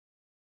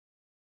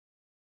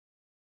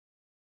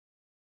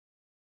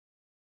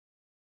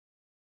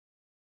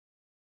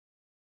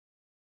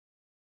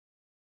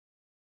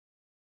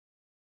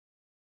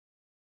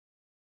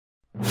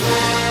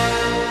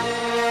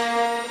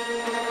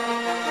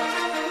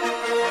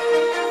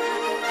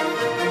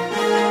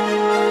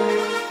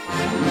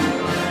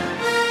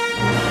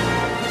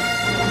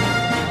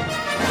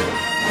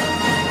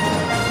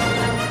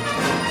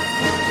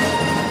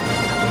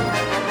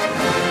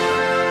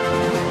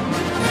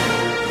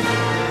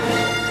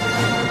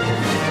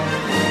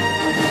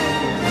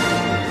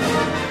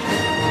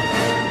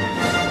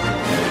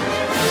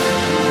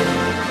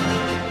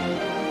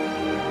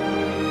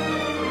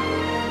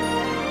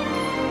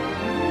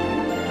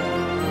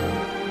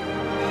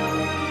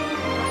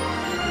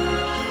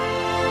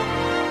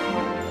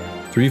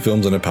Three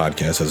Films and a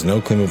Podcast has no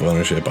claim of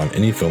ownership on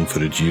any film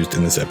footage used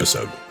in this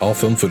episode. All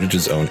film footage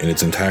is owned in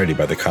its entirety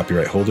by the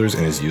copyright holders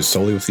and is used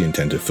solely with the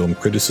intent of film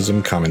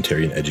criticism,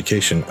 commentary, and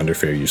education under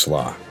fair use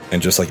law. And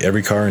just like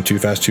every car in Too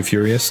Fast, Too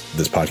Furious,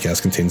 this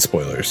podcast contains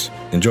spoilers.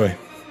 Enjoy.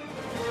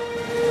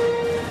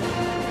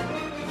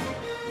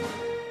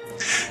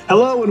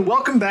 Hello and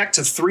welcome back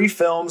to Three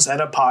Films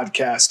and a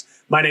Podcast.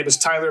 My name is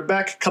Tyler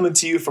Beck, coming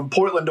to you from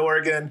Portland,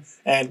 Oregon,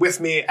 and with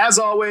me, as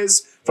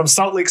always, from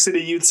Salt Lake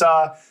City,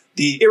 Utah,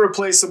 the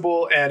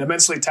irreplaceable and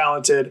immensely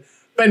talented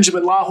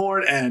Benjamin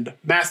Lawhorn and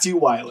Matthew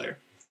Weiler.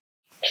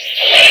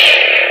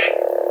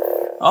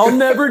 I'll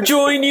never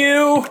join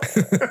you.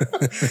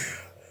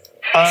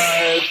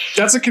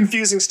 That's a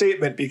confusing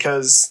statement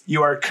because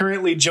you are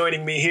currently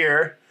joining me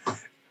here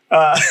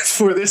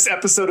for this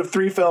episode of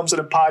Three Films and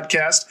a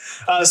Podcast,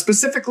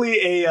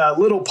 specifically a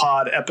little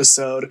pod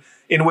episode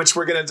in which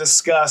we're going to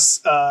discuss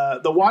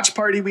the watch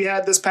party we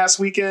had this past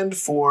weekend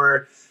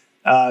for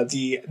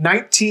the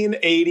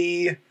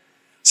 1980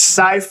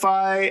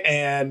 sci-fi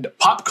and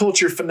pop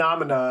culture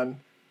phenomenon,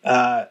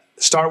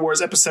 Star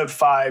Wars Episode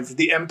 5,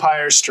 The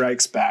Empire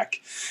Strikes Back.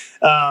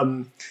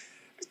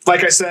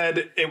 Like I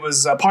said, it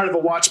was part of a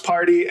watch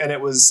party, and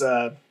it was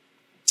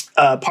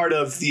part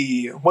of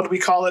the, what do we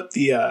call it?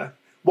 The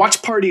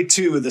Watch Party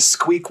 2, the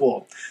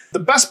Squeakquel. The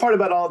best part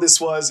about all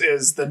this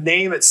is the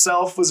name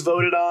itself was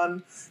voted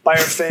on by our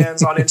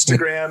fans on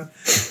Instagram.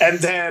 And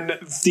then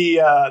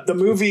the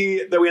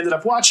movie that we ended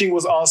up watching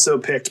was also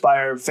picked by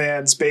our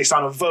fans based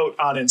on a vote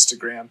on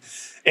Instagram.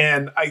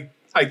 And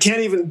I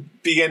can't even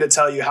begin to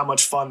tell you how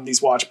much fun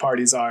these watch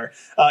parties are.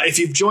 If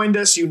you've joined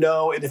us, you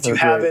know, and if you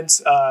haven't,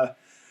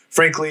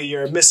 frankly,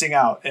 you're missing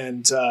out.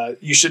 And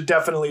you should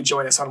definitely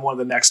join us on one of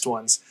the next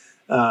ones.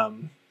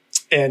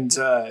 And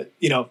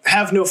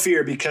have no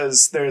fear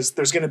because there's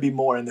going to be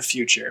more in the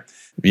future.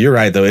 You're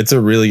right, though. It's a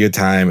really good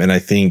time. And I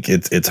think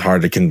it's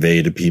hard to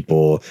convey to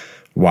people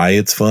why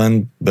it's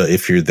fun. But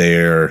if you're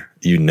there,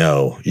 you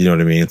know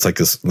what I mean? It's like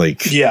this,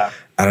 yeah,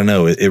 I don't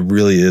know. It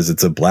really is.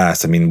 It's a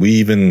blast. I mean,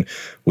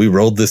 we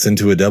rolled this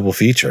into a double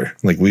feature.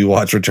 Like we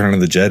watched Return of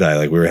the Jedi.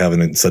 Like we were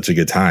having such a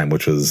good time,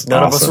 which was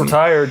none awesome. of us were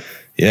tired.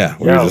 Yeah,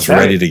 we were just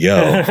ready to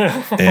go.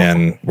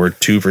 And we're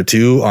 2 for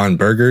 2 on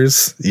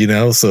burgers,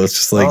 so it's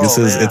just like,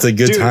 it's a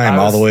good time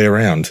all the way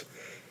around.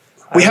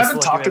 We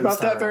haven't talked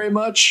about that very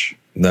much.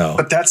 No.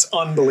 But that's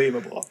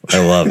unbelievable.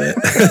 I love it.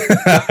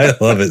 I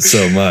love it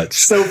so much.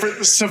 So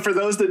for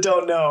those that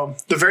don't know,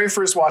 the very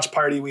first watch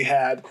party we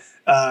had,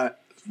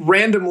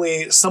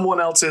 randomly someone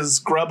else's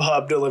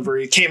Grubhub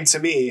delivery came to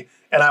me,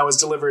 and I was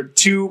delivered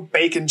 2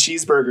 bacon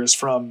cheeseburgers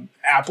from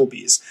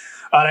Applebee's.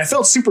 And I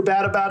felt super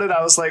bad about it.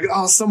 I was like,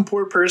 oh, some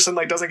poor person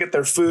doesn't get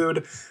their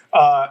food.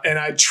 And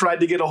I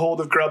tried to get a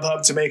hold of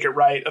Grubhub to make it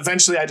right.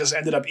 Eventually, I just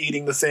ended up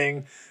eating the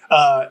thing,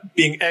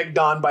 being egged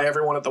on by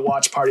everyone at the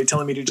watch party,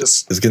 telling me to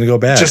just it's gonna go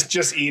bad.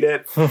 Just eat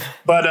it.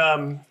 But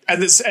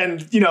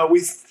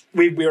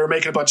we were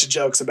making a bunch of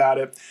jokes about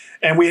it,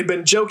 and we had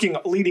been joking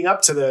leading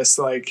up to this,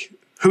 like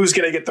who's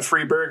gonna get the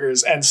free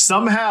burgers, and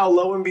somehow,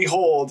 lo and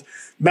behold,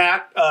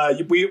 Matt,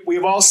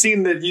 we've all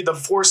seen the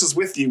Force is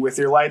with you with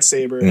your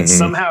lightsaber, and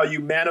somehow you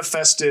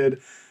manifested,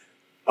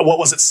 what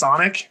was it,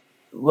 Sonic?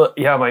 Look,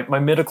 yeah, my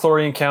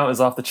midichlorian count is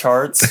off the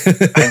charts,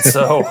 and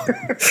so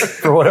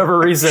for whatever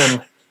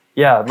reason,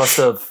 it must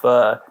have.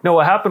 No,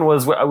 what happened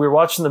was we were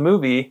watching the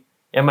movie,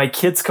 and my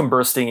kids come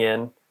bursting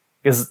in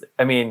because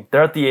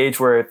they're at the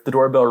age where if the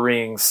doorbell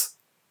rings,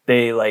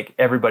 they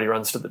everybody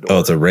runs to the door.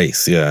 Oh, it's a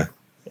race, yeah.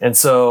 And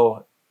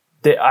so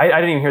I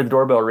didn't even hear the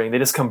doorbell ring. They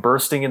just come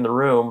bursting in the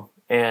room.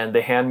 And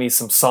they hand me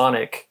some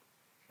Sonic.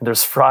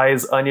 There's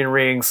fries, onion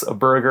rings, a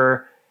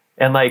burger,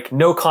 and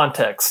no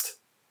context.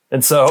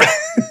 And so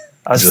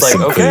I was just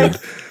like, okay,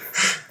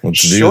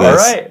 let's do this. All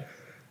right.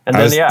 And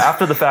then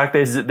after the fact,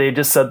 they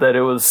just said that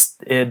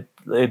it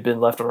had been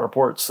left on our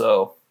porch.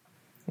 So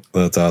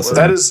that's awesome.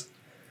 That is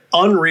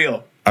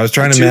unreal. I was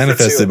trying to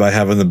manifest it by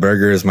having the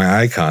burger as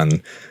my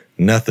icon.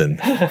 Nothing.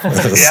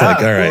 It's all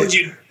right. Well,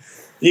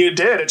 you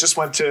did. It just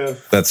went to.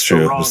 That's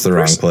true. It's the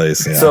wrong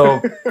place. Yeah.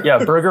 So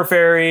Burger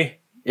Fairy.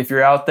 If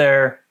you're out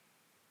there,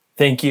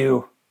 thank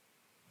you.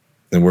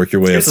 And work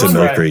your way up to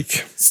Mill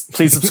Creek.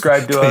 Please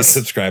subscribe to us. Please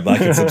subscribe,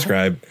 like and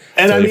subscribe.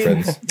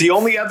 And the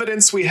only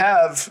evidence we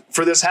have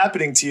for this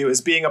happening to you is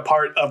being a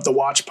part of the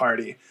watch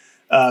party.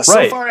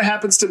 So far, it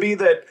happens to be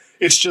that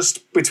it's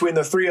just between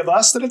the 3 of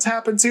us that it's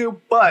happened to,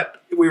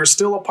 but we were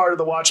still a part of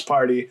the watch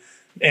party.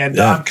 And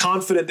I'm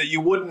confident that you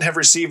wouldn't have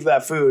received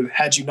that food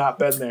had you not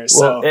been there.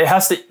 Well, it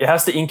has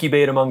to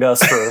incubate among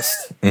us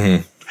first.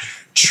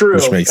 True.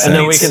 Which makes sense. And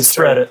then we can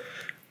spread it.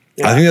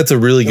 Yeah. I think that's a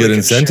really good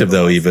incentive,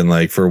 though,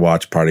 even for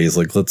watch parties.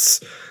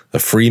 Let's a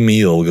free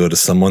meal go to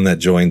someone that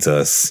joins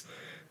us.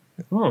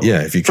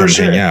 Yeah, if you come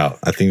hang out,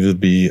 I think it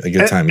would be a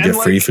good time. You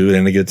get free food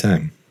and a good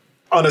time.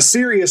 On a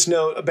serious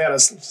note about a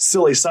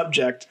silly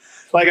subject,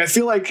 I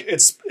feel like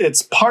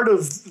it's part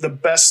of the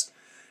best.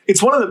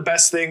 It's one of the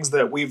best things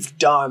that we've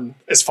done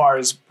as far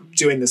as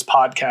doing this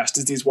podcast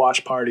is these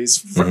watch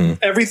parties.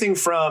 Everything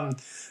from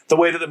the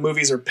way that the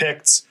movies are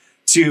picked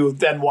to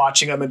then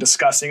watching them and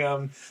discussing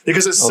them,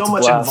 because there's so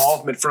much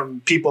involvement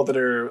from people that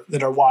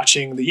are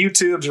watching the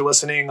YouTubes or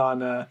listening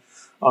on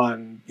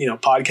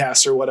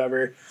podcasts or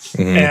whatever.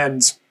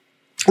 And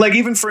like,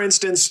 even for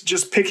instance,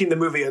 just picking the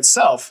movie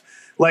itself,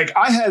 like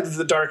I had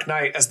The Dark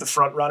Knight as the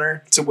front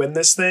runner to win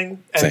this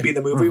thing and be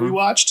the movie we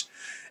watched.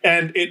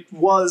 And it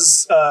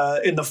was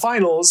in the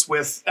finals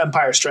with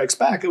Empire Strikes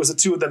Back. It was the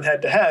two of them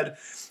head to head.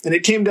 And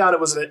it came down, it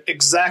was an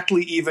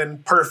exactly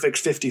even perfect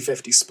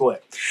 50-50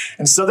 split.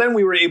 And so then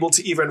we were able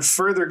to even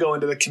further go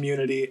into the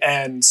community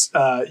and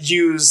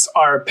use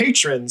our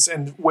patrons,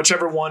 and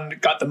whichever one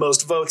got the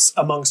most votes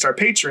amongst our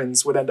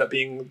patrons would end up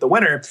being the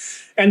winner,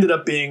 ended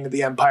up being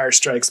The Empire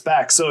Strikes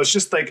Back. So it's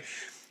just like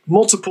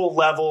multiple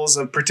levels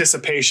of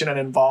participation and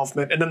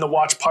involvement. And then the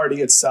watch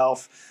party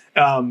itself,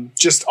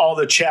 just all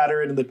the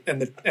chatter and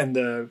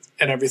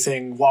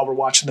everything while we're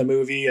watching the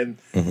movie, and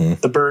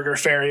the burger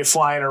fairy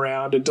flying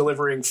around and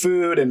delivering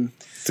food, and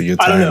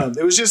I don't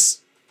know, it's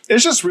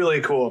just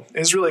really cool.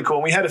 It's really cool.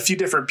 And we had a few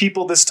different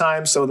people this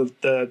time, so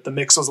the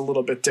mix was a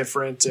little bit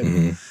different,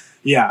 and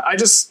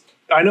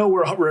I know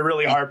we're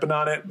really harping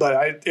on it,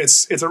 but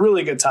it's a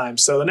really good time.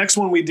 So the next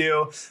one we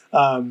do,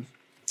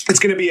 it's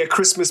going to be a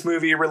Christmas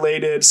movie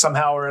related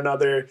somehow or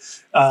another.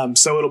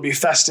 So it'll be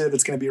festive.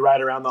 It's going to be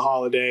right around the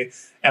holiday.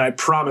 And I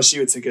promise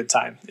you it's a good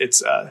time.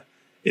 It's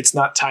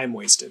not time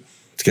wasted.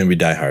 It's going to be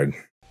Die Hard.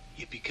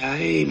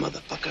 Yippee-ki-yay,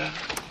 motherfucker.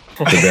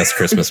 The best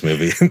Christmas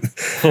movie.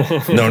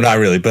 No, not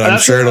really. But I'm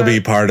sure it'll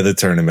be part of the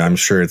tournament. I'm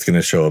sure it's going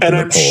to show up in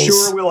the polls. And I'm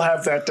sure we'll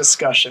have that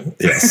discussion.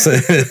 Yes.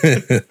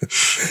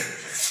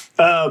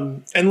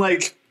 And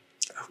like,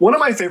 one of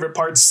my favorite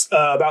parts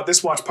about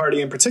this watch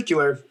party in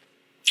particular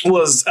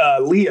was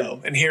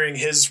Leo, and hearing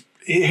his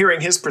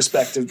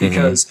perspective,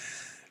 because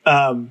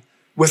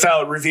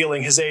without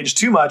revealing his age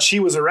too much, he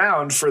was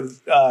around for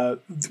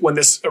when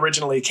this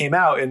originally came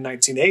out in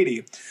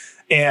 1980,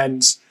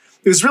 and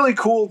it was really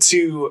cool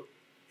to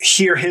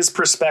hear his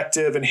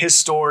perspective and his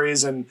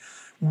stories and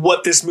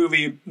what this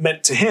movie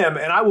meant to him.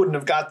 And I wouldn't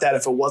have got that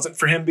if it wasn't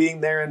for him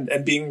being there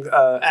and being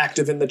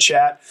active in the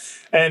chat.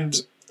 And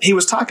he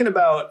was talking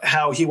about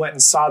how he went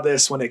and saw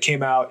this when it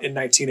came out in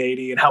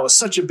 1980 and how it was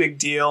such a big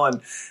deal.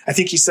 And I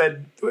think he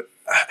said,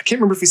 I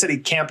can't remember if he said he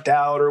camped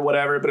out or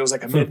whatever, but it was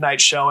like a midnight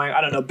showing.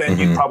 I don't know, Ben,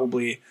 you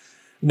probably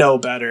know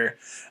better.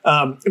 But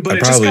I it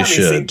just probably got me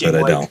thinking,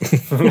 but I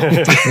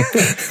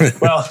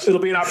don't. Well, it'll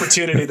be an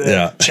opportunity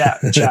to chat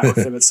with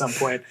him at some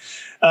point.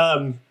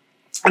 And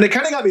it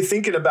kind of got me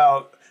thinking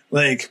about,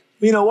 like,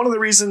 you know, one of the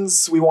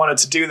reasons we wanted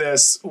to do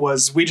this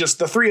was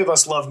the three of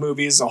us love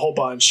movies a whole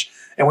bunch,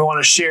 and we want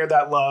to share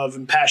that love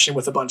and passion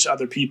with a bunch of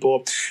other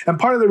people. And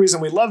part of the reason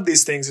we love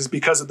these things is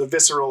because of the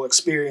visceral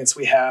experience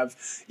we have,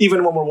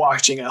 even when we're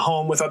watching at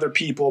home with other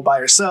people, by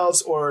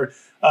ourselves, or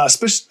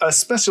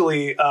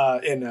especially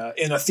in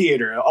a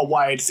theater, a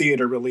wide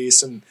theater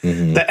release, and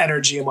the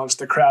energy amongst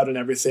the crowd and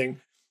everything.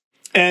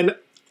 And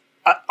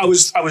I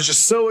was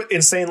just so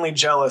insanely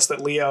jealous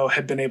that Leo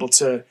had been able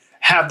to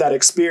have that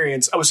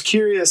experience. I was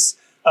curious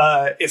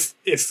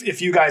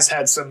if you guys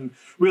had some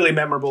really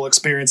memorable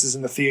experiences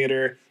in the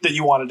theater that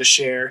you wanted to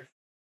share.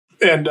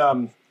 And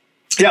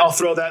I'll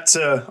throw that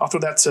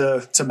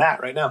to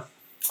Matt right now.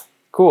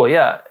 Cool.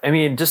 Yeah. I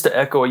mean, just to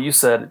echo what you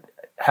said,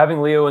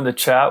 having Leo in the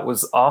chat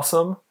was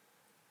awesome.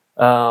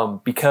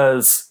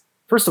 Because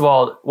first of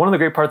all, one of the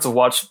great parts of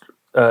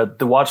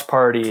the watch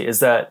party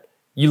is that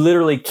you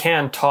literally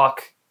can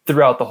talk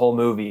throughout the whole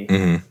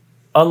movie.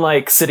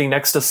 Unlike sitting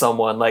next to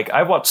someone, like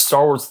I've watched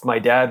Star Wars with my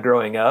dad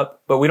growing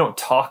up, but we don't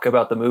talk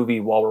about the movie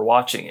while we're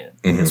watching it.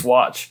 We just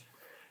watch.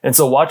 And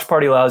so watch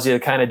party allows you to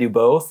kind of do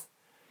both.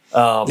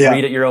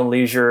 Read at your own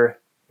leisure,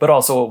 but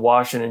also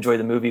watch and enjoy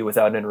the movie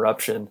without an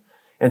interruption.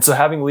 And so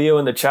having Leo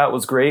in the chat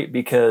was great,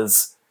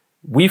 because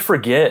we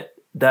forget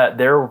that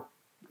there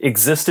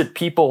existed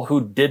people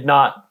who did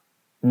not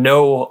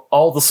know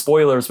all the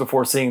spoilers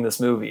before seeing this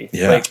movie.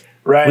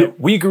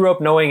 We grew up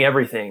knowing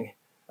everything.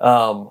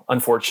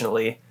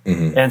 Unfortunately.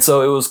 And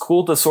so it was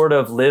cool to sort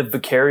of live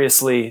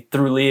vicariously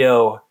through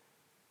Leo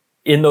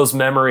in those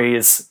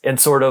memories and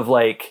sort of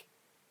like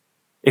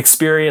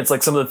experience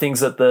like some of the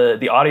things that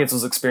the audience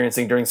was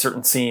experiencing during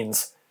certain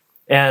scenes.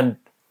 And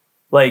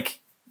like,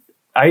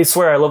 I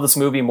swear I love this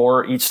movie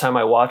more each time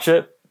I watch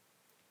it.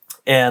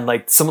 And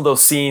like some of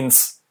those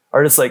scenes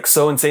are just like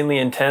so insanely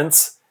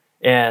intense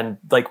and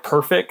like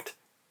perfect.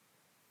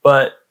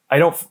 But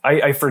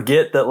I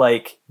forget that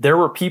like there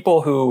were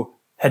people who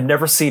had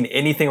never seen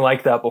anything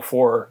like that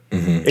before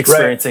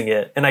experiencing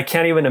it. And I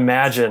can't even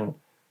imagine,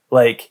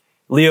 like,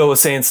 Leo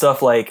was saying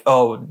stuff like,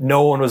 oh,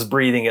 no one was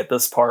breathing at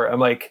this part. I'm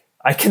like,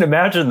 I can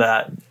imagine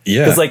that.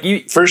 Yeah. Because like,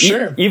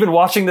 sure. Even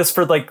watching this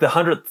for like the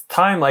 100th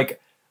time,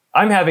 like,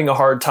 I'm having a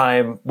hard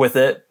time with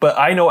it, but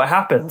I know what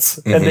happens.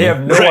 And they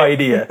have no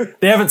idea.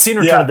 They haven't seen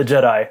Return of the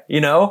Jedi, you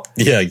know?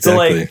 Yeah, exactly. So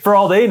like, for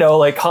all they know,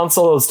 like, Han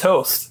Solo's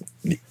toast.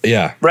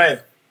 Yeah. Right.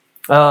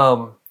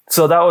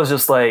 So that was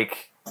just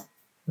like,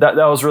 that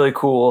was really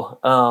cool.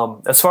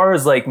 As far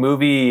as like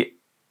movie,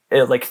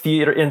 like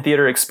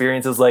theater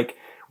experiences, like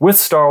with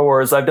Star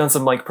Wars, I've done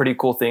some like pretty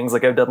cool things.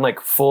 Like I've done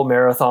like full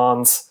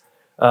marathons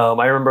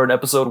I remember when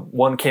episode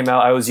 1 came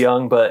out, I was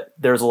young, but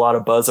there's a lot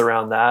of buzz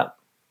around that.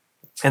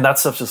 And that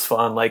stuff's just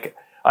fun. Like,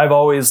 I've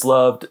always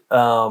loved,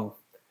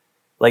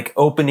 like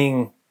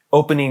opening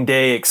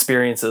day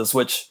experiences,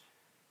 which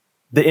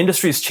the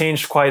industry's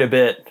changed quite a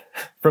bit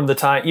from the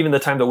time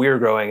that we were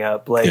growing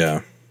up. Like,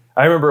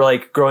 I remember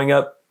like growing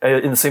up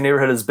in the same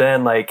neighborhood as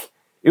Ben, like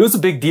it was a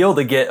big deal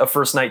to get a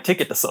first night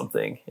ticket to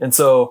something. And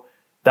so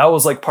that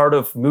was like part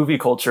of movie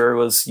culture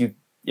was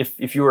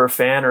if you were a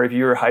fan or if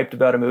you were hyped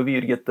about a movie,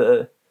 you'd get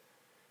the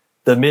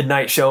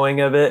midnight showing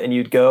of it and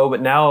you'd go.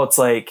 But now it's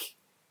like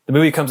the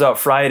movie comes out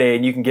Friday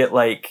and you can get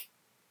like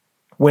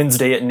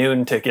Wednesday at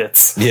noon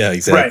tickets. Yeah,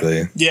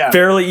 exactly. Right. Yeah.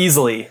 Fairly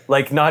easily,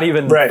 like not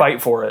even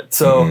fight for it.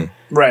 So,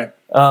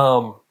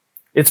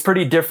 it's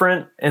pretty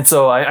different. And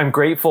so I'm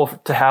grateful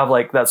to have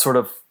like that sort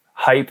of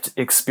hyped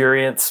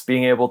experience,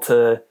 being able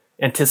to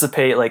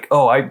anticipate like,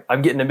 oh,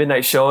 I'm getting a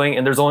midnight showing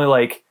and there's only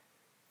like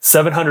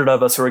 700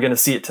 of us who are going to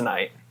see it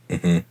tonight,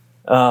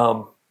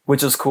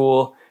 which is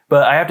cool.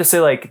 But I have to say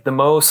like the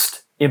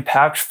most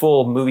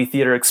impactful movie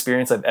theater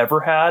experience I've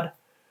ever had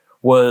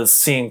was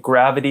seeing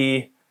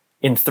Gravity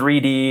in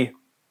 3D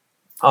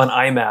on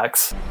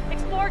IMAX.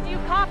 Explorer, do you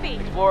copy?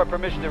 Explorer,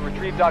 permission to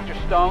retrieve Dr.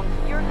 Stone.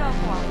 You're no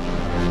copy.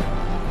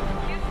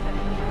 Houston,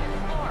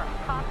 Explorer,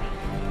 copy.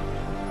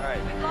 All right.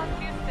 We've lost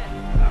Houston.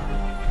 We've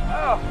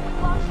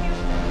lost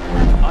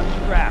Houston.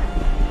 Unstrap.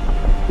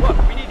 Look,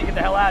 we need to get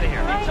the hell out of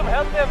here. Need some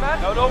help there,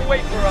 man? No, don't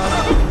wait for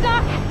us. It's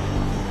stuck.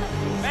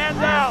 Man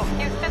down.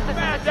 Houston, this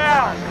Man is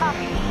down. Explorer,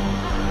 copy.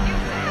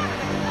 Houston, this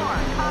is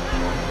Explorer, copy.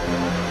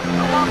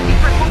 The long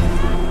secret.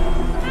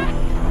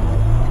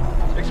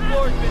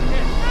 Explorer's been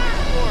hit.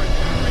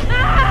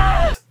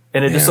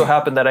 And it just so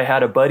happened that I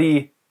had a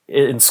buddy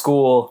in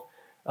school,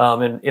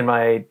 in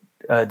my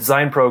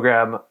design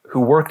program, who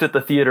worked at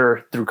the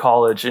theater through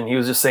college, and he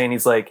was just saying,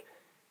 he's like,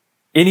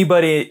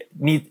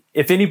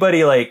 if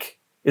anybody like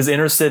is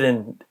interested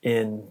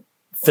in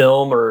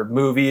film or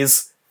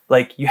movies,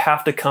 like you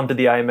have to come to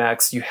the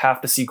IMAX. You have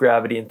to see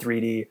Gravity in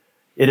 3D.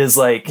 It is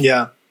like,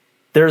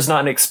 there's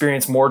not an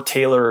experience more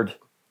tailored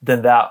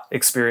than that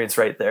experience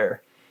right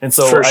there. And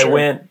so I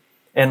went,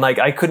 and like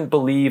I couldn't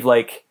believe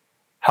like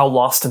how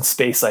lost in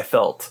space I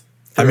felt.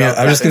 I mean,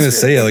 I was just going to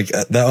say, like,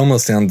 that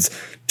almost sounds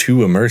too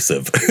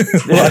immersive.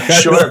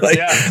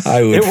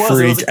 I would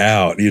freak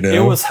out, you know? It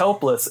was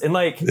helpless. And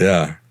like,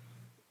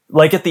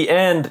 like at the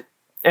end,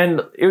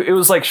 and it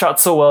was like shot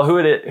so well.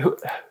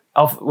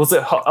 Was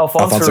it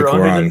Alfonso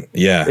Cuarón?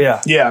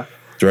 Yeah.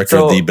 Director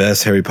of the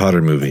best Harry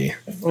Potter movie.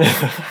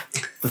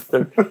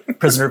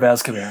 Prisoner of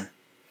Azkaban.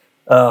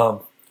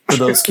 For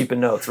those keeping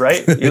notes,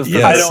 right?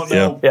 I don't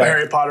know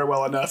Harry Potter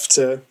well enough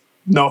to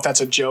know if that's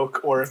a joke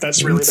or if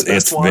that's really the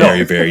best one. It's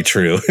very, very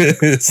true.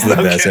 It's the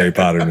best Harry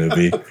Potter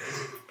movie.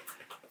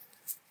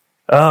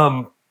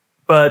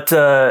 But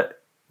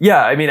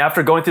I mean,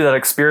 after going through that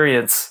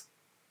experience,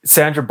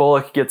 Sandra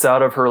Bullock gets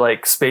out of her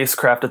like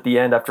spacecraft at the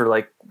end after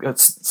like,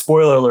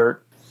 spoiler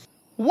alert.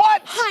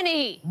 What?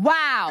 Honey!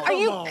 Wow! Are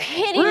you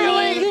kidding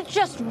me? You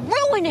just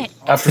ruined it!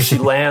 After she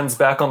lands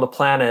back on the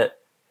planet,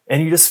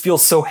 and you just feel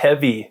so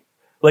heavy.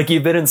 Like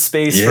you've been in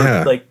space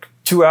for like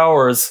 2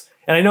 hours.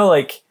 And I know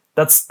like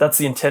that's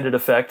the intended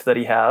effect that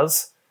he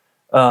has,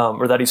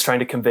 or that he's trying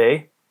to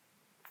convey.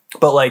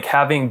 But like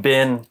having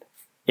been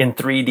in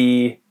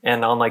 3D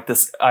and on like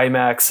this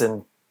IMAX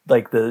and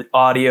like the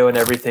audio and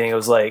everything, it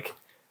was like,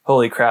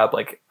 holy crap.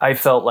 Like I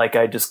felt like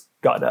I just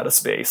got out of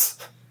space.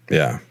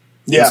 Yeah.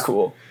 It was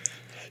cool.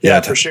 Yeah,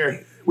 for sure.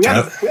 We had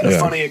a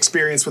funny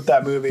experience with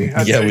that movie.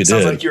 We did.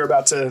 Sounds like you're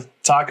about to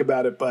talk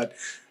about it, but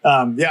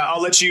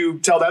I'll let you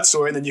tell that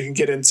story and then you can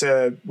get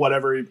into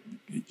whatever,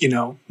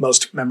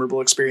 most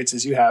memorable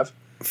experiences you have.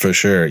 For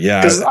sure.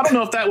 Yeah. Because I don't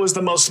know if that was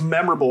the most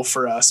memorable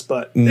for us,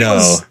 but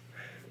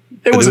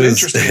it was an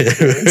interesting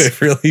experience.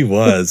 It really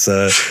was.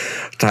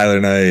 Tyler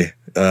and I,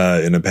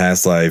 in a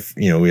past life,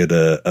 we had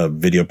a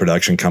video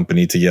production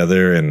company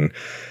together, and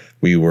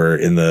we were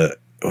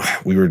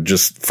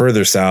just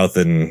further south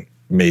and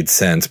made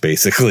sense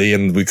basically,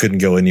 and we couldn't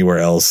go anywhere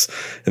else.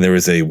 And there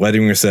was a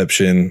wedding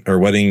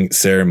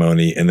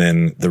ceremony, and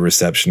then the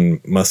reception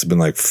must have been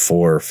like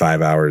 4 or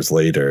 5 hours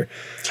later,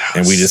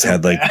 and we just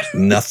had like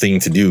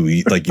nothing to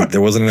do. There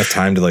wasn't enough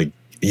time to like,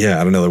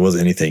 I don't know, there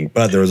wasn't anything,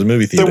 but there was a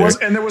movie theater.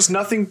 There was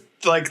nothing.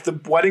 Like the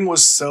wedding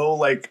was so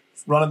like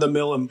run of the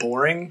mill and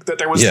boring that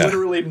there was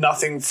literally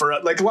nothing for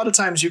like. A lot of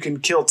times you can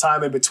kill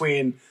time in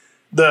between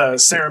the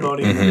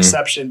ceremony and the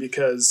reception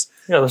because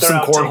there's they're some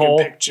out taking cornhole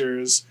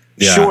pictures.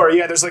 Sure,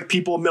 there's like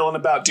people milling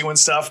about doing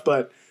stuff,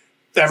 but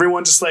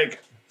everyone just like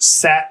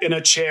sat in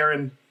a chair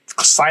and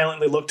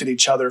silently looked at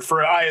each other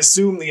for, I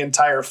assume, the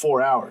entire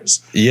 4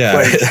 hours.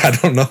 Yeah, I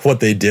don't know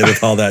what they did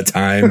with all that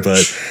time,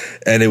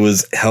 and it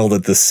was held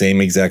at the same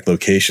exact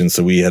location,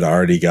 so we had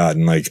already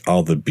gotten like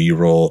all the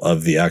B-roll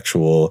of the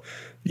actual,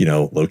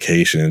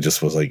 location, and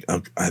just was like,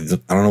 oh, I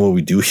don't know what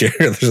we do here.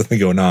 There's nothing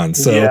going on,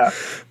 so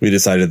we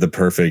decided the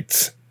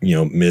perfect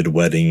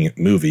mid-wedding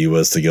movie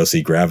was to go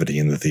see Gravity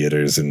in the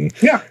theaters. And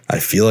I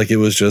feel like it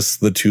was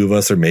just the two of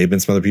us, or maybe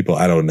some other people,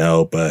 I don't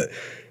know, but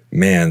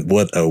man,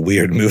 what a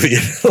weird movie.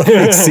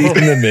 Like, see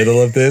in the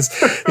middle of this.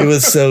 It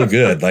was so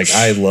good. Like,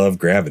 I love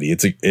Gravity.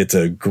 It's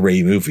a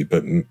great movie,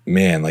 but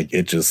man, like,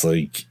 it just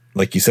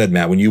like you said,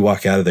 Matt, when you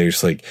walk out of there, you're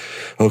just like,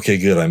 okay,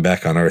 good. I'm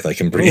back on Earth. I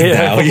can breathe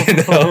now. You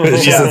know,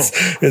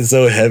 it's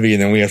so heavy.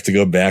 And then we have to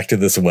go back to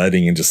this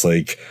wedding and just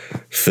like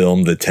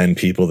film the 10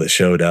 people that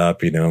showed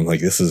up, you know, I'm like,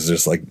 this is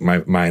just like,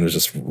 my mind was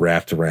just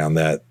wrapped around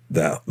that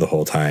the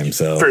whole time.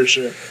 So for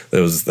sure,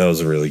 that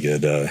was a really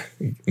good,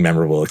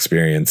 memorable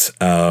experience.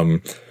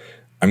 I'm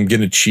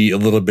going to cheat a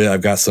little bit.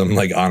 I've got some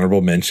like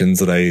honorable mentions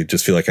that I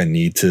just feel like I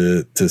need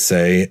to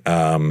say.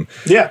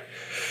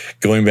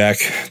 Going back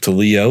to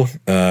Leo,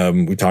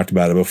 we talked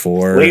about it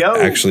before,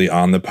 actually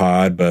on the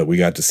pod, but we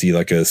got to see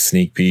like a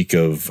sneak peek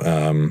of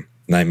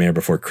Nightmare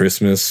Before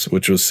Christmas,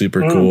 which was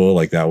super cool.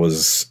 Like that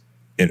was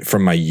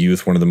from my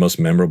youth, one of the most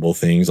memorable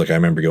things. Like I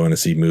remember going to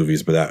see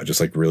movies, but that just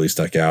like really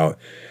stuck out.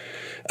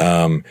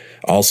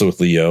 Also with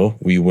Leo,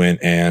 we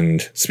went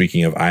and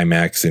speaking of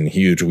IMAX and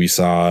huge, we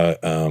saw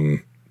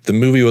the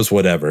movie was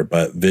whatever,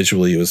 but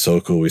visually it was so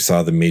cool. We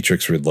saw The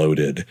Matrix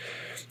Reloaded.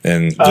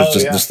 And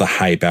just the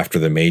hype after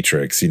The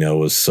Matrix, you know,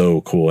 was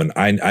so cool. And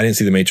I didn't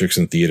see The Matrix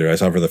in theater. I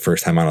saw it for the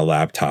first time on a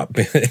laptop.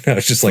 I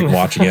was just like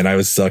watching it and I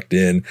was sucked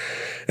in.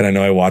 And I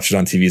know I watched it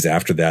on TVs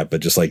after that,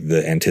 but just like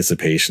the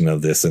anticipation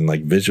of this and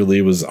like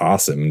visually was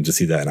awesome. And to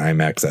see that in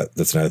IMAX,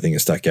 that's another thing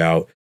that stuck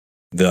out.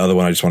 The other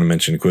one I just want to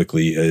mention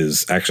quickly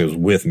is actually it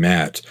was with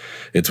Matt.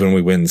 It's when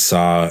we went and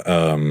saw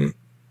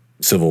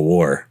Civil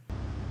War.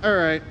 All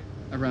right.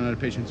 I've run out of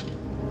patience.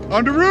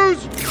 On to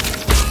Ruse!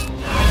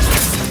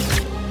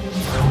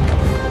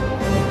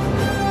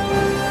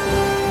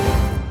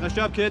 Nice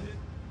job, kid.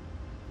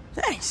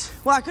 Thanks.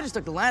 Well, I could have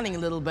stuck the landing a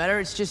little better.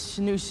 It's just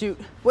a new suit.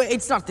 Wait,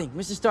 it's nothing.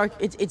 Mr. Stark,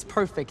 it's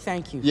perfect.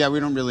 Thank you. Yeah, we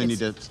don't really need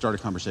to start a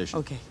conversation.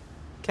 Okay.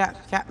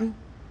 Captain?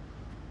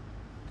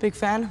 Big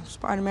fan of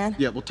Spider-Man?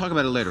 Yeah, we'll talk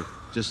about it later.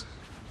 Just...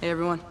 Hey,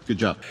 everyone. Good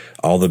job.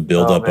 All the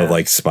buildup of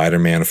like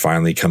Spider-Man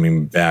finally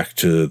coming back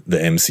to the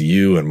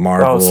MCU and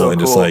Marvel and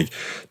just like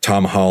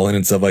Tom Holland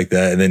and stuff like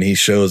that. And then he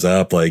shows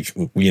up like,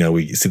 you know,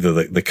 we see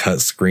the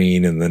cut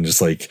screen and then just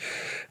like,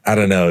 I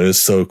don't know. It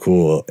was so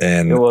cool.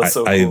 And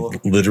I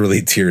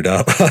literally teared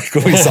up like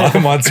when we saw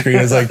him on screen.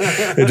 It was like,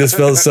 it just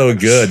felt so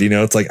good. You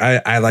know, it's like,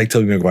 I like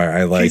Tobey Maguire.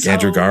 I like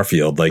Andrew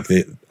Garfield. Like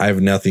I have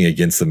nothing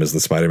against them as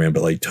the Spider-Man,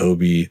 but like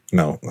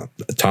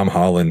Tom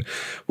Holland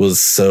was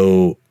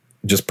so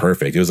just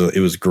perfect. It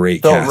was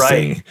great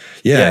casting. Right.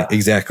 Yeah,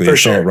 exactly. For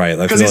sure. Felt right.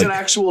 Because he's an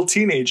actual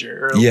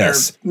teenager. Or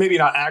maybe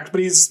not but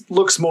he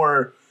looks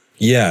more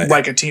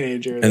like a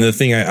teenager. And the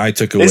thing I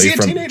took away from... Is he a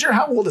teenager?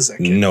 How old is that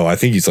kid? No, I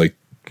think he's like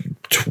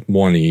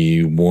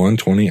 21,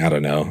 20. I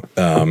don't know.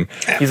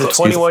 He's a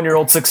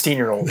 21-year-old,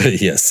 16-year-old.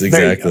 Yes,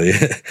 exactly.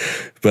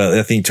 But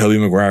I think Tobey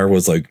Maguire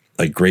was like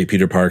great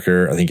Peter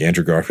Parker. I think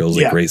Andrew Garfield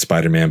was a great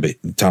Spider-Man, but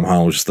Tom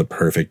Holland was just the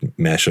perfect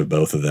mesh of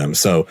both of them.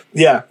 So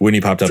when he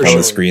popped up on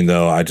the screen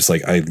though, I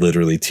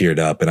literally teared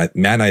up. And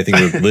Matt and I think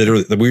we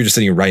were just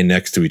sitting right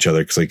next to each other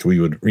because like we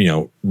would, you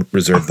know,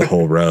 reserve the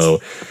whole row.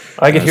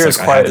 I could hear his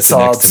quiet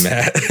sobs.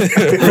 Next to Matt.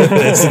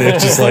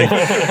 It's just like,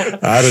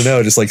 I don't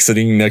know, just like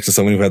sitting next to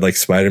someone who had like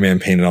Spider-Man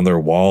painted on their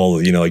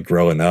wall, you know, like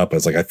growing up. I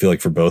was like, I feel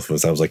like for both of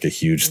us, that was like a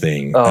huge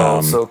thing.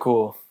 Oh, so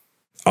cool.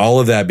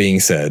 All of that being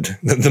said,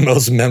 the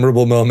most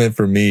memorable moment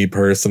for me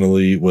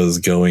personally was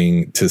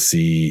going to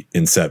see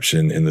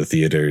Inception in the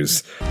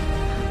theaters.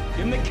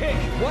 Give him the kick.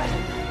 What?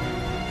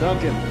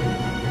 Dunk him.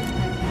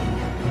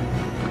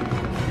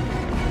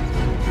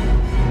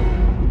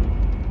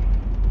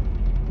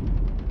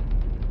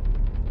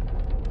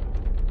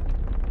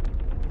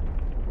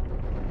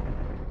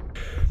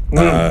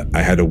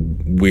 I had a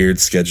weird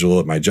schedule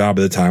at my job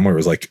at the time where it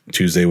was like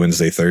Tuesday,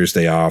 Wednesday,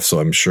 Thursday off. So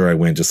I'm sure I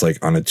went just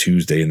like on a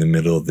Tuesday in the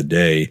middle of the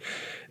day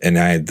and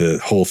I had the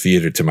whole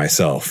theater to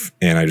myself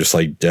and I just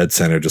like dead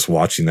center just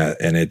watching that.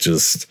 And it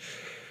just,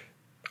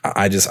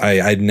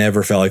 I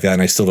never felt like that.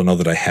 And I still don't know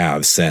that I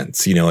have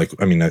since, you know, like,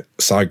 I mean, I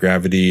saw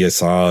Gravity, I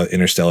saw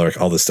Interstellar,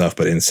 all this stuff,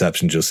 but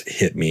Inception just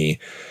hit me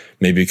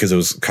maybe because it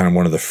was kind of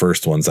one of the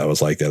first ones that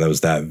was like that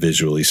was that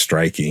visually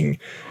striking.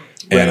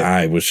 Right. And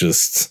I was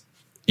just,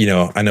 you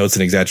know, I know it's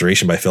an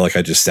exaggeration, but I feel like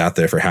I just sat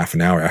there for half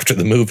an hour after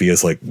the movie.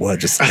 It's like, what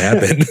just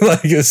happened?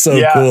 Like, it was so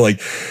cool.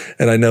 Like,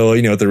 and I know,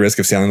 you know, at the risk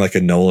of sounding like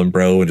a Nolan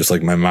bro and just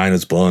like my mind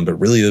was blown, but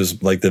really it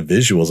was like the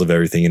visuals of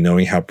everything and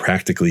knowing how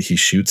practically he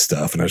shoots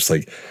stuff. And I was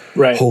like,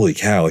 holy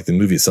cow, like the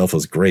movie itself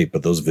was great,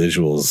 but those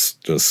visuals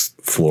just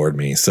floored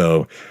me.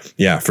 So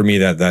yeah, for me,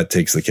 that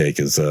takes the cake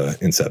is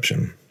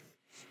Inception.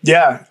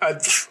 Yeah. I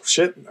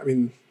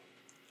mean,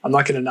 I'm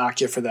not going to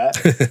knock you for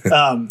that.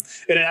 And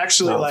it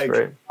actually,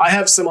 I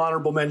have some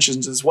honorable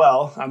mentions as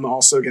well. I'm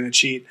also going to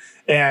cheat.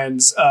 And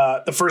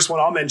the first one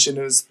I'll mention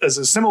is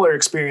a similar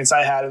experience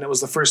I had. And it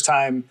was the first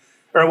time,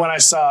 or when I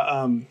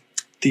saw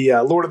the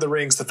Lord of the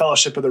Rings, the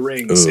Fellowship of the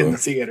Rings in the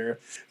theater.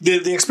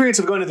 The experience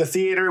of going to the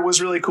theater was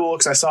really cool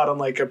because I saw it on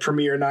like a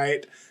premiere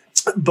night.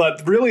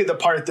 But really the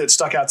part that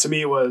stuck out to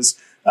me was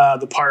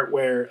the part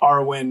where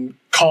Arwen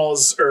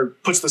calls or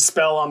puts the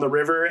spell on the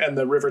river and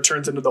the river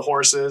turns into the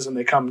horses and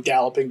they come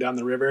galloping down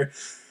the river.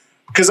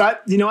 because I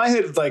knew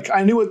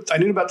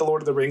about the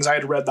Lord of the Rings. I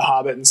had read The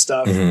Hobbit and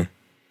stuff,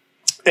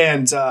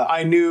 and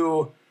I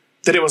knew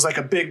that it was like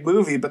a big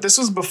movie. But this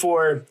was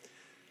before.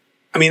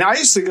 I mean, I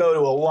used to go to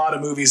a lot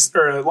of movies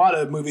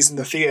in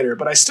the theater,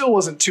 but I still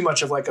wasn't too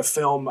much of like a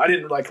film. I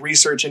didn't like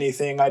research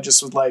anything. I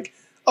just was like,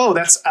 oh,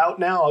 that's out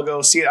now, I'll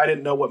go see it. I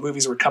didn't know what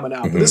movies were coming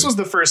out. But this was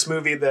the first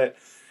movie that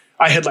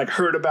I had like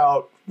heard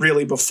about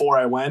really before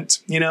I went,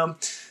 you know?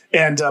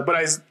 And, I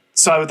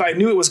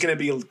knew it was going to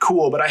be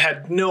cool, but I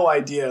had no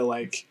idea,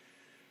 like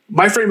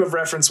my frame of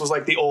reference was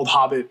like the old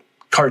Hobbit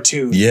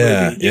cartoon.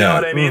 Yeah. Movie, you know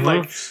what I mean?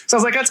 Like, so I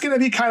was like, that's going to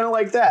be kind of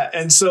like that.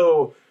 And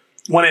so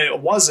when it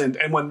wasn't,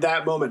 and when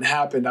that moment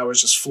happened, I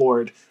was just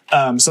floored.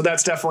 So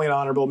that's definitely an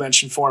honorable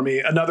mention for me.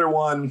 Another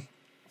one,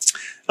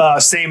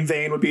 same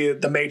vein, would be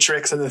The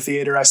Matrix in the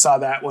theater. I saw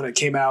that when it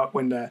came out,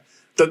 when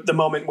the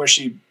moment where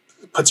she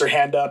puts her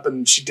hand up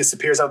and she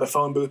disappears out of the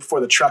phone booth before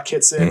the truck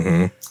hits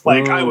it.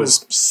 Like I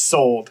was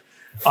sold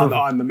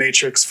on The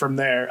Matrix from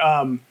there.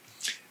 And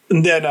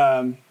then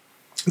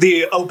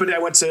I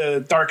went to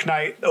Dark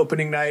Knight,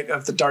 opening night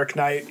of The Dark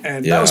Knight,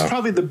 and that was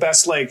probably the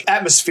best, like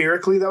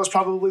atmospherically, that was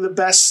probably the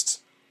best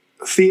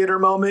theater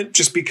moment,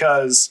 just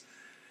because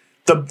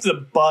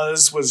the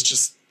buzz was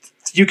just,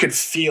 you could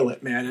feel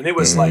it, man. And it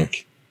was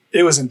like,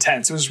 it was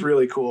intense. It was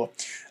really cool.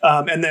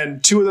 And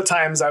then two of the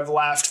times I've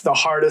laughed the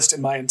hardest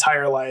in my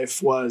entire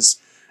life was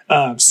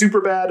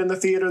Superbad in the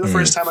theater the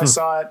first time I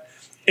saw it,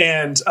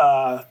 and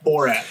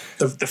Borat,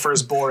 the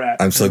first Borat.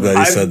 I'm so glad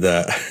you said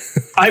that.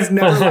 I've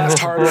never laughed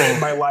harder in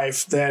my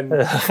life than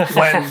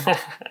when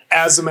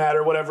Azamat,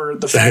 or whatever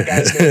the fat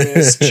guy's name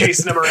is,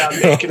 chasing him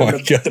around naked in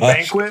the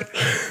banquet.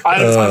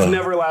 I've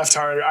never laughed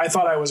harder. I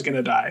thought I was going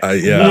to die.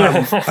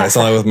 I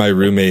saw it with my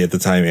roommate at the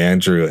time,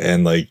 Andrew,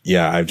 and like,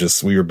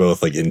 we were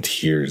both like in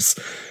tears.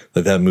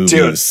 Like that movie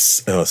was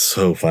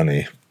so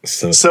funny.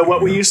 So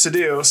what we used to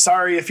do,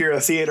 sorry if you're a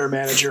theater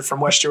manager from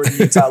West Jordan,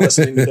 Utah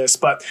listening to this,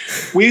 but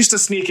we used to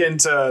sneak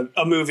into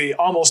a movie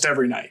almost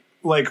every night.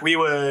 Like we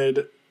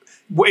would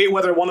wait,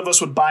 whether one of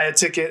us would buy a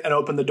ticket and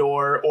open the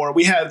door, or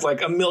we had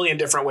like a million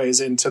different ways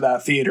into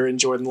that theater in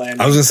Jordan Landing.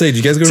 I was going to say, did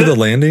you guys go to the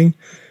Landing?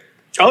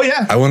 Oh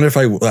yeah. I wonder if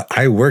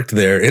I worked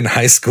there in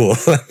high school.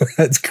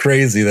 That's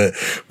crazy that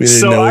we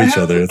didn't know each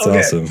other. It's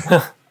awesome.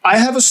 I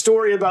have a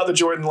story about the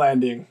Jordan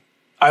Landing.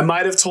 I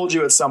might have told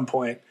you at some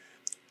point,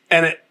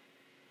 and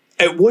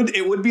it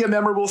would be a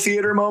memorable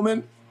theater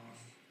moment.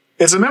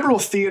 It's a memorable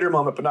theater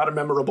moment, but not a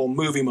memorable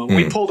movie moment.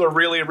 We pulled a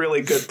really,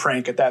 really good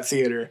prank at that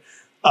theater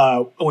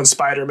when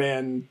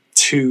Spider-Man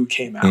 2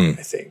 came out, I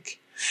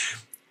think.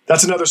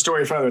 That's another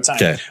story for another time.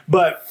 Okay.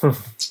 But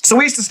so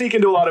we used to sneak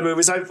into a lot of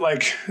movies.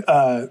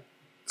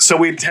 So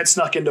we had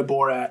snuck into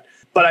Borat.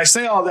 But I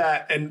say all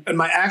that, and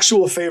my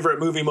actual favorite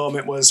movie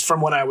moment was from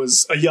when I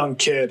was a young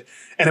kid.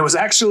 And it was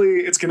actually,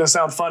 it's going to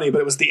sound funny, but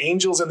it was The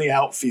Angels in the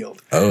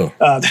Outfield. Oh.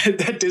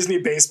 That Disney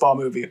baseball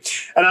movie.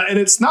 And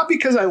it's not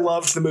because I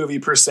loved the movie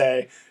per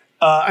se.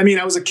 I mean,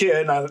 I was a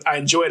kid and I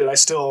enjoyed it. I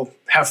still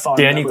have fun.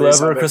 Danny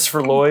Glover,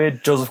 Christopher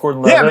Lloyd, Joseph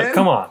Gordon-Levitt. Yeah,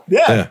 come on.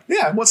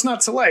 Yeah. What's not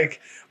to like?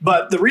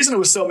 But the reason it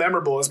was so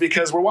memorable is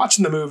because we're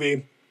watching the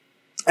movie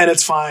and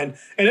it's fine.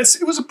 And it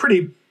was a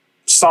pretty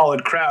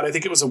solid crowd. I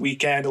think it was a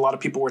weekend. A lot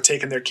of people were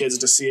taking their kids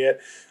to see it.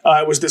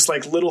 It was this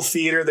like little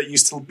theater that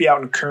used to be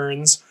out in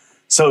Kearns.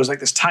 So it was like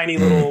this tiny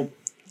little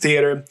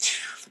theater.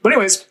 But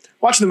anyways,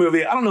 watching the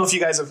movie, I don't know if you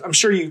guys have, I'm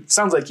sure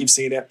sounds like you've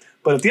seen it,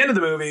 but at the end of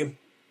the movie,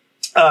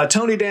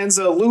 Tony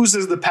Danza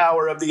loses the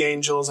power of the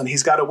Angels and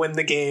he's got to win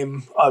the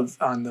game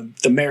on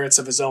the merits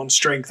of his own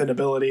strength and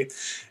ability. And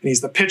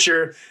he's the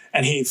pitcher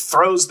and he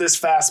throws this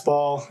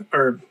fastball,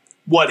 or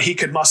what he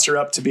could muster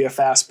up to be a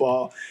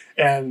fastball.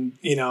 And,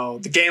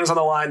 the game's on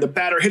the line. The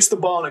batter hits the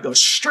ball and it goes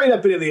straight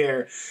up into the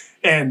air.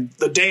 And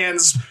the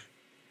Dans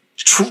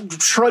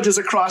trudges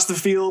across the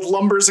field,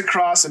 lumbers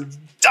across, and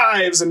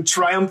dives and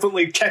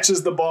triumphantly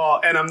catches the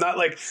ball. And I'm not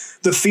like,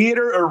 the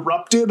theater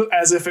erupted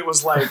as if it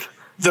was like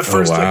the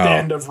first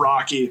end of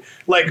Rocky.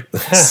 Like,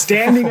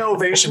 standing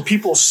ovation.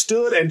 People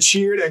stood and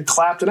cheered and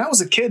clapped. And I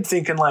was a kid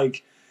thinking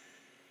like,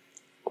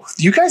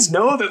 you guys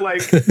know that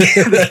like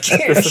they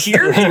can't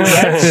hear me,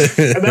 right?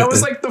 And that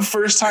was like the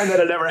first time that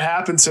had ever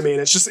happened to me.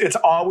 And it's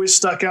always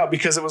stuck out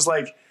because it was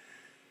like,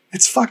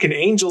 it's fucking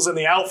Angels in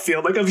the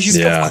outfield. Like, of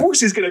course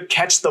he's going to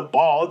catch the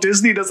ball.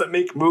 Disney doesn't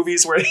make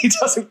movies where he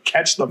doesn't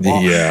catch the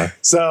ball. Yeah.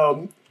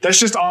 So that's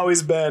just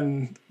always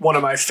been one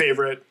of my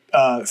favorite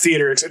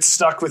theaters. It's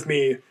stuck with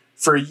me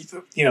for,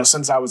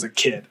 since I was a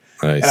kid.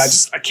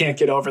 Nice. And I can't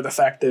get over the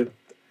fact that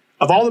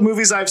of all the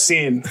movies I've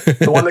seen,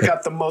 the one that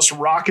got the most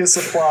raucous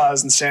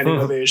applause and standing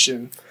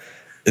ovation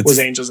was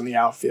Angels in the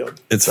Outfield.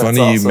 It's funny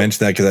awesome. You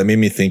mentioned that because that made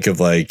me think of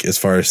like, as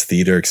far as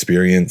theater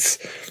experience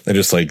and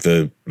just like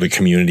the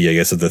community, I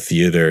guess, of the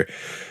theater.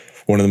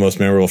 One of the most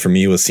memorable for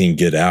me was seeing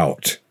Get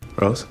Out.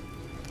 Rose?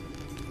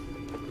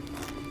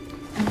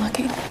 I'm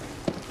looking.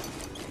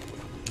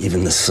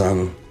 Even the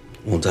sun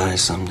will die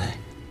someday.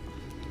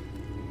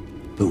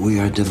 But we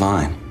are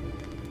divine.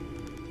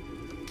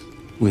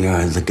 We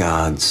are the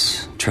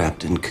gods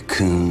trapped in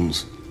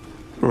cocoons.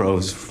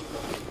 Rose.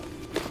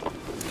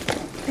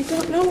 I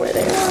don't know where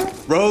they are.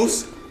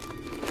 Rose?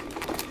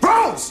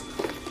 Rose!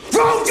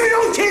 Rose, give me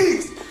those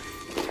keys!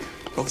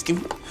 Rose, give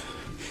me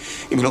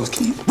those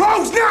keys.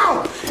 Rose,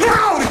 now!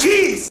 Now, the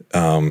keys!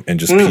 And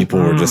just people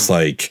were just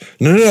like,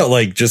 no,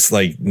 like, just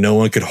like no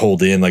one could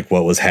hold in like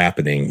what was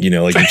happening, you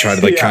know, like you try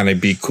to like kind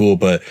of be cool,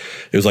 but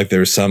it was like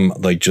there was some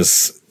like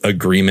just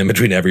agreement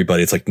between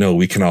everybody. It's like, no,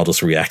 we can all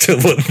just react to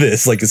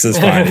this. Like, this is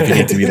fine if you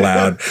need to be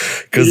loud.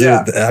 Because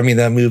I mean,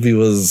 that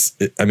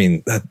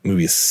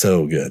movie is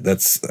so good.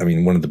 That's, I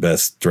mean, one of the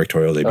best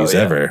directorial debuts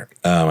ever.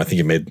 I think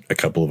it made a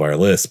couple of our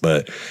lists,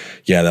 but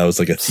yeah, that was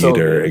like a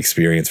theater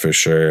experience for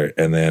sure.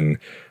 And then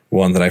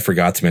one that I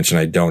forgot to mention,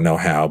 I don't know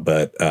how,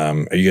 but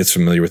are you guys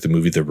familiar with the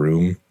movie The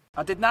Room?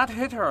 I did not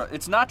hit her.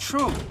 It's not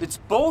true. It's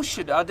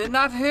bullshit. I did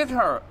not hit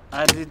her.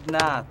 I did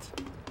not.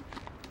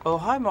 Oh,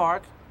 hi,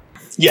 Mark.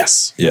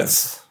 Yes.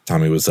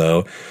 Tommy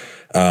Wiseau.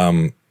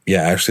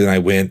 Yeah, actually, I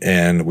went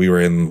and we were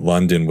in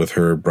London with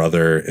her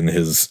brother and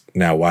his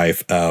now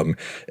wife, and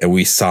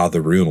we saw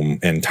The Room,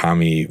 and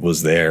Tommy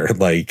was there,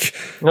 like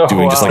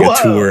doing just like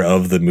a tour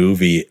of the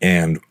movie,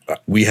 and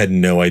we had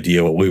no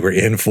idea what we were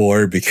in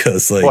for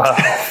because, like,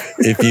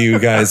 if you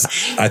guys,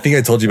 I think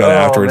I told you about it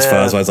afterwards,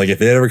 Fuzz. I was like,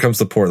 if it ever comes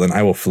to Portland,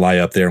 I will fly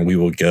up there and we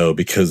will go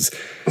because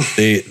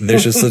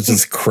there's just such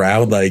this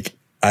crowd, like.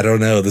 I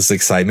don't know, this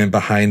excitement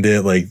behind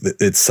it. Like,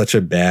 it's such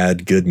a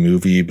good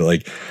movie, but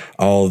like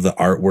all of the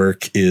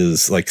artwork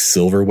is like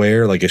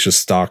silverware. Like, it's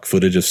just stock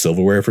footage of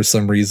silverware for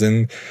some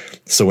reason.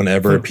 So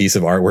whenever a piece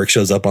of artwork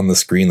shows up on the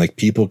screen, like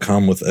people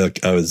come with a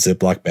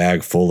Ziploc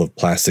bag full of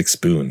plastic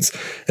spoons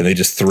and they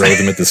just throw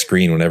them at the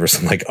screen whenever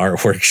some like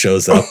artwork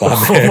shows up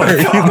on there,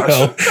 you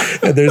know?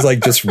 And there's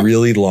like just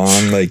really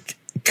long, like,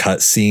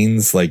 cut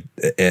scenes. Like,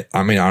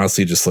 I mean,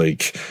 honestly, just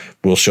like,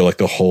 we'll show like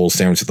the whole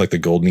San Francisco, like the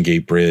Golden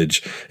Gate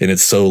Bridge, and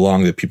it's so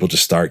long that people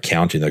just start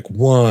counting, like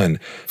 1,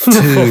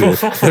 2,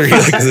 3.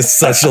 Like, it's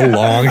such a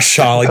long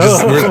shot. Like,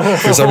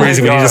 just, for some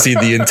reason, we need to see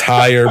the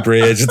entire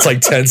bridge. It's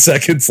like 10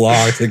 seconds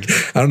long. It's like,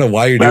 I don't know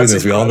why you're doing this.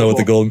 Incredible. We all know what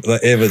the Golden.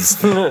 It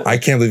was. I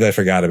can't believe I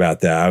forgot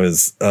about that. I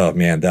was. Oh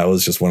man, that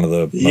was just one of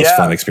the most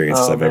fun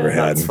experiences I've ever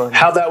had.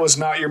 How that was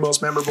not your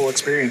most memorable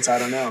experience, I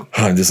don't know.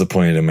 I'm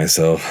disappointed in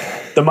myself.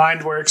 The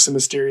mind works in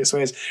mysterious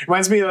ways.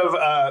 Reminds me of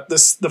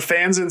the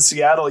fans in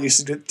Seattle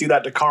used to do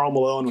that to Karl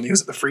Malone when he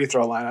was at the free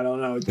throw line. I don't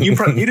know. You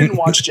didn't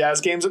watch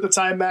Jazz games at the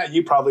time, Matt.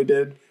 You probably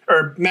did.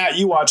 Or Matt,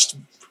 you watched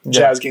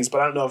Jazz games,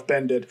 but I don't know if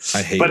Ben did.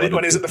 I hate. But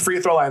when he was at the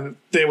free throw line,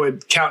 they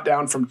would count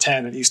down from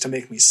 10, and it used to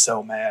make me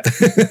so mad.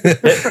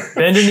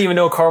 Ben didn't even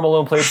know Karl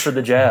Malone played for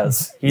the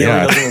Jazz. He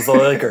only knows him as the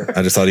Laker.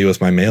 I just thought he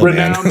was my mailman.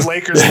 Renowned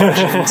Lakers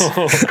legend,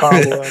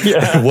 Karl Malone.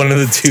 Yeah. One of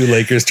the 2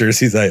 Lakers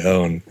jerseys I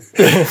own.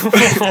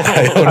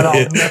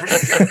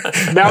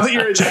 Now that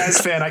you're a Jazz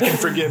fan, I can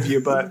forgive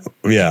you, but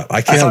yeah,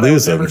 I can't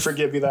lose I them. never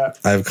forgive you that.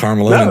 I have Karl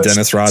Malone and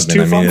Dennis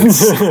Rodman. I mean,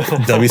 it's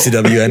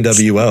WCW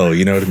NWO.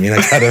 You know what I mean?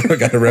 I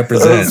gotta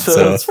represent.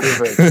 That's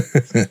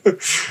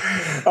perfect.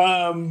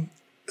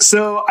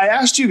 So I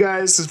asked you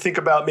guys to think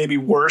about maybe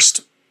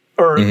worst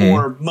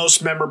or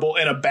most memorable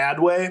in a bad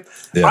way.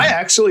 Yeah. I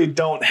actually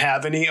don't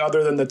have any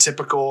other than the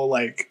typical,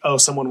 like, oh,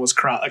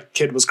 a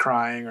kid was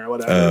crying or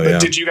whatever. But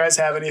did you guys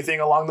have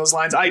anything along those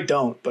lines? I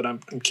don't, but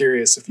I'm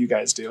curious if you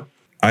guys do.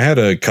 I had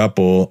a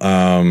couple.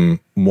 One,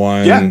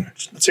 I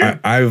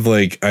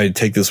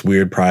take this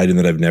weird pride in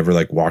that I've never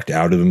like walked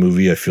out of a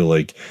movie. I feel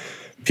like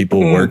people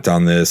worked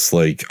on this.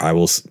 Like,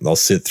 I'll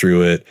sit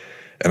through it.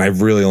 And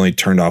I've really only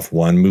turned off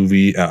one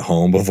movie at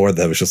home before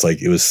that was just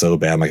like, it was so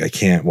bad. I'm like, I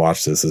can't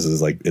watch this. This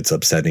is like, it's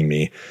upsetting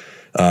me.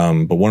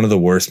 But one of the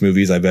worst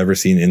movies I've ever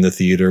seen in the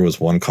theater was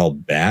one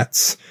called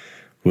Bats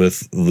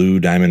with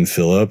Lou Diamond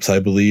Phillips, I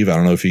believe. I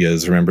don't know if you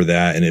guys remember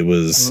that. And it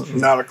was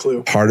not a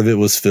clue. Part of it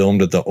was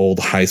filmed at the old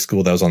high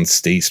school that was on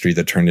State Street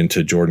that turned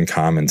into Jordan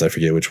Commons. I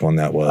forget which one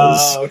that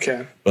was. Oh,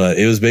 okay. But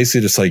it was basically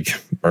just like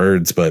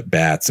birds, but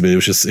bats. I mean,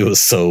 it was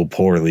so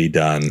poorly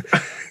done.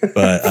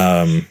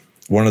 But,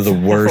 one of the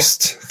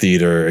worst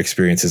theater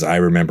experiences I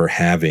remember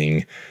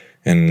having,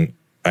 and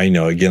I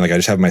know, again, like I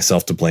just have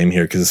myself to blame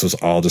here because this was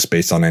all just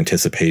based on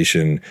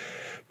anticipation,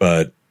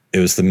 but it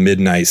was the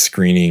midnight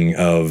screening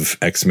of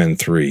X-Men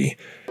 3.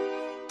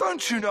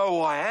 Don't you know who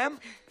I am?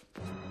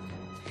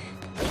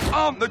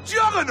 I'm the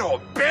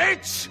Juggernaut,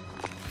 bitch!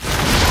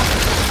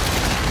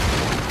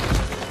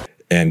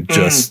 And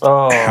just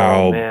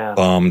how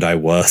bummed I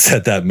was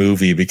at that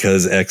movie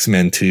because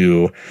X-Men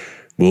 2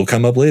 will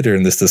come up later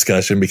in this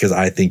discussion because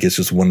I think it's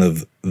just one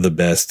of the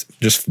best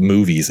just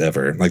movies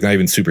ever. Like, not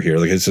even superhero.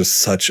 Like, it's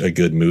just such a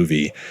good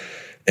movie.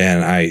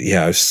 And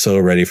I was so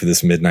ready for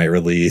this midnight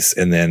release.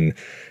 And then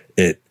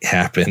it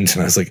happened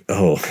and I was like,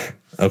 oh,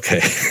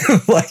 okay.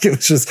 Like, it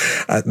was just,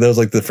 that was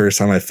like the first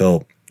time I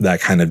felt that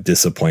kind of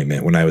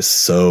disappointment when I was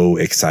so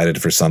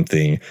excited for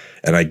something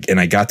and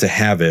I got to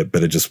have it,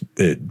 but it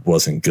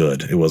wasn't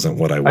good. It wasn't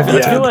what I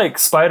wanted. I feel like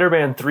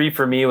Spider-Man 3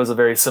 for me was a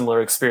very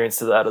similar experience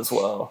to that as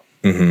well.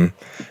 Mm-hmm.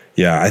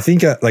 Yeah, I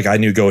think like I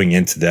knew going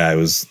into that, it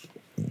was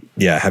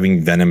having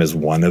Venom as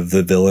one of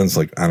the villains.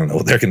 Like, I don't know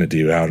what they're going to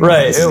do. I don't know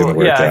how this is going to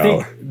work out. I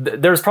think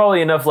there's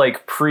probably enough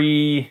like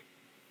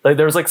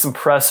there's like some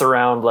press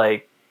around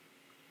like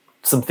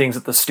some things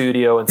at the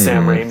studio and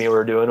Sam Raimi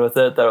were doing with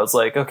it that I was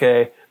like,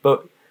 okay,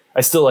 but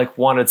I still like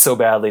wanted so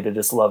badly to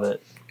just love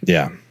it.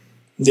 Yeah.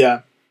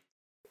 Yeah.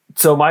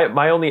 So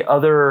my only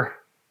other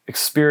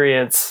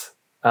experience,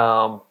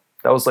 that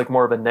was like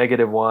more of a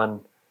negative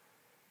one.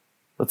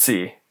 Let's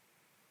see.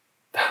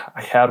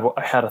 I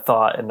had a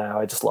thought and now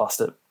I just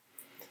lost it.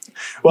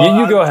 Well,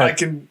 you go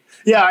ahead.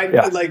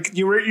 Like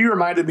you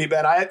reminded me,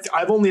 Ben.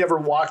 I've only ever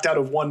walked out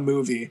of one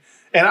movie,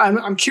 and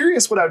I'm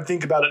curious what I would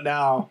think about it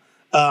now.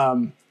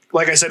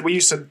 Like I said, we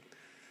used to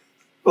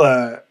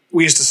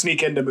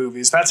sneak into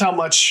movies. That's how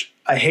much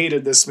I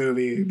hated this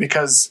movie,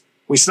 because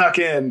we snuck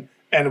in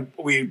and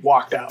we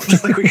walked out.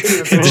 Like we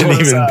couldn't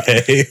even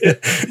pay.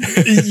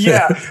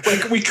 Yeah,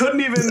 like we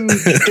couldn't even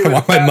give I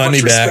want my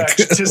money back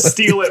to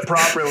steal it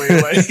properly.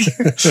 Like,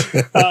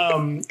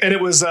 and it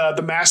was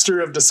The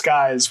Master of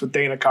Disguise with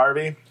Dana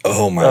Carvey.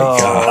 Oh my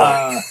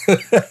god!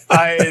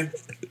 I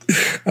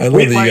love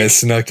that you guys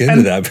snuck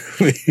into that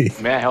movie.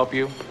 May I help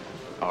you?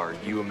 Are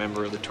you a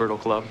member of the Turtle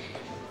Club?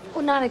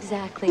 Well, not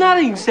exactly. Not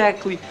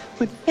exactly.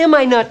 But am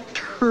I not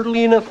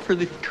turtly enough for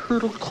the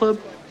Turtle Club?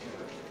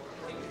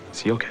 Is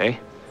he okay?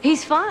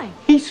 He's fine.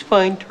 He's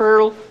fine,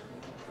 Turtle.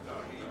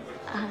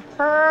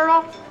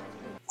 Turtle.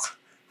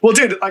 Well,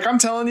 dude, like I'm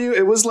telling you,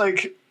 it was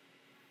like,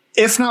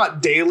 if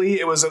not daily,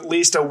 it was at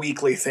least a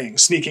weekly thing,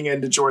 sneaking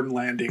into Jordan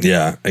Landing.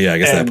 Yeah. I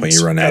guess at that point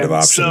you run out of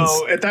options.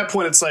 So at that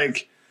point, it's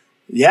like,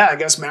 yeah, I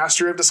guess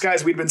Master of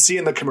Disguise. We'd been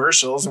seeing the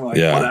commercials and we're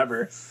like,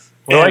 whatever.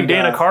 We like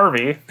Dana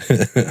Carvey.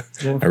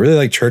 I really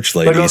like Church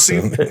Lady. So.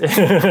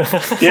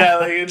 Yeah,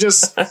 like it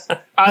just,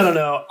 I don't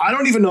know. I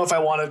don't even know if I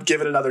want to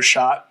give it another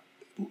shot,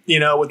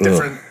 with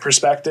different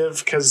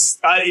perspective. Because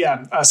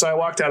so I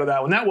walked out of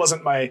that one. That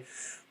wasn't my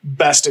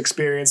best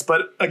experience,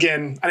 but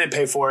again, I didn't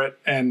pay for it,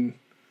 and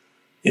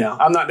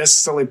I'm not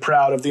necessarily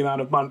proud of the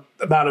amount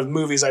of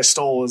movies I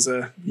stole as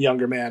a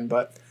younger man.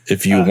 But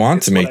if you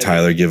want to make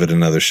Tyler give it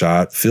another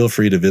shot, feel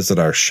free to visit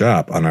our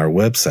shop on our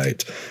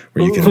website,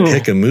 where you can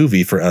pick a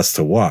movie for us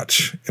to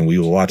watch, and we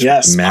will watch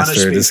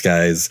Master of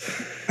Disguise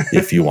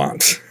if you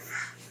want.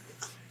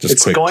 Just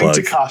it's quick going plug.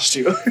 to cost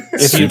you.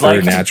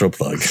 Supernatural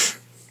plug.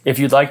 If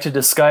you'd like to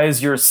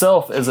disguise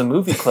yourself as a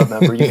movie club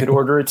member, you could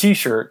order a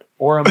T-shirt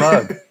or a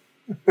mug.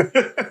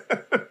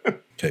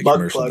 Okay,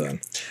 commercial done.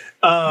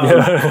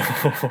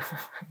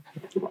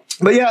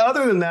 But yeah,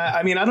 other than that,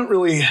 I mean, I don't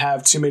really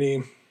have too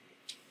many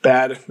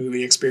bad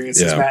movie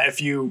experiences. Matt, if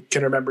you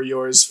can remember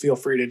yours, feel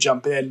free to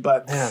jump in.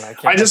 But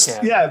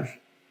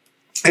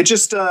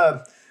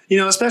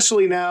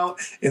especially now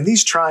in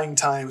these trying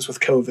times with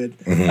COVID,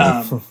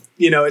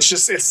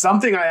 it's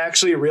something I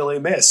actually really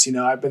miss.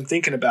 I've been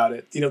thinking about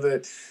it.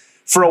 That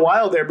for a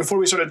while there, before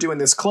we started doing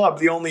this club,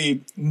 the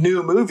only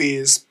new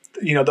movies,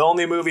 the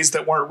only movies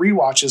that weren't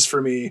rewatches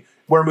for me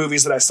were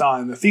movies that I saw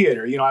in the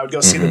theater. I would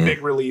go see the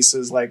big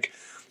releases like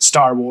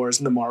Star Wars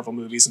and the Marvel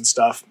movies and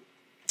stuff.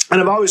 And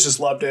I've always just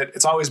loved it.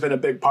 It's always been a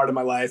big part of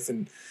my life,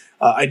 and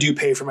I do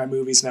pay for my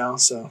movies now,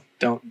 so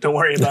don't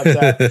worry about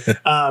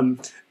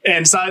that.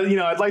 And so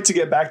I'd like to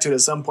get back to it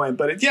at some point,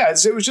 but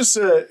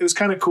it was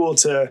kind of cool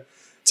to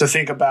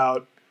think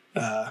about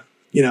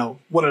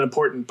what an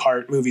important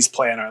part movies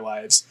play in our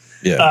lives.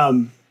 Yeah.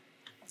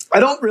 I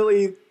don't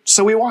really.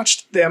 So we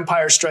watched The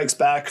Empire Strikes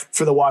Back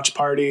for the watch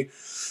party.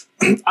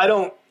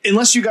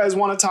 Unless you guys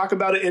want to talk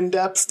about it in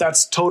depth,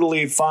 that's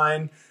totally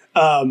fine.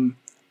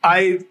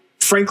 I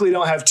frankly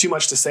don't have too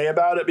much to say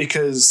about it,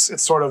 because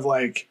it's sort of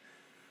like,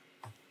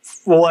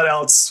 what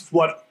else?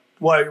 What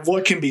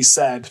can be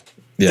said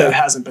that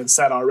hasn't been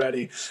said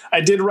already?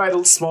 I did write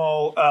a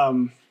small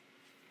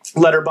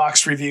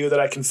letterbox review that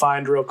I can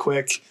find real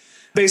quick.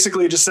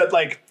 Basically, just said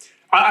like,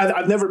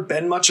 I've never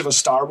been much of a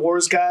Star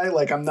Wars guy.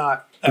 Like I'm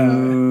not.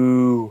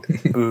 Boo.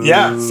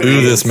 Yeah,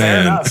 boo this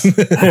man.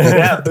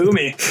 Yeah, boo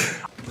me.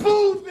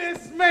 Boo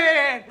this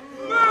man.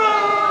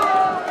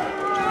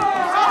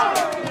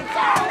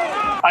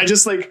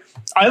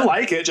 I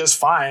like it just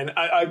fine.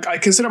 I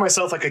consider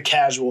myself like a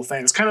casual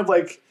fan. It's kind of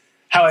like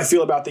how I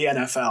feel about the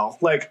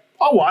NFL. Like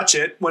I'll watch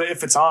it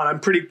if it's on.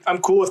 I'm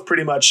cool with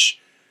pretty much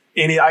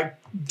any. I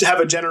have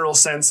a general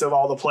sense of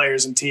all the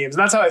players and teams,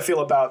 and that's how I feel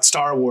about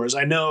Star Wars.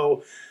 I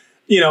know,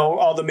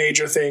 all the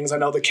major things. I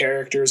know the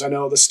characters. I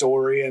know the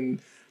story and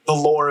the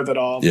lore of it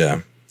all.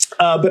 Yeah.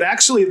 But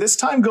actually, this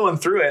time going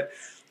through it,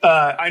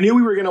 I knew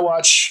we were going to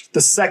watch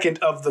the second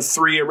of the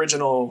 3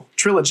 original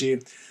trilogy.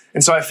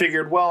 And so I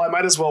figured, well, I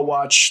might as well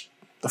watch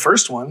the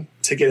first one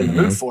to get in the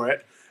mood for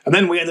it. And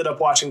then we ended up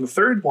watching the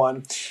third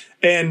one.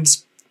 And,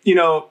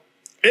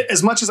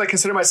 as much as I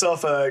consider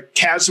myself a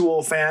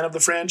casual fan of the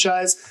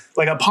franchise,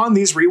 like upon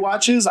these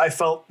rewatches, I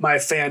felt my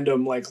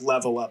fandom like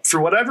level up. For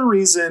whatever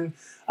reason,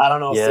 I don't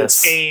know if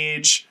it's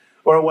age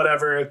or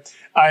whatever.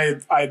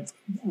 I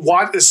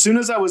watched, as soon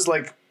as I was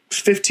like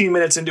 15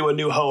 minutes into A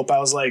New Hope, I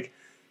was like,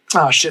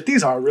 oh shit,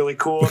 these are really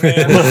cool,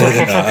 man.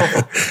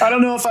 I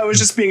don't know if I was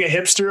just being a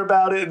hipster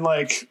about it and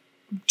like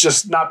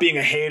just not being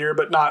a hater,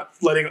 but not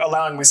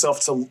allowing myself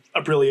to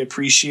really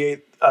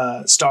appreciate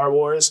Star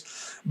Wars.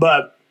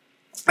 But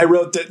I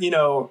wrote that,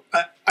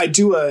 I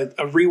do a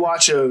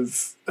rewatch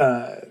of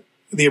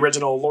the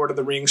original Lord of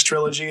the Rings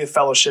trilogy,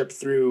 Fellowship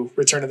through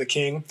Return of the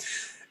King.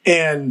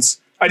 And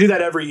I do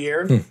that every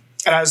year. And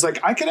I was like,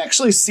 I could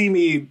actually see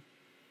me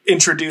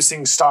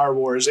introducing Star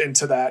Wars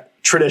into that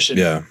tradition.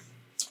 Yeah.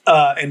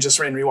 And just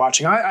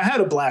rewatching. I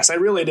had a blast. I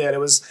really did. It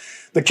was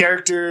the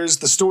characters,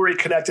 the story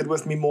connected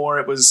with me more.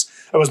 I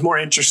was more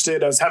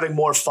interested. I was having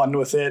more fun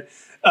with it.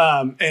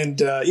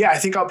 I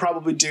think I'll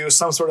probably do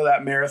some sort of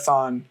that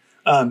marathon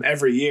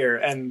every year.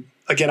 And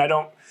again, I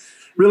don't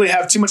really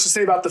have too much to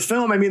say about the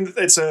film. I mean,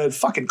 it's a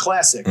fucking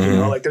classic. You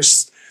know, like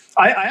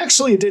I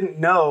actually didn't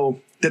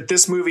know that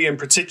this movie in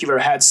particular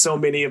had so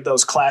many of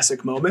those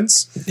classic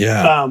moments.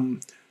 Yeah.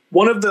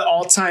 One of the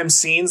all-time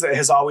scenes that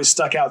has always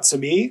stuck out to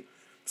me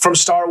from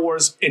Star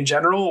Wars in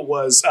general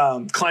was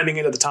climbing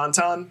into the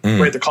Tauntaun.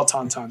 Right, they're called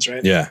Tauntauns,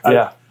 right?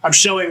 Yeah. I'm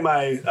showing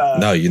my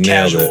you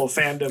casual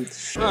fandom.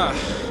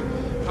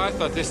 I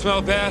thought they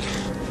smelled bad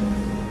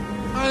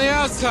on the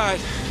outside.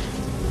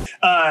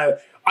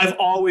 I've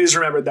always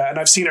remembered that, and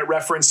I've seen it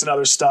referenced in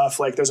other stuff.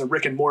 Like there's a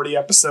Rick and Morty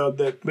episode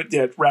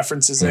that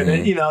references it,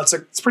 and it's a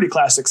pretty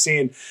classic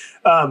scene.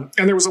 And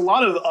there was a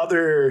lot of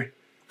other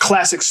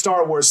classic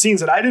Star Wars scenes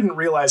that I didn't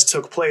realize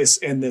took place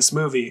in this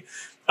movie.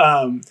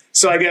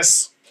 So I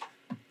guess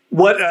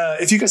what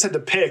if you guys had to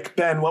pick,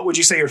 Ben, what would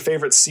you say your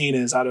favorite scene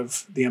is out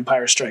of The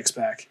Empire Strikes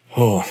Back?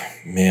 Oh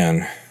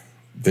man,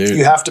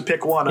 you have to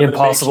pick one.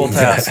 Impossible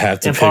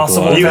task.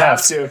 Impossible. You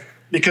have to,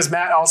 because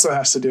Matt also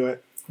has to do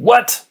it.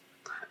 What?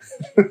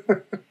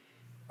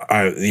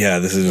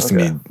 This is just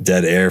gonna be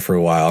dead air for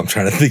a while. I'm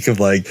trying to think of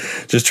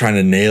just trying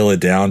to nail it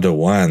down to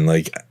one.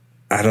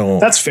 I don't.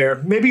 That's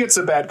fair. Maybe it's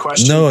a bad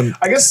question. No,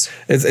 I guess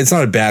it's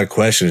not a bad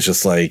question. It's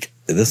just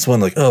this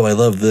one. Oh, I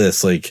love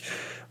this.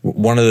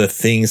 One of the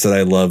things that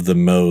I love the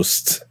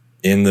most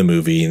in the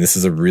movie, and this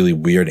is a really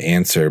weird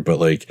answer,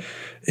 but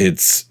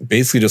it's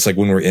basically just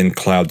when we're in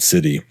Cloud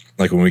City,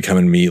 when we come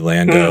and meet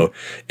Lando,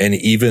 and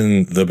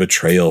even the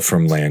betrayal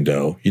from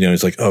Lando.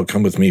 He's like, "Oh,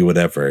 come with me,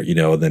 whatever."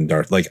 And then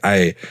Darth.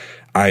 I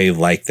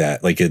like that.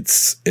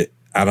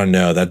 I don't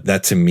know,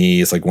 that to me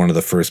is one of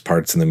the first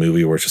parts in the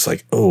movie where it's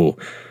just oh.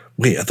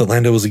 Wait, I thought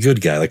Lando was a good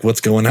guy.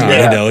 What's going on?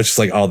 Yeah. It's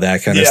just all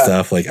that kind of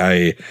stuff.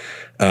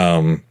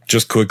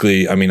 Just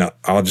quickly,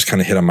 I'll just kind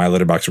of hit on my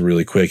letterbox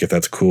really quick if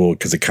that's cool,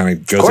 because it kind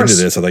of goes into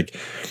this.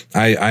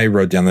 I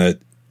wrote down that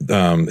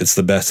it's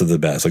the best of the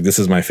best. This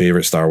is my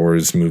favorite Star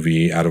Wars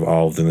movie out of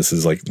all of them. This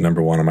is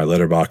number one on my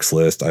letterbox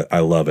list. I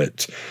love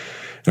it.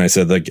 And I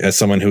said, as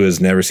someone who has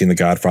never seen The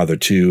Godfather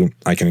 2,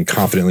 I can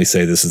confidently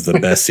say this is the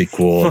best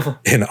sequel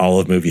in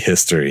all of movie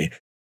history.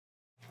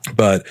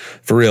 But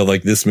for real,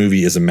 this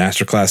movie is a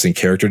masterclass in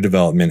character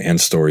development and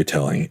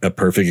storytelling, a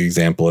perfect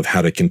example of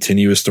how to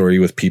continue a story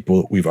with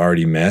people we've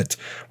already met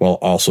while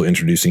also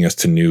introducing us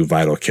to new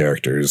vital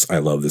characters. I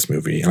love this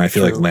movie. And I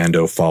feel like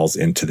Lando falls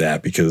into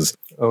that because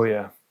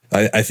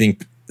I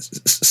think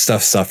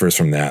stuff suffers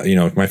from that.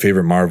 My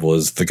favorite Marvel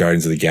is the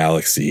Guardians of the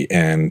Galaxy,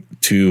 and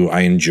 2 I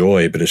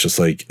enjoy, but it's just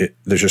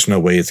there's just no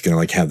way it's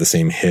going to have the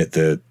same hit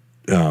that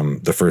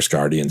the first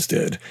Guardians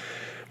did.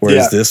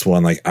 Whereas this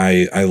one,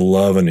 I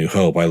love A New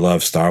Hope. I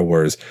love Star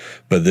Wars,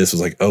 but this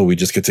was we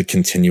just get to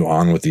continue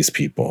on with these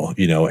people,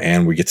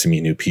 and we get to meet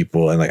new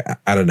people. And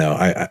I don't know.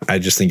 I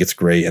just think it's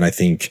great. And I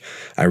think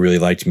I really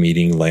liked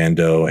meeting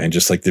Lando and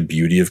just the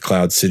beauty of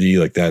Cloud City.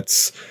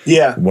 That's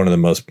one of the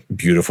most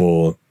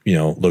beautiful,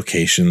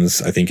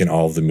 locations, I think, in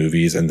all of the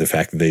movies. And the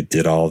fact that they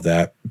did all of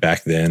that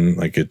back then,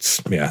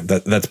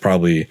 that's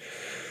probably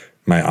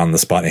my on the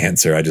spot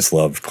answer. I just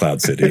love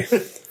Cloud City.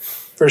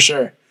 For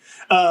sure.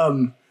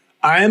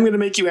 I am going to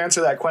make you answer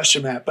that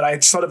question, Matt, but I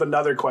just thought of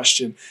another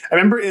question. I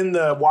remember in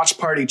the watch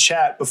party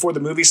chat before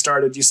the movie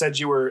started, you said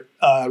you were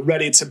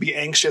ready to be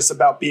anxious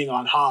about being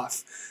on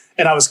Hoth.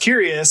 And I was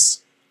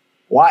curious,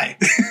 why?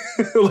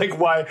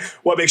 Why?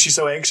 What makes you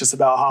so anxious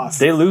about Hoth?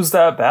 They lose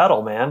that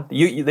battle, man.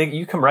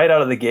 You come right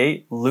out of the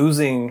gate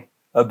losing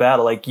a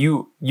battle.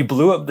 You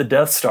blew up the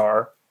Death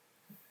Star.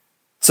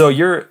 So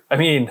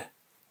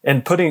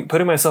and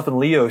putting myself in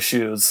Leo's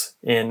shoes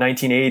in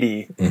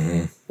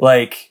 1980,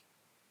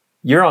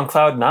 you're on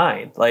cloud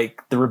 9.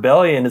 The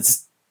rebellion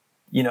is,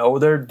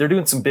 they're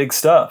doing some big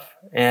stuff,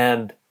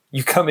 and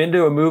you come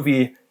into a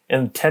movie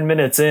and 10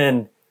 minutes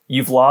in,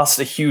 you've lost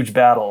a huge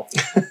battle.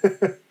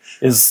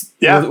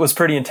 It was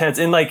pretty intense,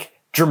 and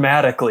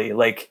dramatically,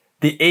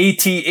 the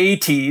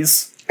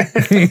AT-ATs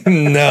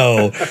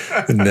no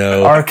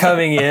are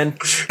coming in.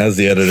 As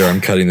the editor, I'm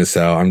cutting this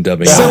out. I'm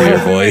dubbing over your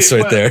voice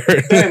right there.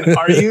 Ben,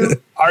 are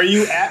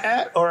you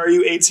at or are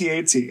you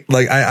AT-AT?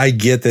 I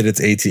get that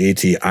it's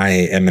AT-AT. I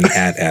am an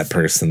at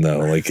person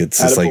though. It's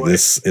just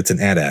this. It's an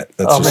at.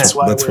 That's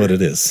that's what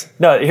it is.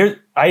 No,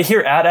 I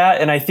hear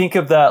at, and I think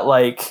of that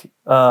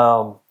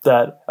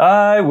that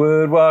I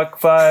would walk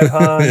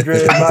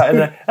 500 miles. And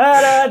then,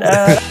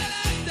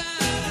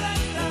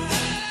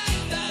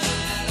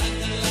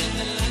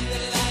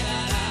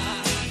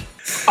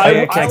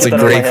 It's a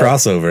great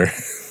crossover.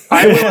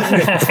 I will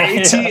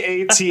admit,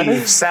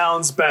 AT-AT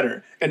sounds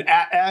better, and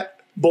at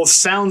both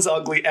sounds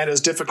ugly and is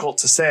difficult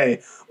to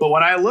say. But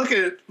when I look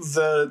at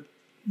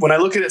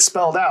it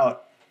spelled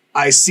out,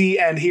 I see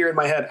and hear in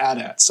my head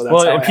AT-AT. So that's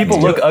well, how and people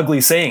look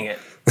ugly saying it.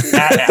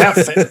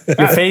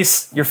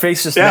 Your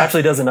face just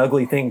naturally does an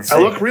ugly thing. I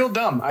look real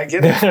dumb. I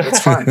get it. It's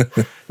fine.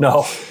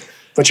 No,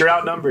 but you're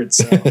outnumbered.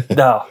 So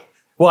no.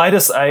 Well,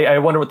 I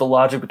wonder what the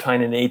logic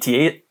behind an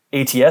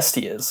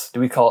ATST is. Do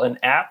we call it an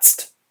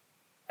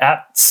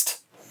ATST?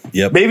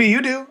 Yep. Maybe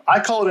you do. I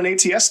call it an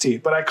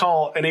ATST, but I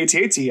call an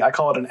AT-AT. I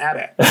call it an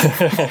AT-AT.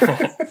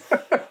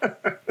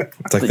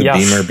 It's like the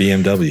Beamer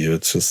BMW.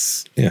 It's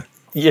just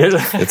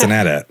it's an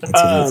AT-AT.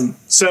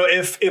 So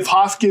if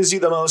Hoth gives you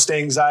the most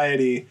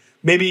anxiety,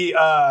 maybe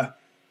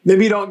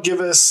don't give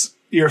us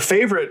your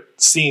favorite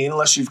scene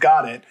unless you've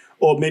got it,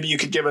 or maybe you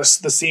could give us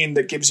the scene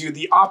that gives you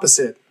the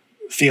opposite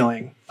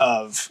feeling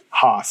of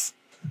Hoth.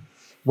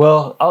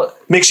 Well,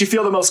 makes you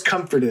feel the most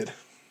comforted.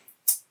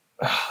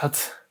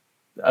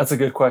 That's a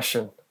good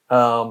question.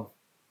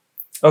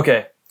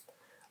 Okay,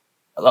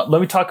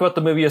 let me talk about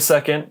the movie a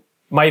second.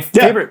 My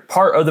favorite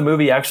part of the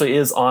movie actually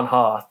is on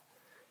Hoth,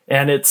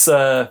 and it's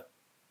at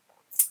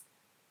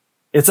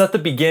the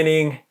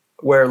beginning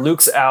where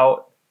Luke's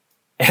out,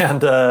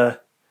 and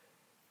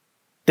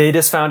they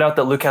just found out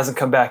that Luke hasn't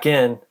come back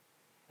in,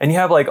 and you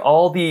have like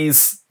all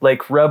these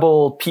like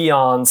rebel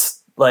peons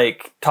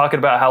like talking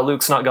about how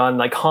Luke's not gone.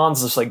 Like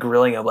Han's just like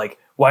grilling him, like,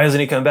 why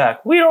hasn't he come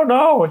back? We don't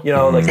know. You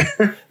know, like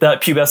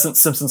that pubescent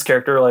Simpsons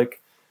character,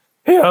 like,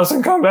 he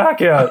hasn't come back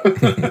yet.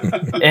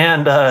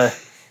 And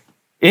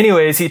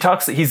anyways,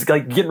 he's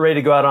like getting ready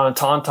to go out on a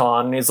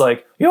tauntaun, and he's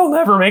like, you'll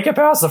never make it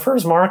past the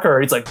first marker.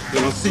 He's like,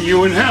 then I'll see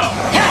you in hell.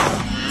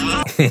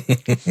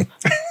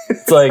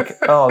 It's like,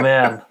 oh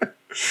man.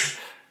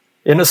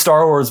 In a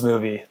Star Wars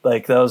movie,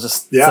 like that was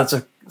just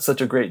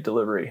such a great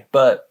delivery.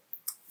 But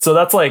so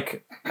that's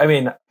like, I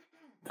mean,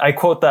 I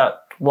quote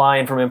that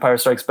line from Empire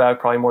Strikes Back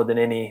probably more than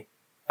any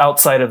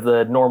outside of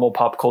the normal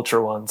pop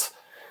culture ones.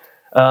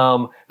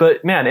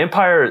 But man,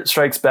 Empire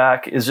Strikes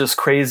Back is just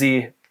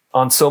crazy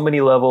on so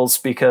many levels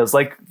because,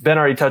 like Ben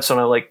already touched on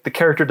it, like the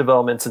character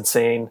development's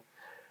insane.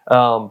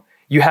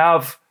 You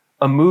have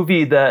a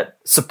movie that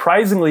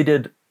surprisingly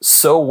did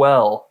so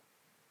well.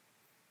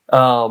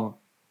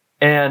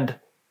 And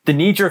the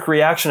knee-jerk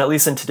reaction, at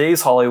least in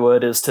today's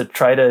Hollywood, is to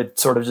try to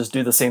sort of just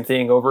do the same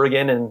thing over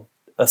again in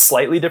a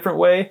slightly different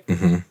way.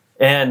 Mm-hmm.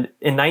 And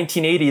in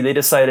 1980, they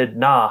decided,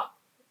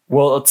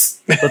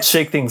 let's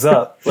shake things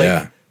up.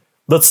 Like,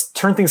 let's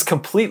turn things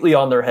completely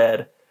on their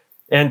head.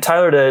 And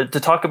Tyler, to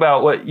talk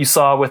about what you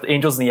saw with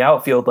Angels in the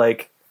Outfield,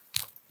 like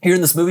you're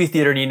in this movie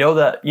theater and you know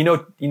that you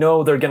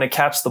know they're going to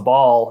catch the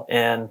ball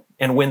and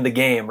win the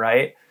game,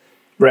 right?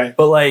 Right.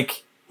 But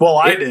like, well,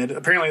 I did.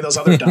 Apparently, those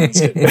other duns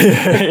didn't.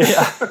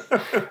 Yeah.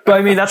 But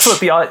I mean, that's what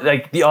the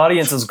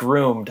audience is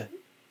groomed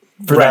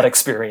for that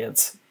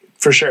experience.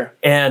 For sure.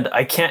 And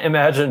I can't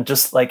imagine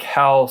just like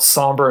how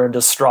somber and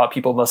distraught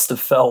people must have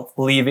felt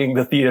leaving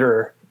the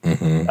theater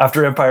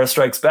after Empire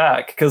Strikes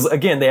Back. Because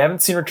again, they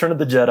haven't seen Return of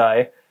the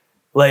Jedi.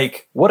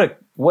 Like, what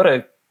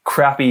a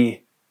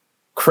crappy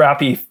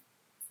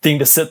thing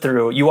to sit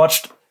through. You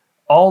watched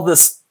all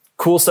this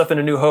cool stuff in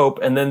A New Hope,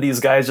 and then these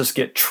guys just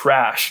get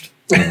trashed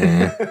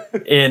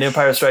in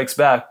Empire Strikes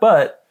Back.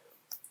 But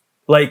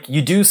like,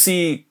 you do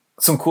see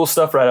some cool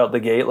stuff right out the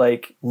gate.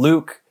 Like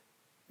Luke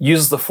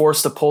uses the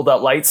Force to pull that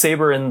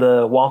lightsaber in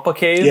the Wampa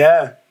cave.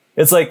 Yeah.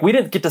 It's like, we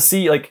didn't get to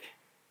see, like,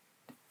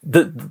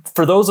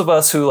 for those of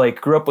us who like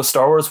grew up with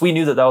Star Wars, we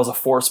knew that was a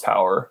Force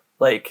power,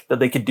 like that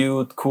they could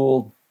do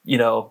cool,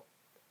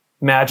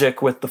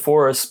 magic with the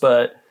Force.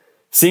 But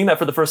seeing that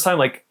for the first time,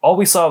 like all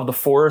we saw of the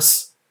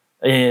Force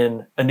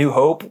in A New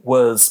Hope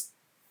was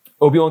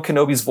Obi-Wan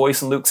Kenobi's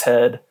voice in Luke's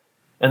head.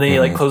 And then he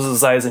like closes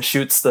his eyes and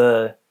shoots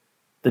the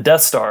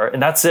Death Star.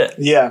 And that's it.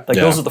 Yeah.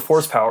 Those are the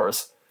Force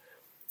powers.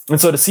 And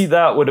so to see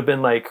that would have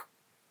been like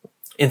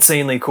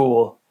insanely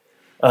cool.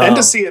 And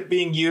to see it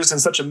being used in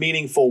such a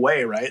meaningful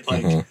way, right?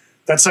 Like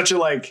that's such a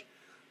like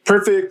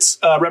perfect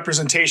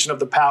representation of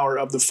the power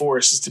of the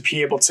Force, is to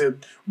be able to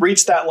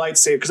reach that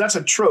lightsaber. Because that's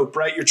a trope,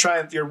 right?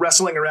 You're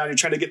wrestling around, you're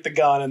trying to get the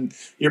gun and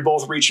you're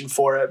both reaching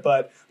for it.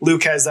 But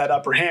Luke has that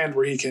upper hand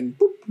where he can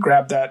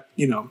grab that,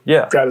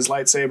 grab his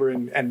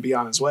lightsaber and be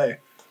on his way.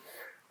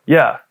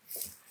 Yeah.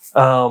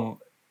 And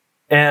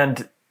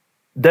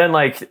then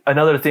like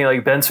another thing,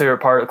 like Ben's favorite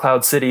part of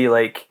Cloud City,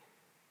 like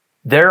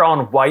they're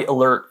on white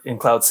alert in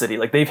Cloud City.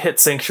 Like they've hit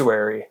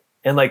Sanctuary,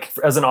 and like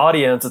as an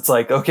audience, it's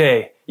like,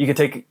 okay, you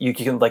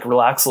can like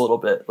relax a little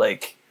bit.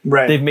 Like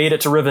they've made it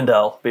to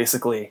Rivendell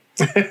basically.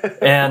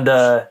 And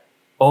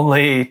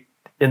only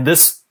in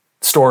this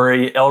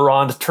story,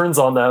 Elrond turns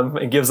on them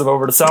and gives them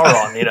over to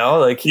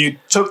Sauron, like you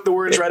took the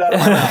words right out of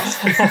my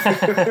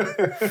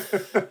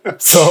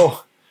mouth. So,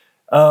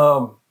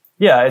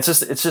 yeah, it's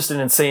just an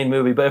insane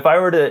movie. But if I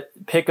were to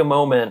pick a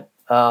moment,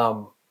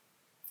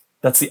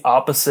 that's the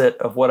opposite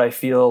of what I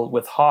feel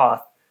with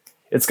Hoth,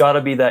 it's got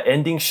to be that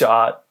ending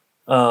shot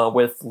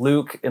with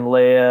Luke and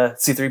Leia,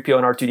 C-3PO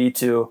and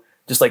R2-D2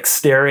 just like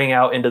staring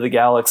out into the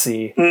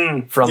galaxy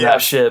from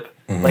that ship.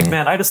 Like,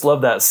 man, I just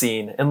love that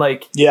scene. And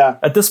like,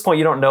 at this point,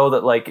 you don't know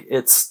that like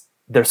it's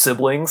their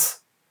siblings,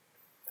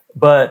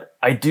 but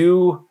I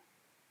do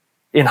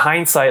in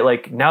hindsight,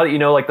 like now that you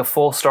know like the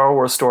full Star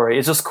Wars story,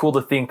 it's just cool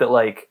to think that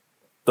like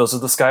those are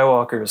the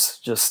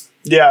Skywalkers just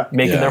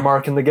making their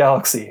mark in the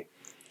galaxy.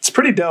 It's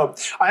pretty dope.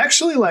 I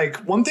actually like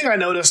one thing I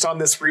noticed on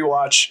this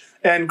rewatch,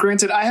 and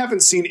granted, I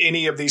haven't seen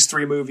any of these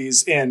 3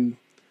 movies in,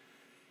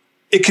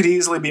 it could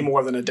easily be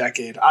more than a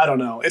decade. I don't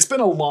know. It's been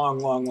a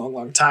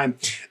long time.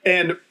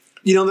 And,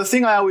 you know, the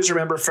thing I always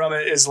remember from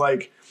it is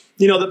like,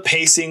 you know, the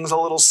pacing's a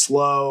little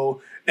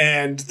slow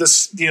and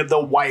this, you know, the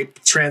wipe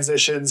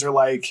transitions are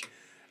like,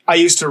 I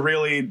used to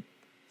really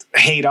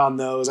hate on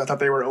those. I thought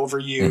they were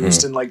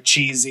overused and like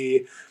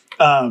cheesy.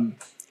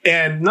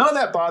 And none of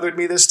that bothered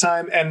me this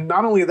time. And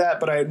not only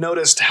that, but I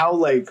noticed how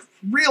like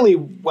really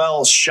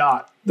well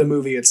shot the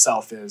movie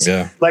itself is.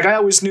 Yeah. Like I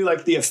always knew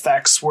like the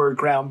effects were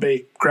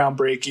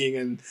groundbreaking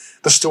and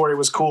the story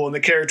was cool and the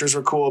characters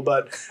were cool,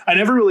 but I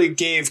never really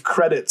gave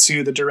credit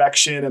to the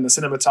direction and the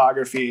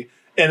cinematography.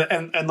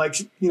 And like,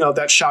 you know,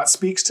 that shot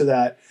speaks to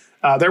that.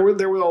 There were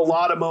a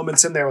lot of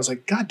moments in there. I was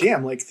like, God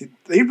damn, like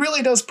he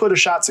really does put a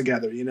shot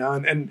together, you know,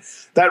 and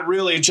that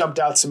really jumped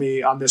out to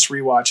me on this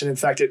rewatch. And in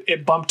fact,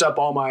 it bumped up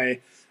all my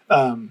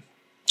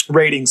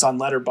ratings on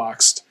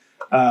Letterboxd.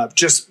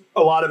 Just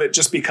a lot of it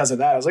just because of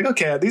that. I was like,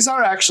 okay, these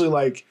are actually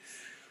like,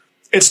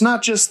 it's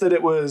not just that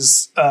it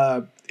was,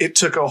 it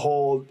took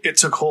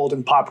hold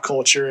in pop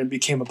culture and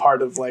became a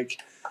part of like,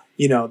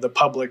 you know, the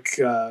public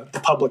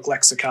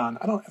lexicon.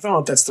 I don't know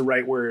if that's the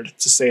right word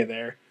to say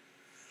there,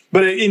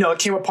 but it, you know, it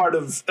became a part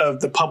of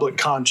the public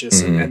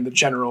conscious and the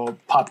general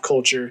pop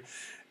culture.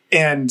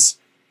 And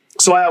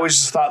so I always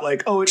just thought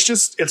like, oh,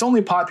 it's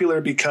only popular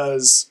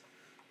because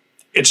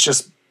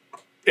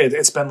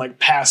it's been like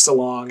passed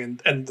along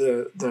and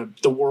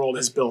the world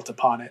has built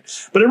upon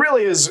it. But it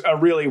really is a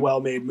really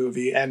well-made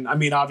movie. And I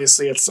mean,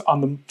 obviously it's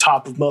on the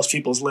top of most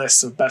people's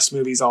lists of best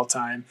movies all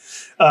time.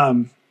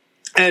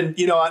 And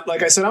you know,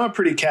 like I said, I'm a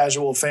pretty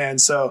casual fan.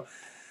 So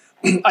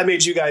I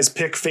made you guys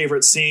pick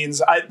favorite scenes.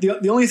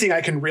 The only thing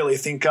I can really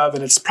think of,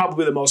 and it's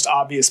probably the most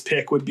obvious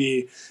pick, would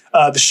be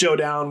the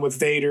showdown with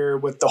Vader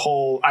with the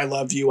whole "I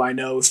love you, I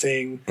know"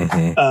 thing.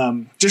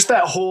 Just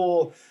that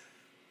whole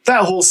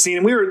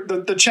scene.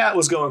 The chat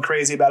was going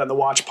crazy about it in the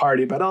watch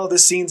party, but oh,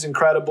 this scene's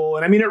incredible.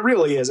 And I mean, it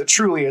really is. It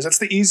truly is. It's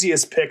the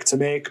easiest pick to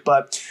make,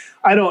 but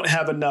I don't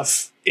have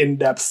enough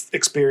in-depth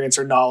experience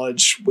or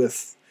knowledge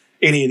with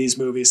any of these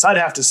movies. So I'd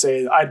have to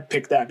say I'd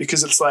pick that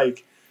because it's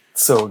like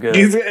so good.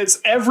 It's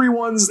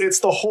everyone's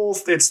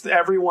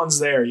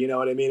there. You know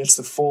what I mean? It's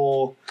the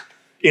full.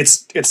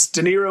 It's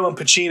De Niro and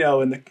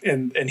Pacino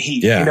and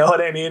Heat. Yeah. You know what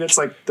I mean? It's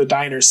like the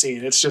diner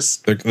scene. It's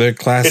just they're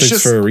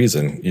classics for a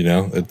reason. You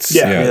know, it's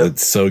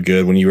it's so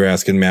good. When you were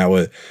asking Matt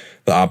what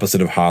the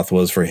opposite of Hoth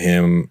was for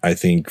him, I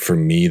think for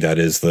me that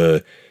is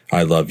the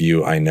 "I love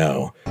you, I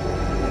know."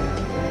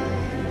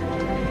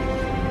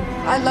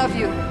 I love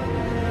you.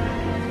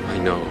 I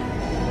know.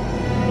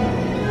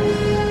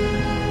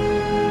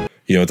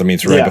 You know, I mean,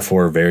 it's right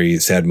before a very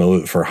sad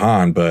moment for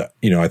Han, but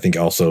you know, I think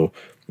also.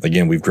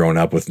 Again, we've grown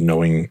up with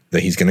knowing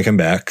that he's going to come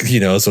back,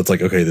 you know, so it's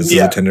like, okay, this is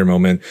a tender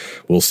moment.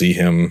 We'll see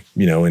him,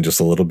 you know, in just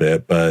a little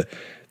bit. But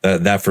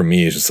that for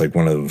me is just like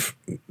one of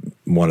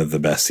the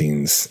best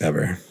scenes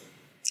ever.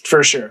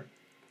 For sure.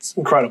 It's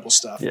incredible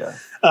stuff. Yeah.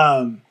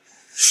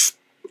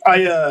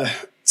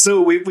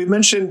 So we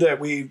mentioned that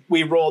we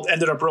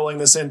ended up rolling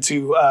this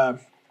into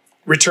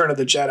Return of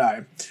the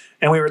Jedi.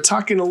 And we were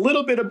talking a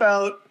little bit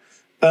about,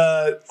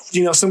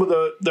 you know, some of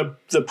the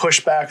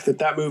pushback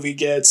that movie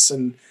gets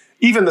and,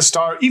 even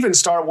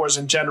Star Wars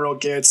in general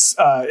gets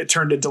it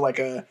turned into like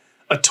a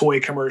toy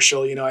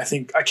commercial. You know, I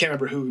can't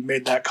remember who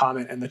made that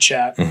comment in the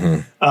chat.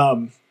 And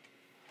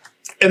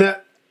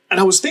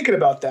I was thinking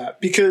about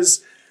that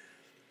because,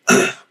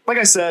 like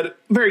I said,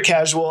 very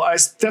casual. I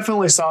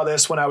definitely saw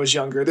this when I was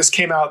younger. This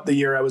came out the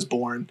year I was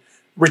born.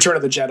 Return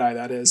of the Jedi,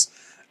 that is.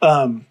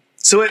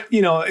 So it,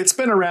 you know, it's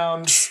been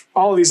around.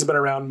 All of these have been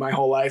around my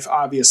whole life,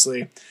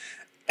 obviously.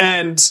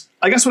 And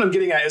I guess what I'm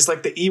getting at is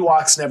like the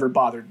Ewoks never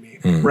bothered me,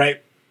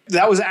 right?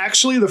 That was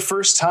actually the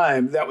first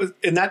time that was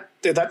in that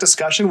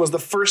discussion was the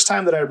first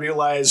time that I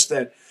realized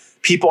that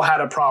people had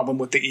a problem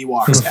with the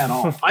Ewoks at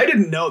all. I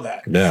didn't know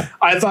that. Yeah.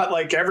 I thought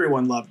like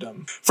everyone loved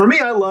them. For me,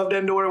 I loved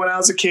Endor when I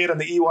was a kid and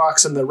the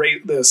Ewoks and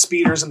the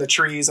speeders and the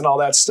trees and all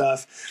that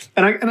stuff.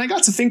 And I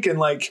got to thinking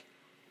like,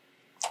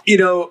 you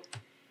know,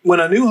 when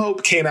A New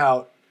Hope came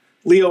out,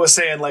 Leo was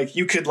saying like,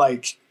 you could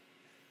like,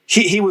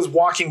 he was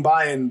walking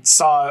by and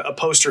saw a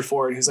poster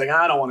for it. And he's like,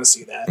 I don't want to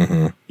see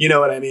that. You know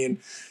what I mean?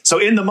 So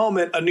in the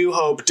moment, A New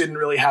Hope didn't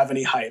really have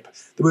any hype.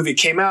 The movie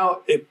came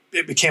out. It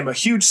became a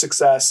huge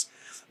success.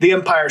 The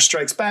Empire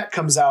Strikes Back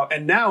comes out.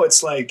 And now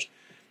it's like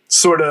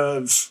sort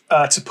of,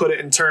 to put it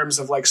in terms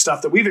of like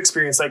stuff that we've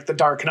experienced, like The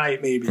Dark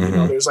Knight, maybe, you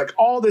know, there's like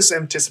all this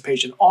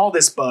anticipation, all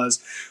this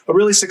buzz, a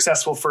really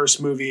successful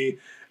first movie.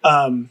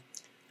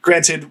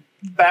 Granted,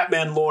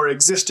 Batman lore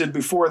existed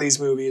before these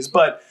movies,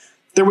 but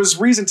there was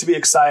reason to be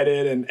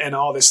excited and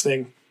all this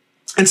thing.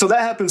 And so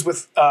that happens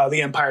with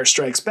The Empire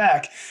Strikes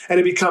Back, and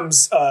it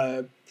becomes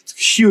a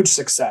huge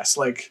success.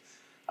 Like,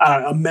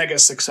 a mega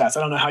success.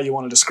 I don't know how you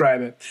want to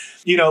describe it.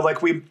 You know,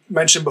 like we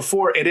mentioned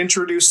before, it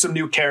introduced some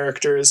new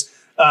characters.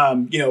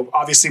 You know,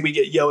 obviously we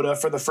get Yoda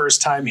for the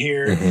first time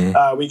here.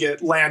 We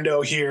get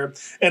Lando here.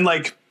 And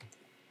like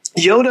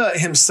Yoda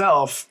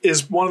himself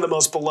is one of the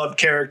most beloved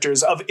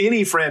characters of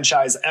any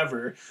franchise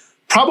ever.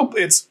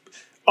 Probably it's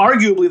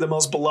arguably the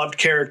most beloved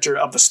character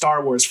of the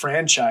Star Wars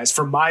franchise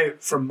from my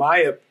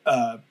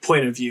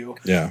point of view.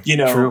 Yeah. You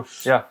know, true.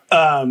 Yeah.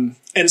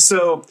 And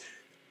so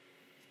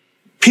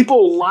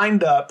people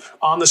lined up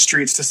on the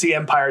streets to see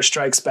Empire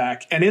Strikes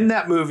Back. And in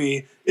that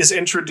movie is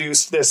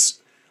introduced this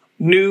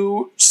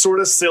new sort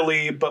of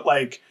silly, but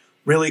like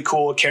really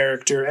cool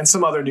character and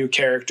some other new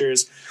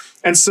characters.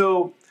 And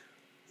so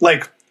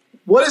like,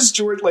 what is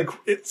George like?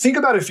 Think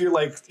about if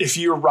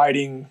you're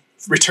writing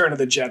Return of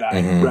the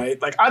Jedi,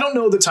 right? Like, I don't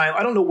know the time.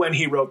 I don't know when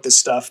he wrote this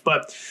stuff,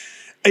 but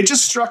it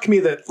just struck me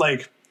that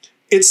like,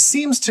 it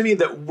seems to me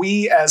that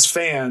we as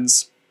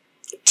fans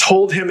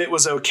told him it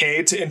was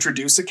okay to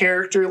introduce a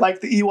character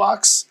like the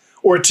Ewoks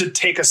or to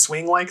take a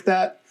swing like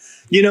that.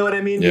 You know what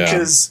I mean? Yeah.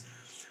 Because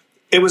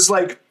it was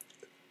like,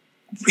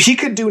 he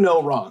could do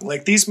no wrong.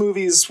 Like, these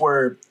movies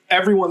were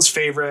everyone's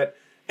favorite,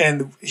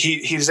 and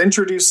he's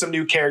introduced some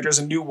new characters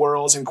and new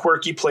worlds and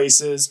quirky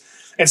places.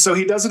 And so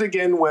he does it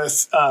again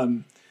with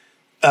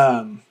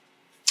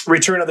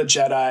Return of the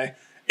Jedi.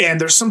 And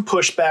there's some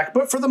pushback,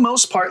 but for the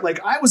most part, like,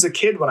 I was a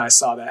kid when I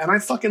saw that, and I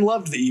fucking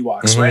loved the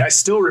Ewoks, right? I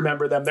still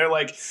remember them. They're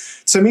like,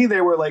 to me,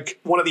 they were like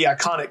one of the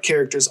iconic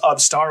characters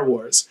of Star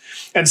Wars.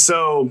 And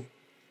so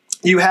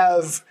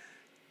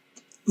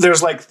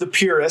there's like the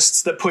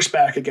purists that push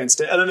back against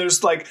it. And then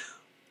there's like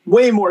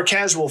way more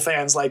casual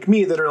fans like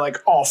me that are like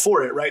all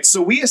for it, right? So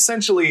we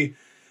essentially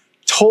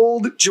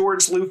told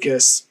George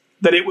Lucas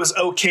that it was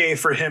okay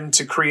for him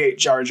to create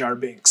Jar Jar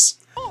Binks.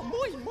 Oh,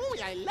 muy,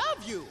 I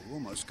love you. You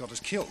almost got us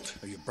killed.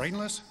 Are you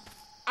brainless?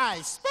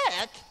 I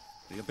speak.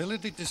 The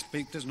ability to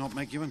speak does not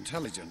make you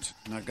intelligent.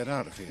 Now get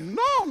out of here.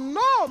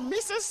 No,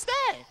 Mr.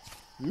 Stay.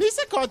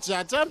 Mr. called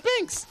Jar Jar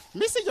Binks.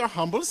 Mr. your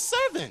humble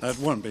servant. That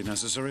won't be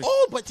necessary.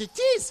 Oh, but it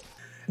is.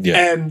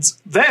 Yeah. And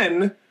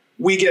then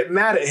we get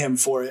mad at him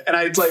for it. And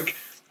I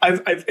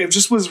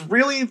just was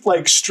really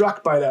like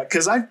struck by that,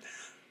 because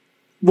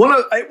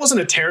it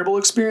wasn't a terrible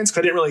experience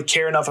because I didn't really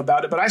care enough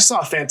about it, but I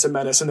saw Phantom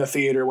Menace in the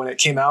theater when it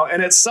came out,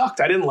 and it sucked.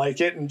 I didn't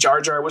like it, and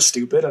Jar Jar was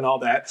stupid and all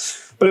that.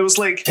 But it was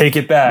like, take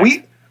it back.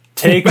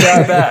 Take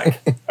that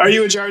back. Are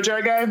you a Jar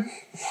Jar guy?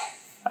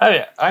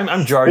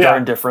 I'm Jar Jar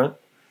indifferent.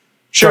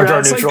 Sure,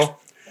 Jar Jar neutral. Like,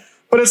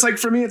 but it's like,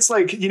 for me, it's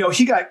like, you know,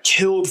 he got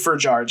killed for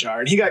Jar Jar,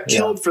 and he got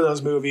killed for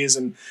those movies,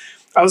 and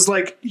I was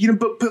like, you know,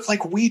 but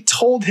like, we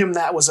told him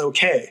that was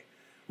okay.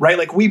 Right?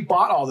 Like, we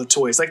bought all the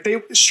toys. Like,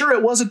 sure,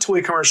 it was a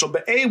toy commercial,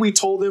 but A, we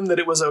told him that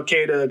it was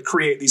okay to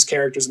create these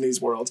characters in these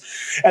worlds.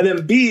 And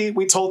then B,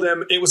 we told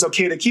him it was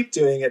okay to keep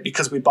doing it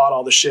because we bought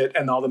all the shit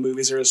and all the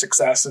movies are a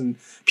success and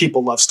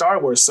people love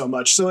Star Wars so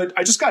much. So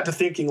I just got to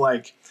thinking,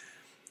 like,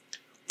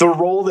 the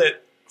role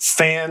that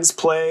fans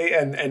play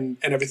and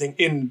everything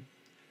in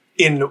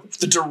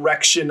the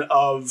direction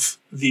of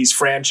these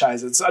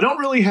franchises. I don't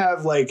really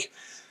have like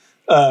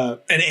an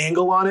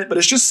angle on it, but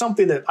it's just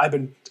something that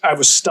I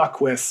was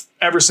stuck with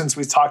ever since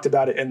we talked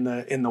about it in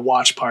the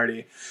watch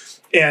party.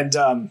 And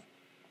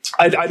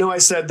I know I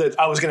said that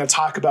I was going to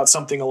talk about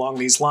something along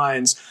these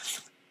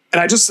lines,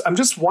 and I'm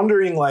just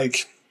wondering,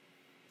 like,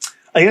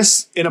 I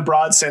guess in a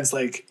broad sense,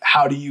 like,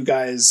 how do you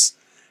guys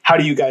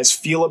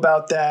feel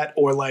about that?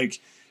 Or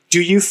like,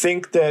 do you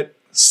think that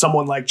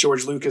someone like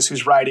George Lucas,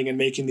 who's writing and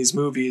making these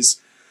movies,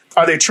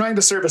 are they trying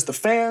to service the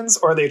fans,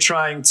 or are they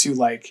trying to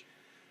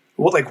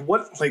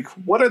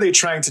what are they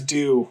trying to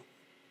do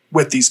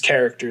with these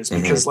characters?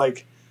 Because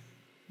like,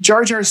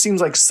 Jar Jar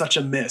seems like such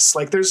a miss.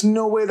 Like, there's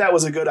no way that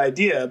was a good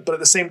idea. But at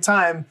the same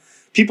time,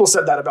 people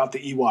said that about the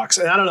Ewoks.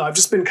 And I don't know, I've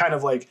just been kind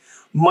of like,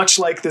 much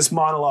like this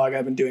monologue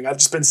I've been doing, I've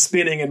just been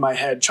spinning in my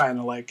head trying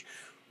to like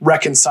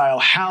reconcile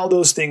how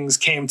those things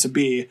came to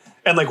be,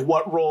 and like,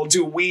 what role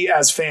do we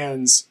as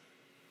fans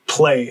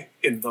play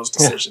in those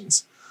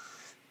decisions?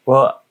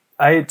 Well,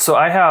 I'm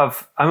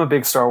a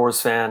big Star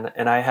Wars fan,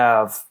 and I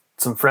have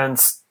some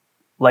friends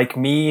like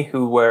me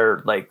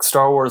where like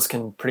Star Wars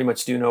can pretty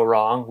much do no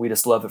wrong. We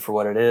just love it for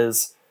what it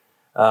is.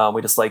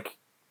 We just like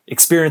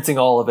experiencing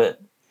all of it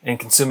and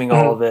consuming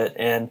all of it.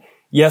 And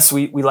yes,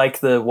 we like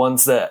the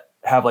ones that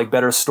have like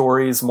better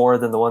stories more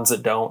than the ones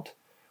that don't.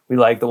 We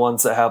like the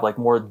ones that have like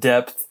more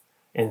depth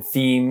and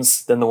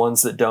themes than the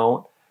ones that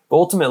don't. But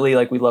ultimately,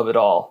 like, we love it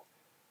all.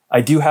 I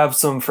do have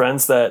some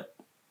friends that,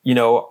 you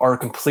know, are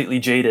completely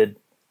jaded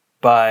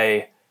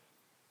by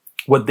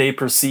what they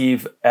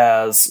perceive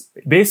as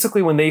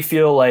basically when they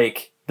feel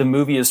like the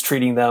movie is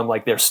treating them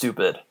like they're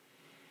stupid.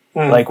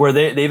 Like, where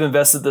they've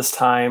invested this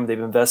time, they've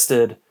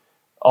invested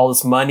all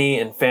this money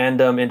and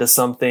fandom into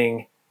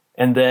something,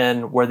 and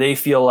then where they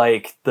feel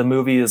like the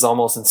movie is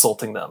almost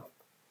insulting them.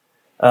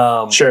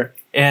 Sure.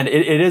 And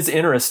it is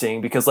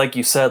interesting because, like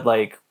you said,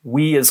 like,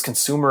 we as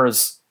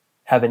consumers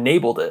have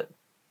enabled it.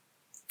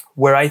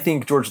 Where I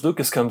think George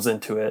Lucas comes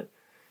into it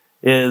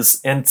is,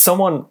 and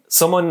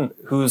someone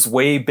who's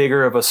way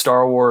bigger of a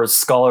Star Wars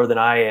scholar than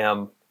I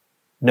am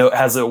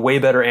has a way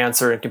better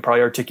answer and can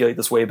probably articulate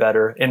this way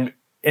better,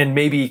 and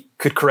maybe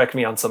could correct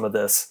me on some of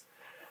this.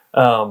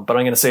 But I'm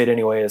going to say it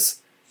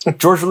anyways.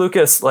 George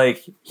Lucas,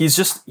 like, he's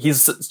just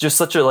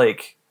such a,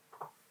 like,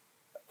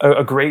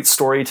 a great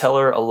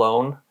storyteller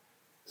alone,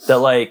 that,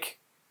 like,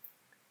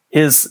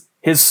 his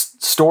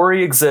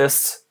story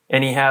exists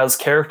and he has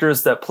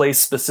characters that play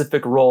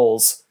specific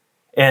roles,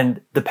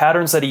 and the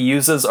patterns that he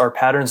uses are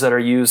patterns that are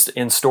used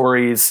in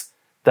stories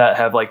that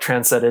have, like,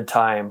 transcended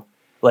time.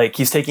 Like,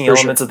 he's taking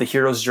elements of the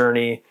hero's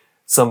journey,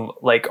 some,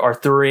 like,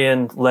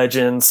 Arthurian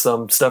legends,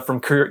 some stuff from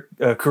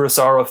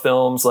Kurosawa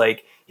films.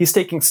 Like, he's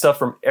taking stuff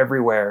from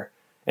everywhere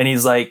and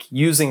he's, like,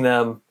 using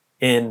them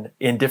in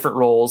different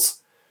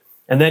roles.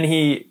 And then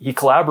he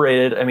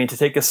collaborated. I mean, to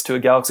take us to a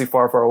galaxy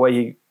far, far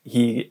away,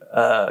 he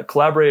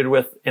collaborated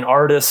with an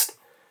artist,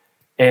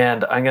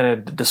 and I'm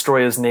going to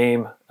destroy his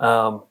name.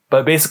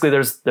 But basically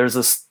there's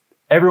this,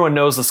 everyone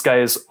knows this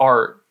guy's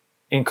art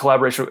in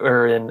collaboration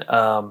or in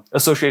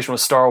association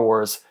with Star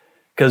Wars,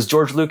 because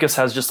George Lucas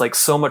has just, like,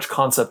 so much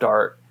concept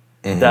art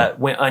that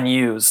went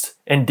unused,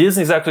 and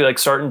Disney's actually, like,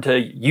 starting to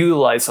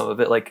utilize some of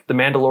it. Like, The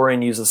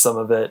Mandalorian uses some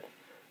of it.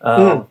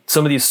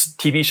 Some of these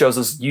TV shows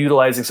is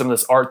utilizing some of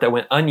this art that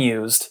went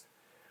unused.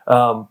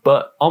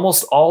 But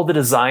almost all the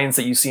designs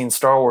that you see in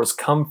Star Wars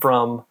come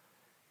from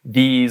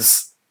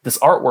this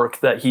artwork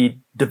that he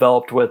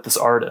developed with this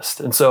artist.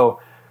 And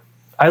so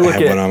I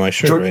have one on my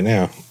shirt right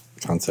now.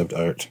 Concept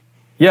art.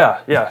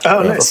 Yeah.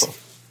 Oh, nice.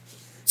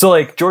 So,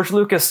 like, George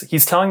Lucas,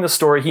 he's telling the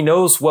story. He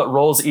knows what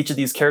roles each of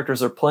these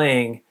characters are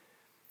playing.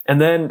 And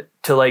then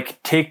to,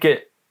 like, take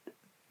it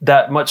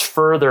that much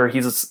further,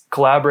 he's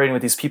collaborating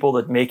with these people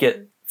that make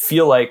it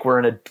feel like we're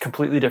in a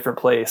completely different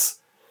place.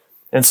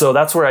 And so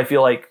that's where I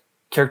feel like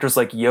characters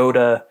like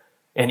Yoda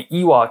and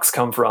Ewoks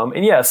come from.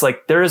 And yes,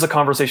 like, there is a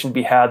conversation to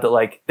be had that,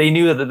 like, they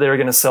knew that they were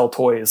going to sell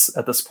toys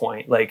at this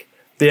point. Like,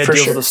 they had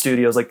deals with the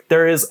studios. Like,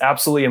 there is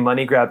absolutely a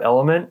money grab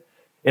element.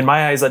 In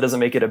my eyes, that doesn't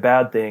make it a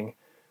bad thing.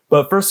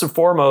 But first and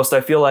foremost,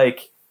 I feel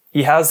like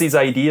he has these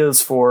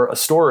ideas for a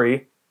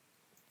story,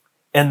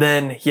 and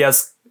then he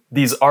has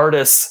these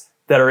artists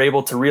that are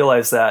able to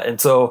realize that.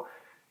 And so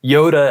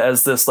Yoda,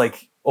 as this,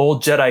 like,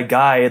 old Jedi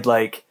guide,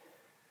 like,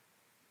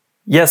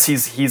 yes,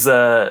 he's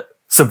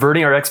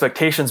subverting our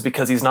expectations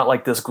because he's not,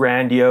 like, this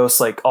grandiose,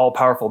 like, all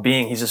powerful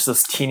being. He's just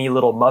this teeny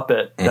little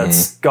Muppet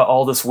that's got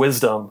all this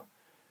wisdom.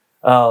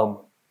 And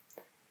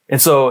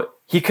so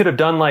he could have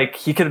done like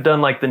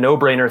the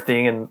no-brainer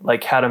thing and,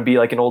 like, had him be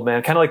like an old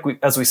man, kind of like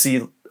as we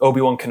see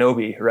Obi-Wan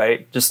Kenobi,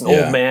 right? Just an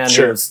old man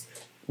who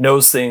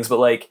knows things, but,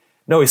 like,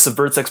 no, he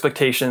subverts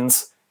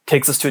expectations,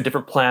 takes us to a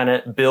different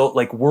planet,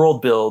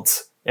 world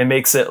builds, and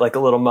makes it like a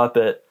little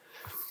Muppet.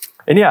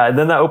 And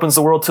then that opens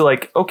the world to,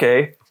 like,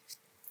 okay,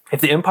 if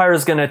the Empire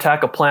is going to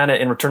attack a planet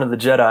in Return of the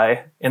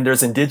Jedi, and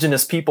there's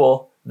indigenous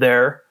people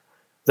there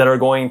that are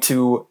going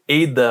to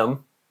aid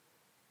them,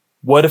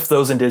 what if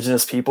those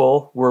indigenous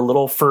people were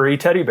little furry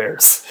teddy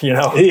bears, you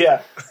know?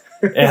 Yeah.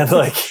 And,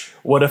 like,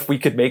 what if we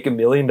could make $1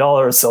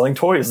 million selling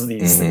toys of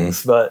these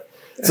things? But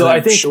so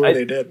I think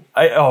they did.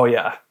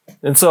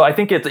 And so I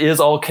think it is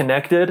all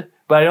connected,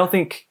 but I don't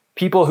think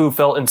people who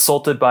felt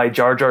insulted by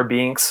Jar Jar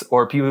Binks,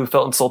 or people who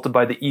felt insulted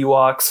by the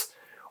Ewoks,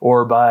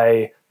 or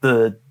by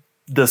the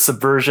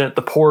subversion,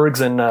 the Porgs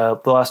in The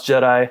Last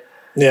Jedi.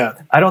 Yeah.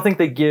 I don't think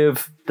they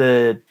give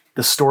the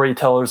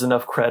storytellers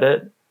enough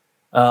credit.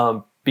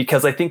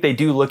 Because I think they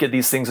do look at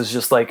these things as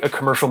just, like, a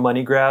commercial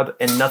money grab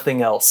and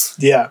nothing else.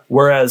 Yeah.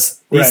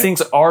 Whereas these things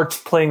are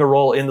playing a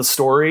role in the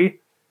story,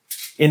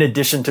 in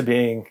addition to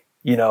being,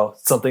 you know,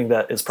 something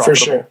that is profitable.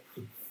 For sure.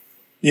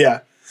 Yeah.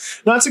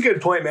 No, that's a good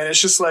point, man.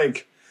 It's just,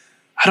 like,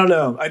 I don't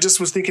know. I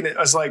just was thinking, I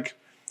was like,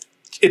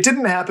 it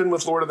didn't happen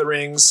with Lord of the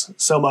Rings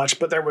so much,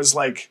 but there was,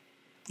 like,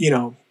 you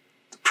know,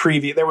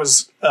 there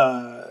was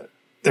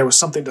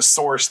something to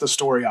source the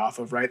story off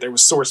of, right? There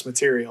was source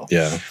material.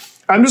 Yeah.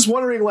 I'm just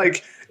wondering,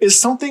 like, is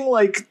something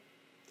like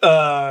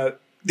The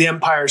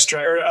Empire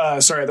Strike,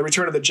 The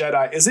Return of the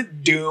Jedi, is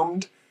it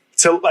doomed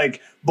to,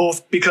 like,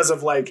 both because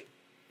of, like,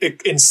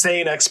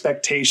 insane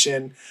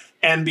expectation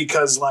and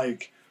because,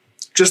 like,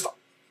 just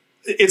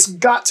it's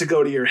got to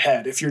go to your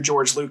head if you're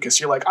George Lucas.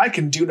 You're like, I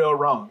can do no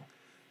wrong.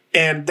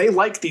 And they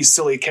like these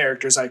silly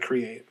characters I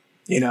create,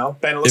 you know?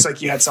 Ben, it looks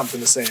like you had something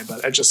to say,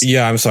 but I just...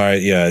 Yeah, I'm sorry.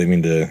 Yeah, I didn't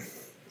mean to...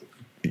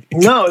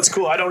 No, it's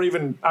cool.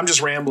 I'm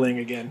just rambling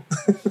again.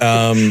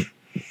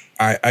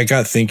 I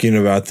got thinking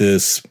about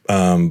this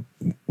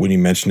when you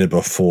mentioned it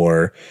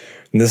before.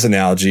 And this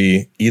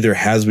analogy either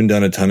has been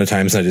done a ton of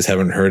times and I just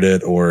haven't heard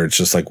it, or it's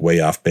just, like, way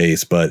off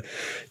base. But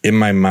in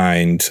my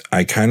mind,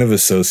 I kind of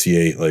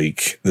associate,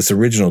 like, this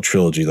original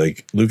trilogy.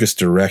 Like, Lucas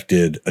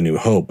directed A New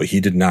Hope, but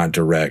he did not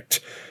direct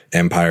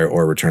Empire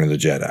or Return of the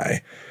Jedi.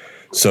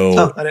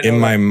 So in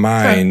my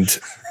mind,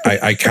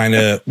 I kind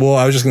of,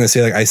 I was just going to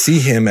say, like, I see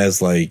him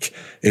as, like,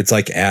 it's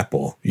like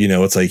Apple, you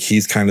know, it's like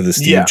he's kind of the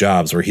Steve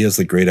Jobs, where he has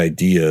the great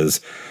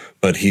ideas,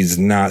 but he's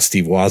not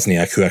Steve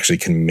Wozniak who actually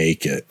can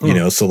make it, you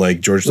know? So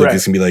like George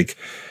Lucas can be like,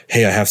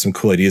 hey, I have some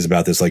cool ideas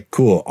about this. Like,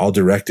 cool, I'll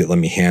direct it. Let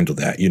me handle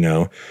that, you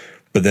know?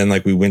 But then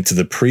like we went to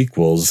the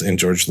prequels and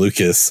George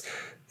Lucas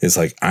is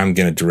like, I'm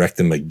going to direct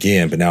them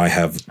again, but now I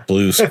have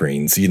blue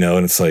screens, you know?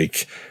 And it's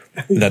like,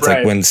 that's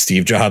like when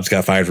Steve Jobs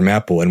got fired from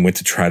Apple and went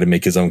to try to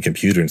make his own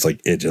computer. And it's like,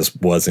 it just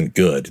wasn't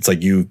good. It's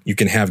like, you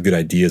can have good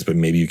ideas, but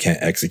maybe you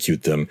can't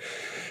execute them.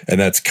 And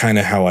that's kind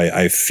of how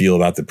I feel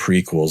about the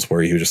prequels,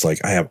 where he was just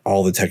like, I have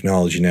all the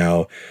technology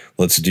now.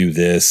 Let's do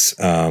this.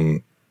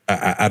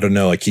 I don't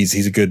know. Like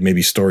he's a good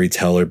maybe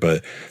storyteller,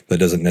 but that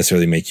doesn't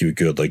necessarily make you a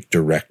good like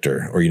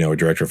director or, you know, a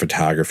director of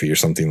photography or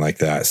something like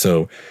that.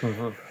 So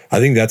I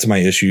think that's my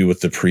issue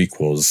with the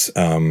prequels.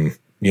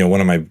 You know,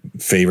 one of my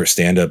favorite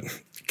stand-up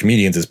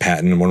comedians is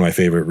Patton, and one of my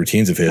favorite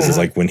routines of his is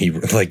like when he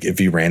like if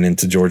he ran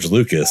into George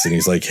Lucas and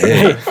he's like,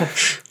 hey,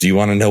 do you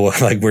want to know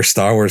what like where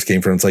Star Wars came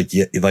from? It's like,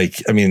 yeah,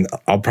 like I mean,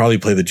 I'll probably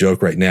play the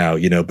joke right now,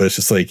 you know, but it's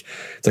just like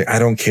I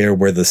don't care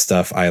where the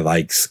stuff I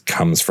like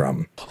comes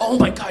from. Oh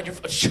my God, you're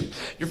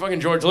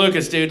fucking George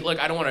Lucas, dude. Look,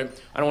 I don't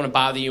want to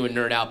bother you and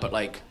nerd out, but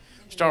like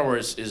Star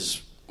Wars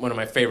is one of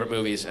my favorite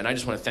movies, and I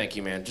just want to thank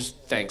you, man. Just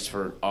thanks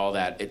for all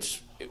that.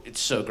 It's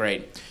so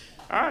great.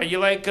 You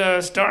like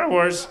Star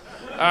Wars?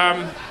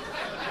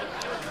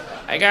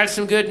 I got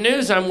some good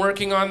news. I'm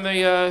working on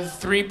the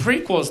 3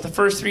 prequels, the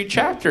first 3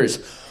 chapters.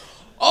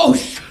 Oh,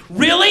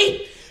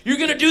 really? You're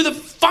going to do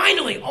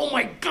finally? Oh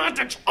my God,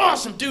 that's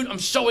awesome, dude. I'm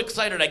so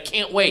excited. I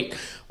can't wait.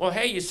 Well,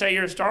 hey, you say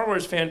you're a Star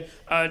Wars fan.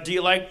 Do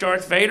you like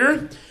Darth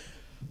Vader?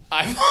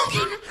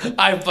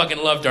 I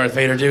fucking love Darth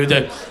Vader, dude.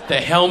 The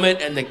helmet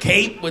and the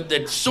cape with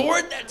the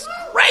sword, that's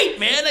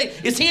great, man.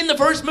 Is he in the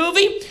first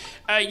movie?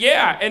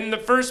 Yeah, in the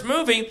first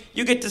movie,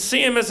 you get to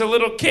see him as a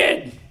little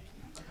kid.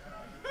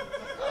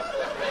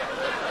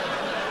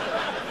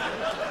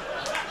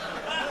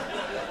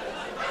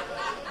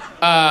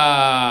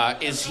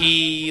 Is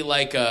he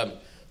like a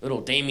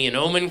little Damien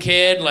Omen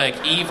kid, like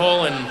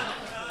evil and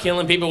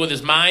killing people with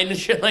his mind and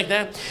shit like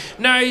that?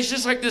 No, he's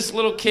just like this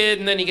little kid,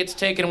 and then he gets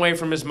taken away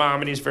from his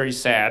mom, and he's very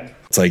sad.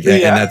 It's like,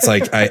 and that's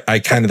like, I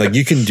kind of like,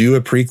 you can do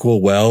a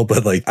prequel well,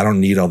 but like, I don't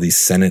need all these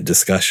Senate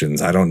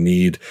discussions. I don't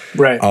need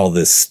all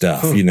this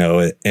stuff, you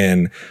know?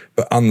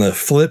 But on the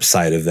flip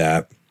side of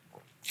that,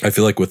 I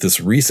feel like with this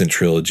recent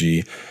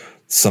trilogy,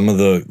 some of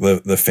the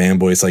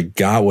fanboys like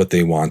got what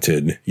they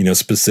wanted, you know,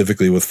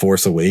 specifically with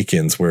Force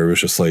Awakens, where it was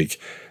just like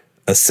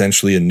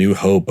essentially a New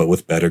Hope, but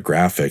with better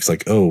graphics.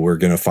 Like, oh, we're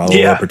going to follow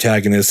our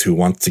protagonist who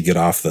wants to get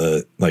off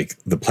the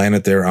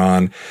planet they're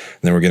on. And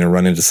then we're going to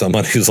run into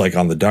someone who's like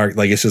on the dark.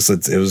 Like, it's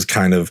just, it was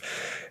kind of,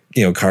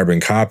 you know,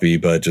 carbon copy,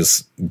 but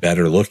just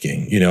better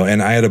looking, you know,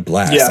 and I had a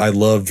blast. I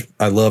loved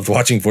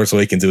watching Force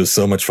Awakens. It was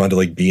so much fun to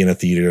like be in a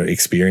theater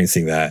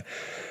experiencing that.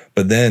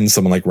 But then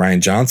someone like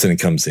Rian Johnson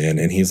comes in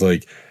and he's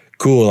like,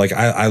 cool, like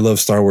I love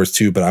Star Wars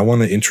too, but I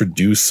want to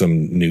introduce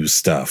some new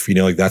stuff. You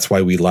know, like that's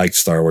why we liked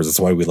Star Wars. That's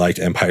why we liked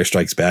Empire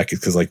Strikes Back, is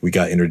because like we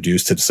got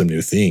introduced to some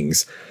new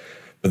things.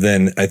 But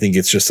then I think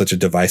it's just such a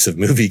divisive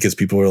movie because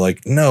people are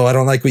like, no, I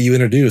don't like what you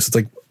introduced. It's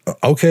like,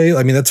 okay,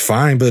 I mean, that's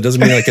fine, but it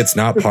doesn't mean like it's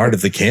not part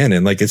of the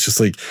canon. Like, it's just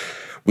like,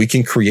 we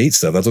can create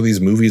stuff. That's what these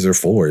movies are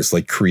for. It's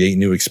like create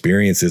new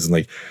experiences. And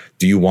like,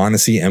 do you want to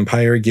see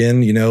Empire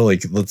again? You know,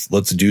 like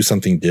let's do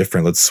something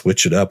different. Let's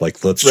switch it up.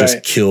 Like, let's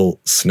just kill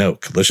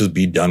Snoke. Let's just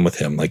be done with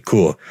him. Like,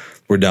 cool.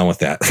 We're done with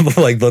that.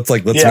 let's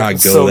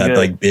not go that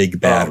like big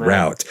bad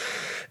route.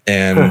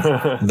 And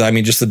I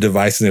mean, just the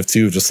divisiveness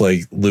too, just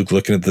like Luke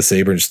looking at the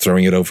saber and just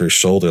throwing it over his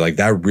shoulder. Like,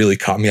 that really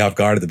caught me off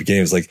guard at the beginning.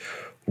 It was like,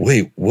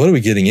 wait, what are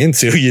we getting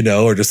into? You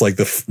know, or just like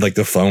the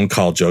phone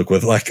call joke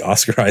with like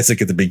Oscar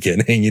Isaac at the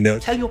beginning, you know.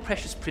 Tell your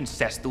precious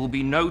princess there will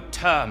be no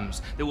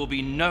terms. There will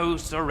be no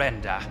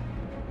surrender.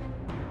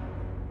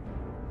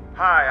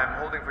 Hi,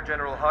 I'm holding for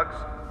General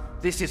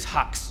Hux. This is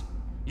Hux.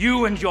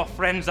 You and your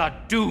friends are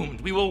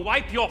doomed. We will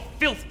wipe your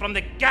filth from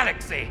the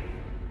galaxy.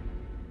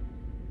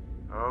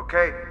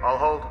 Okay, I'll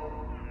hold.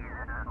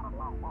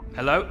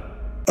 Hello?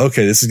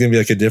 Okay, this is going to be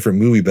like a different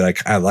movie, but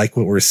I like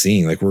what we're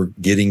seeing. Like, we're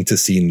getting to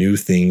see new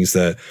things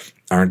that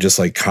aren't just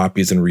like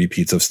copies and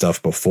repeats of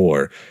stuff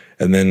before.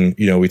 And then,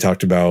 you know, we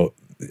talked about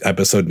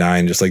episode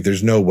 9, just like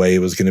there's no way it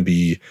was going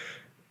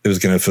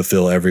to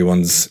fulfill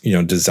everyone's, you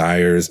know,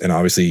 desires. And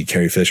obviously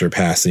Carrie Fisher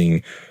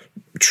passing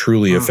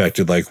truly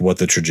affected like what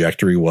the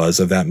trajectory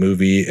was of that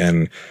movie.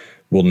 And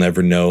we'll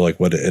never know like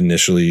what it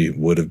initially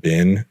would have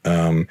been.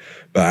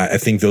 But I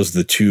think those are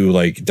the two,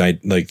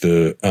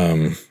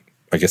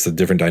 I guess the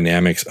different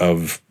dynamics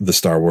of the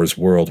Star Wars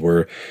world,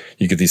 where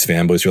you get these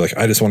fanboys who are like,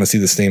 I just want to see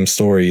the same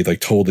story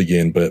like told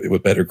again, but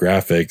with better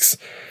graphics.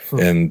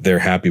 And they're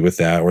happy with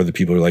that. Or the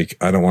people are like,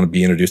 I don't want to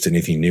be introduced to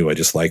anything new. I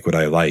just like what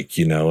I like,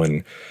 you know?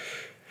 And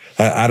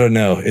I don't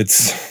know.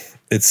 It's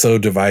so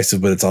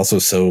divisive, but it's also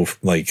so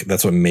like,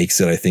 that's what makes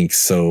it, I think,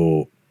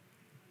 so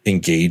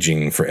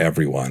engaging for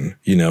everyone.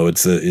 You know,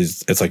 it's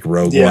like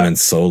Rogue One and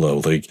Solo.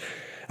 Like,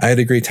 I had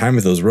a great time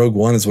with those. Rogue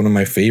One is one of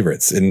my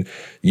favorites, and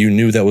you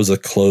knew that was a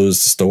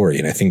closed story,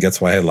 and I think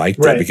that's why I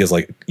liked it, because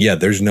like, yeah,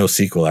 there's no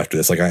sequel after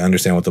this. Like, I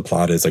understand what the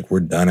plot is. Like, we're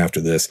done after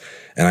this,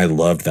 and I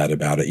loved that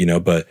about it, you know.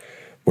 But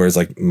whereas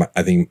like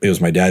I think it was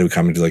my dad who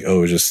commented like, oh,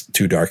 it was just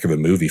too dark of a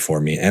movie for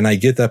me, and I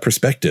get that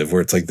perspective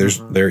where it's like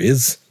there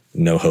is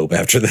no hope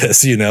after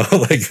this, you know,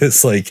 like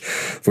it's like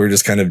we're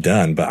just kind of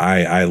done. But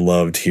I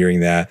loved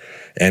hearing that,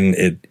 and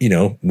it, you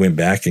know, went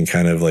back and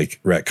kind of like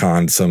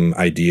retconned some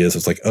ideas.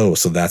 It's like, oh,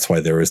 so that's why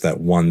there was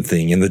that one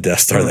thing in the Death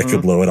Star that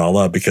could blow it all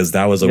up, because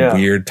that was a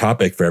weird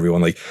topic for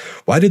everyone. Like,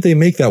 why did they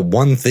make that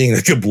one thing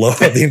that could blow up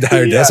the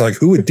entire Death Star? Like,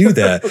 who would do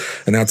that?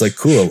 And now it's like,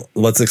 cool,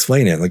 let's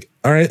explain it. Like,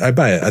 all right, I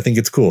buy it. I think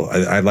it's cool.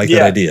 I like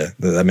that idea.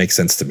 That makes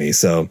sense to me.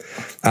 So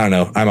I don't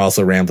know. I'm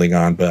also rambling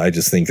on, but I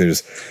just think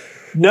there's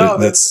no,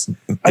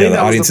 the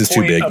audience is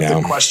too big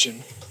now.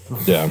 Question.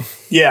 Yeah.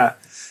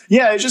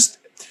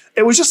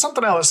 It was just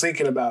something I was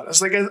thinking about. It's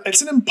like,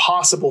 it's an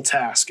impossible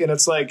task, and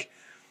it's like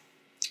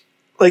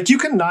you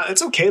can not.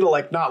 It's okay to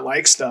like not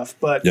like stuff,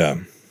 but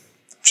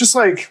just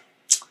like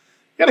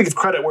you gotta give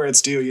credit where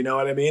it's due. You know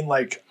what I mean?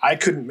 Like, I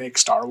couldn't make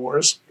Star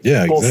Wars.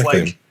 Yeah, both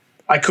exactly. Like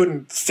I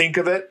couldn't think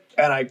of it,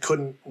 and I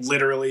couldn't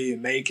literally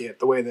make it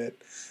the way that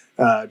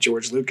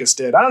George Lucas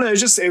did. I don't know.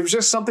 It was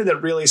just something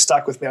that really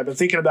stuck with me. I've been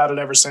thinking about it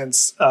ever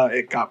since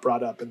it got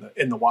brought up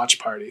in the watch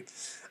party.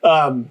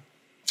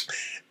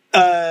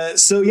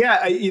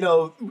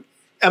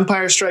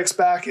 Empire Strikes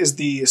Back is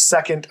the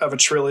second of a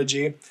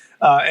trilogy,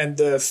 and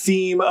the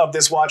theme of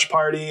this watch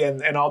party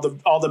and all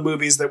the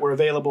movies that were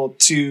available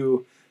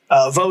to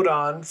vote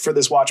on for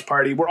this watch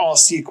party were all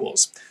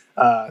sequels.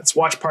 It's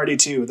Watch Party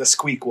 2, the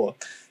Squeakquel.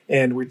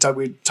 And we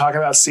talk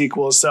about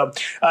sequels. So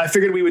I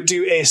figured we would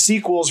do a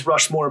sequels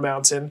Rushmore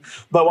Mountain.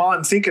 But while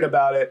I'm thinking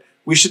about it,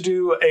 we should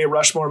do a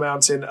Rushmore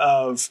Mountain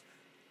of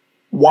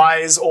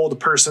wise old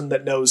person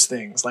that knows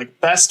things. Like,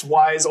 best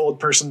wise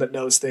old person that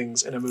knows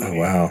things in a movie. Oh,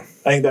 wow.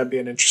 I think that'd be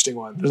an interesting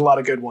one. There's a lot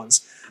of good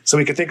ones. So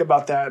we could think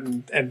about that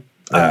and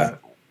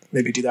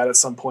maybe do that at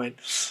some point.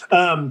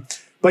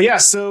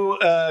 Let's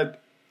start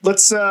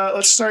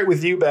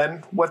with you,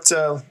 Ben.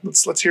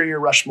 Let's hear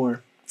your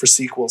Rushmore for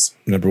sequels.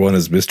 Number 1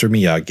 is Mr.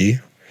 Miyagi.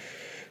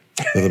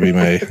 That'll be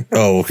my...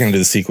 Oh, we're going to do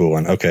the sequel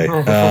one. Okay.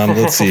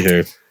 Let's see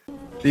here.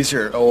 These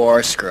are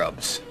OR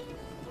scrubs.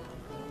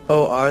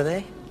 Oh, are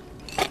they?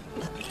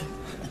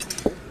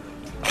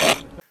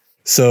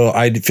 So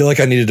I feel like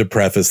I needed to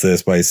preface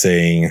this by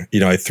saying, you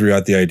know, I threw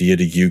out the idea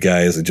to you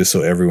guys, and just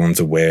so everyone's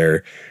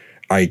aware,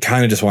 I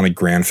kind of just want to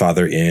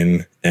grandfather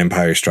in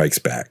Empire Strikes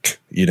Back.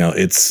 You know,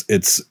 it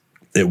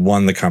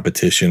won the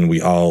competition. We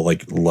all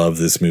like love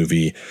this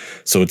movie.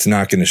 So it's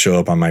not going to show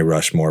up on my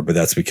Rushmore, but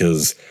that's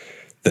because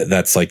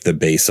that's like the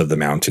base of the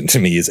mountain to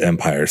me is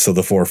Empire. So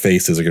the Four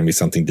Faces are going to be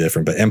something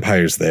different, but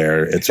Empire's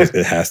there. It's just,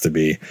 it has to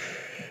be.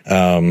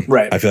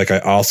 Right. I feel like I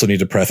also need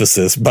to preface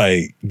this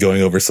by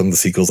going over some of the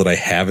sequels that I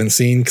haven't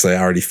seen, because I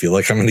already feel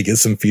like I'm going to get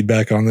some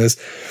feedback on this.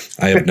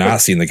 I have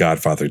not seen The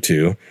Godfather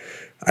 2.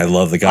 I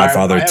love The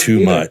Godfather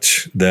too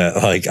much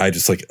that like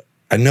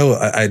I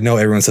know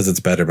everyone says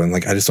it's better, but I'm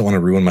like, I just don't want to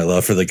ruin my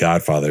love for The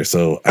Godfather.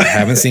 So I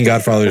haven't seen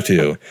Godfather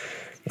 2.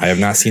 I have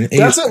not seen it.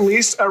 That's at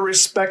least a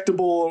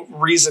respectable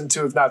reason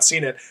to have not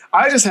seen it.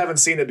 I just haven't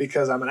seen it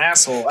because I'm an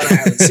asshole and I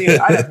haven't seen it.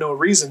 I have no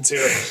reason to.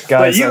 Guys,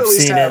 but you I've at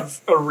least seen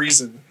have a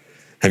reason.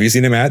 Have you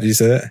seen it, Matt? Did you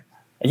say that?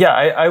 Yeah,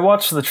 I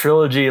watched the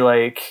trilogy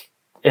like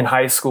in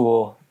high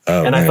school,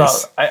 and nice. I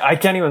thought I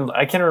can't even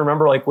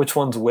remember like which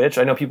one's which.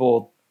 I know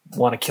people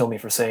want to kill me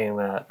for saying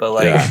that, but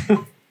like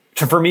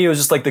for me, it was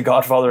just like the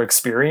Godfather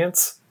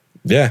experience.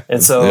 Yeah,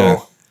 and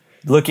so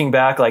looking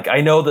back, like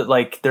I know that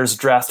like there's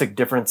drastic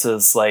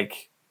differences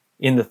like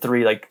in the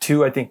three. Like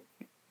 2, I think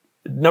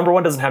number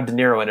 1 doesn't have De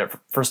Niro in it.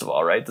 First of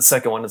all, right? The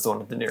second one is the one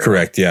with De Niro.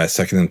 Correct. Yeah,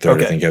 second and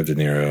third I think have De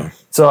Niro.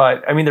 So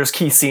I mean, there's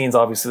key scenes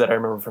obviously that I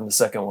remember from the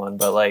second one,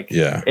 but like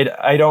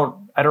I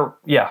don't.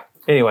 Yeah.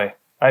 Anyway,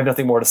 I have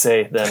nothing more to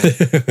say than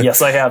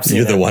yes, I have seen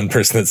You're it. the one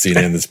person that's seen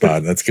it in this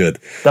pod. That's good.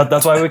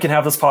 That's why we can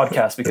have this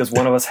podcast, because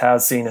one of us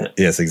has seen it.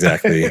 Yes,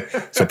 exactly.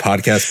 So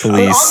podcast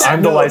police.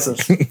 I'm the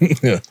license.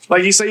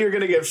 Like you say, you're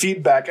going to get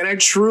feedback, and I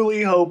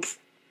truly hope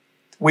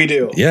we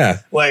do.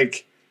 Yeah.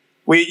 Like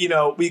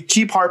we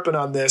keep harping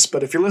on this,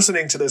 but if you're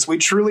listening to this, we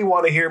truly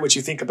want to hear what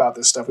you think about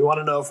this stuff. We want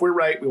to know if we're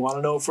right. We want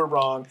to know if we're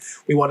wrong.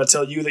 We want to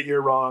tell you that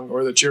you're wrong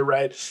or that you're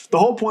right. The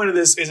whole point of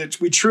this is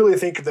that we truly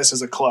think of this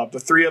as a club.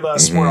 The three of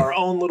us were our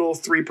own little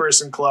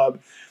 3-person club,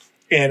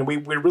 and we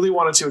really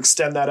wanted to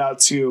extend that out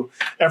to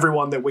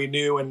everyone that we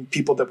knew and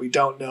people that we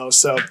don't know.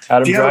 So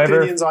Adam if you have Driver.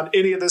 opinions on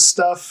any of this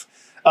stuff,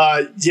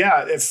 we've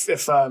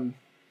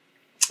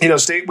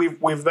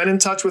been in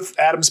touch with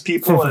Adam's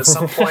people, and at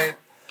some point,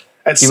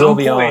 he will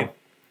be on.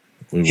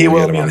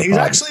 He's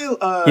actually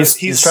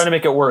he's trying to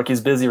make it work. He's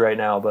busy right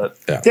now, but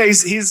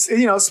he's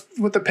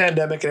with the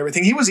pandemic and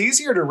everything, he was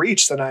easier to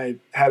reach than I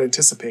had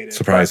anticipated.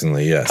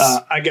 Surprisingly, yes.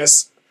 I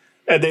guess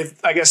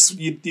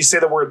you say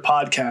the word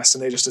podcast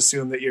and they just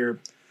assume that you're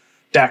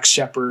Dax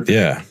Shepard.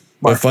 Yeah.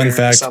 But fun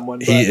fact,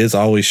 he is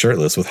always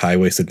shirtless with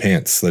high-waisted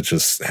pants. That's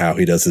just how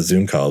he does his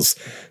Zoom calls,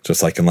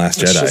 just like in Last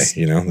Jedi.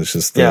 It's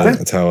just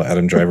that's how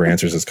Adam Driver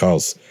answers his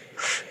calls.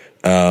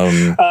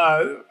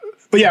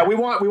 But yeah, we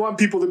want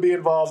people to be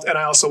involved, and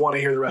I also want to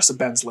hear the rest of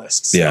Ben's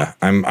list. So. Yeah,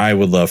 I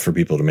would love for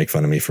people to make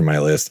fun of me for my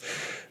list.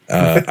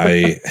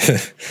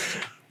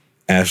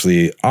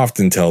 Ashley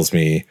often tells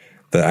me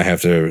that I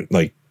have to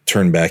like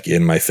turn back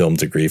in my film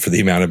degree for the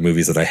amount of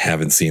movies that I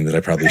haven't seen that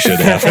I probably should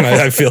have. And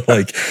I feel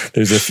like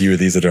there's a few of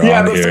these that are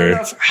on here. Fair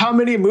enough. How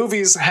many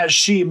movies has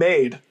she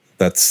made?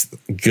 That's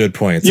a good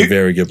point. It's a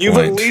very good point. You've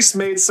at least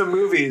made some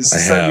movies,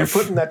 so you're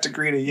putting that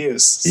degree to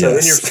use. So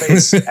in your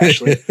face,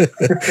 Ashley.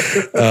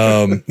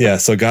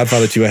 So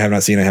Godfather 2 I have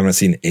not seen. I have not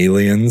seen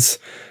Aliens.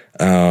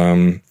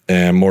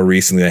 And more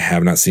recently, I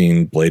have not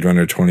seen Blade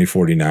Runner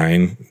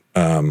 2049.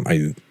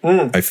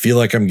 I feel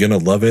like I'm going to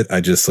love it.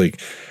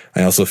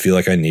 I also feel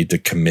like I need to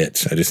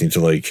commit. I just need to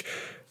like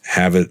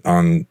have it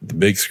on the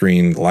big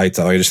screen, lights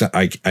out.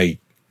 I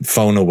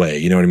phone away.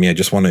 You know what I mean? I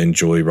just want to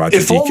enjoy Roger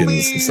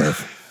Deakins and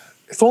stuff.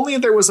 If only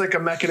there was like a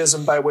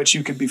mechanism by which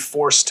you could be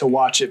forced to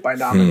watch it by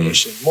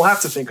nomination. We'll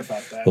have to think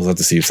about that. We'll have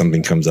to see if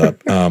something comes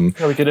up.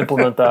 We could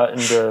implement that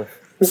into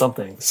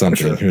something.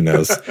 Sure. Who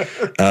knows?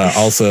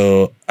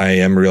 Also, I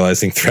am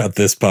realizing throughout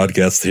this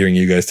podcast, hearing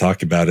you guys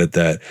talk about it,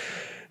 that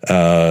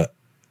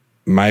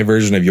my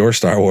version of your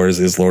Star Wars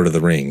is Lord of the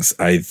Rings.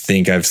 I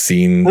think I've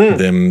seen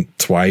them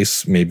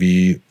twice,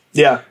 maybe.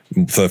 Yeah.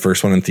 For the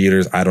first one in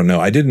theaters, I don't know.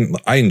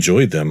 I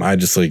enjoyed them. I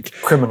just like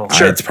Criminal.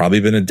 Sure. It's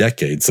probably been a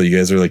decade. So you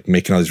guys are like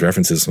making all these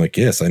references. I'm like,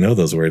 yes, I know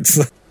those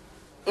words.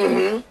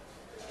 Oh,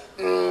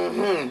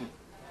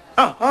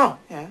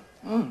 yeah.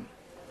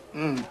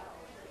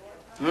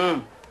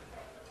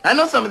 I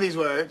know some of these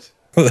words.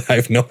 I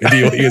have no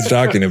idea what he was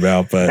talking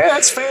about, but hey,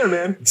 that's fair,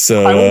 man.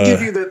 So I will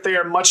give you that they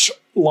are much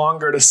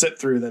longer to sit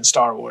through than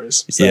Star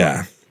Wars. So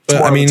yeah,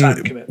 but I mean,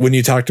 when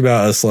you talked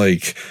about us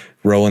like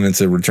rolling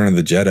into Return of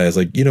the Jedi, I was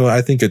like,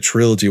 I think a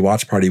trilogy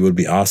watch party would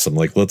be awesome.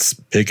 Like, let's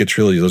pick a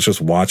trilogy. Let's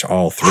just watch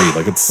all three.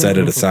 Like, let's set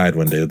it aside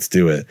one day. Let's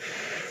do it.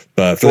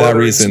 But for that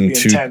reason,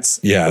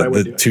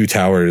 the Two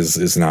Towers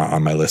is not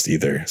on my list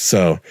either.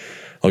 So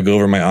I'll go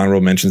over my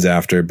honorable mentions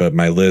after, but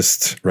my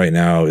list right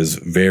now is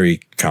very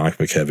comic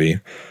book heavy.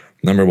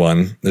 Number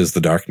 1 is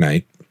The Dark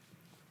Knight.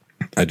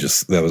 That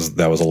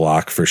was a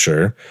lock for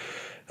sure.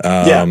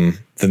 The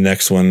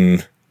next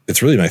one,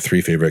 it's really my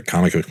 3 favorite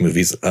comic book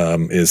movies,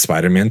 is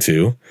Spider-Man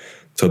 2,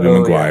 Tobey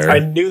Maguire. Yeah. I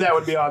knew that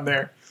would be on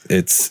there.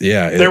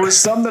 There was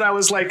some that I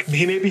was like,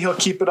 maybe he'll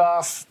keep it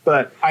off,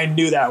 but I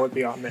knew that would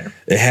be on there.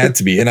 It had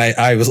to be. And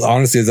I was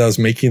honestly, as I was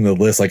making the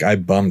list, like I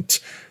bumped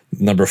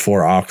number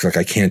 4 off because like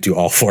I can't do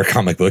all 4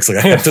 comic books.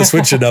 Like I have to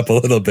switch it up a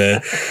little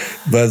bit.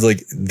 But I was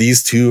like,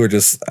 these 2 are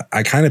just,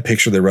 I kind of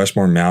picture the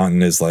Rushmore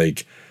Mountain as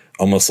like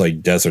almost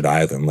like desert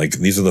island. Like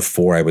these are the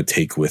 4 I would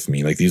take with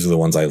me. Like these are the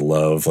ones I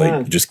love.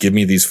 Like just give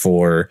me these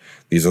 4.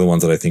 These are the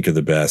ones that I think are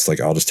the best. Like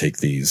I'll just take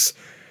these.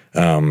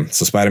 So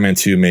Spider-Man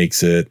 2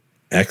 makes it.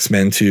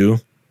 X-Men 2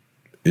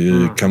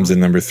 comes in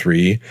number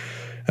 3.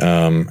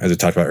 As I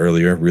talked about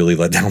earlier, really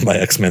let down by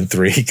X-Men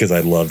 3 because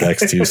I loved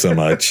X2 so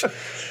much.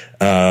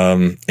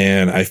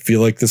 And I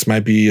feel like this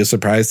might be a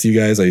surprise to you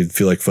guys. I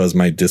feel like Fuzz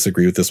might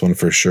disagree with this one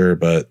for sure,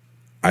 but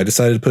I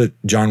decided to put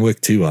John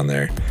Wick 2 on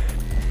there.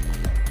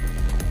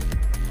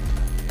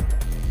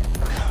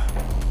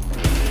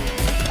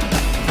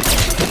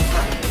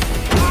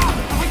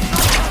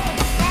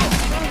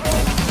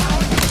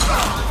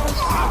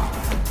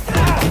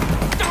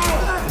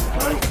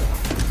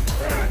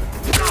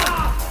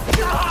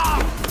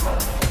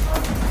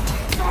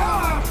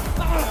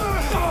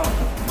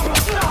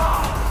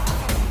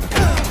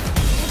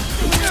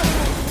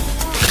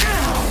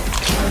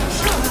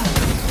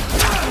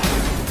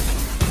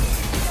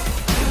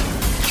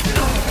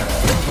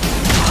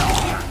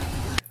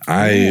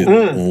 I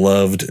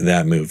loved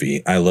that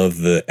movie. I love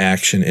the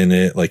action in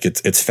it. Like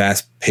it's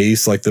fast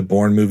paced like the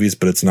Bourne movies,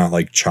 but it's not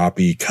like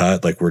choppy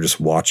cut. Like we're just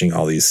watching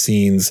all these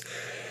scenes.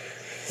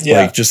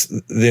 Yeah. Like just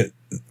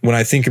when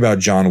I think about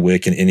John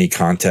Wick in any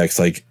context,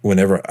 like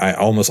whenever I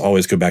almost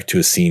always go back to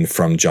a scene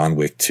from John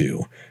Wick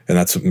 2. And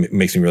that's what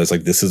makes me realize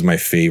like this is my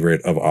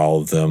favorite of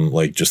all of them.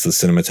 Like just the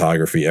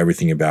cinematography,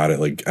 everything about it.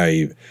 Like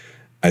I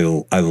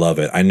love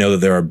it. I know that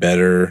there are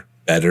better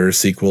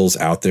sequels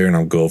out there, and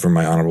I'll go over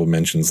my honorable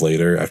mentions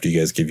later after you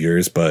guys give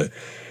yours, but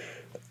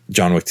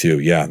John Wick 2,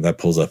 yeah, that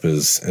pulls up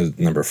as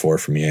number 4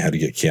 for me. I had to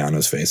get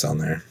Keanu's face on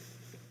there.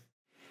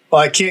 Well,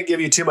 I can't give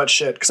you too much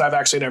shit because I've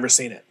actually never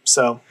seen it.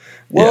 So,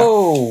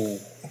 whoa,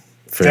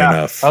 fair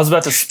enough. I was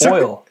about to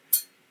spoil.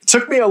 It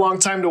took me a long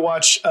time to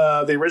watch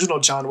the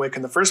original John Wick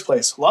in the first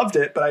place. Loved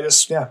it, but I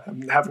just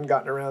haven't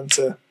gotten around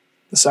to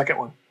the second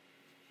one.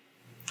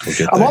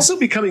 I'm also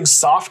becoming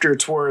softer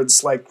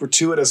towards like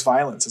gratuitous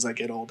violence as I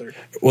get older.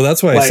 Well,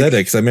 that's why I said it,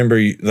 because I remember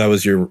that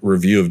was your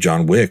review of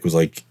John Wick was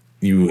like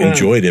you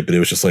enjoyed it, but it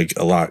was just like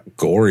a lot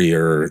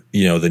gorier,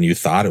 than you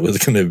thought it was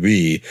going to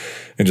be,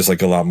 and just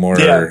like a lot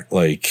more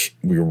like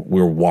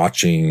we're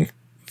watching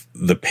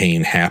the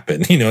pain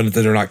happen.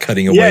 They're not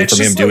cutting away from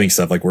him doing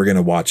stuff. Like we're going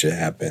to watch it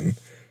happen.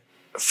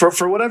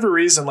 for whatever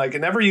reason, like it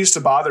never used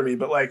to bother me,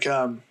 but like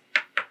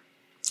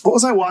what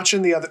was I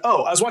watching the other?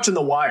 Oh, I was watching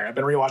The Wire. I've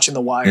been rewatching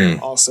The Wire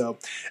also,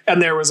 and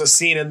there was a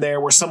scene in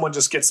there where someone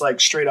just gets like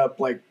straight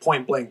up like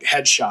point blank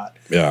headshot.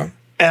 Yeah,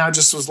 and I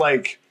just was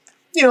like,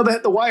 you know,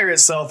 the Wire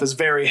itself is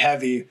very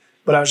heavy,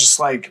 but I was just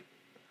like,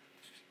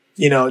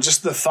 you know,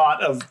 just the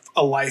thought of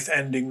a life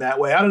ending that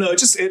way. I don't know.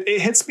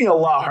 It hits me a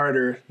lot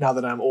harder now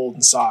that I'm old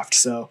and soft.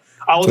 So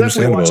I will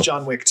definitely watch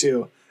John Wick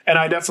too, and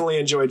I definitely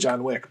enjoy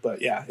John Wick.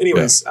 But yeah,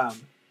 anyways.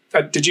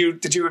 Did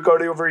you go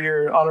over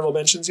your honorable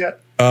mentions yet?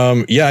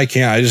 Yeah, I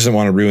can't. I just didn't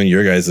want to ruin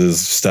your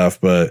guys'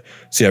 stuff. But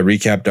so yeah,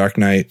 recap: Dark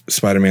Knight,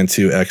 Spider-Man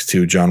 2,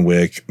 X2, John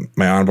Wick.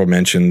 My honorable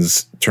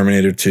mentions: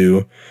 Terminator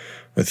 2.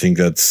 I think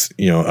that's,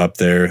 you know, up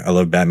there. I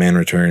love Batman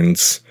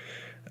Returns.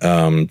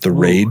 The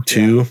Raid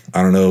 2. Yeah.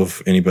 I don't know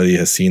if anybody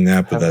has seen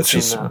that, but that's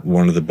just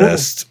one of the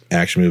best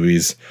action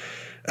movies.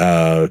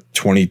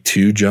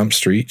 22 Jump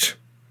Street,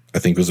 I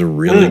think, was a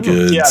really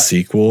good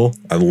sequel.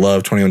 I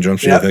love 21 Jump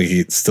Street.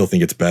 I still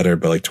think it's better,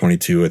 but like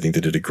 22, I think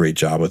they did a great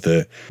job with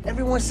it.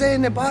 Everyone's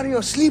saying that Barrio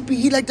sleepy.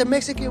 He like the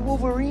Mexican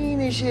Wolverine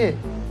and shit.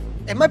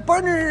 And my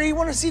partner, he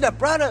want to see the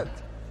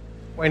product.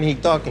 When he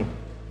talking?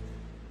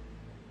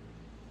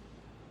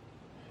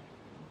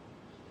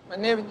 My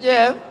name is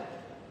Jeff.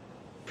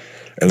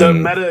 And the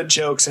meta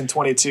jokes in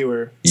 22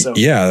 are so.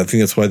 Yeah, I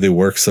think that's why they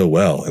work so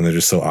well, and they're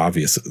just so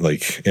obvious.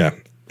 Like, yeah.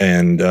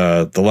 And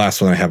the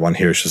last one I have on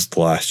here is just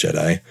The Last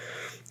Jedi.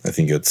 I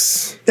think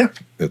it's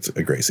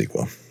a great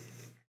sequel.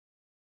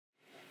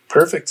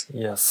 Perfect.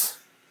 Yes.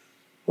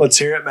 Let's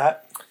hear it,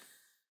 Matt.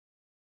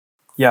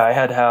 Yeah, I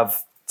had to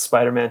have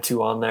Spider-Man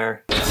 2 on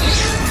there.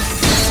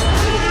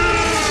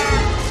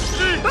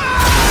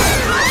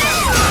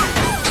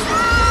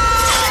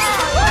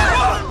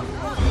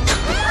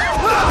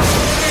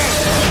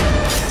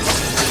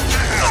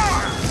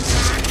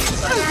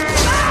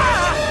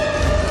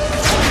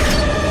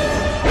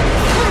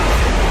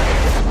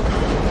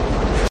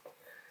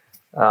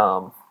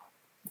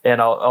 And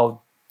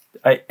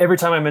I every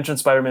time I mention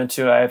Spider-Man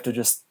 2, I have to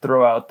just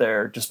throw out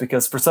there, just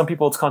because for some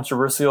people it's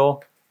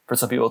controversial, for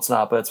some people it's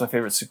not, but it's my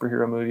favorite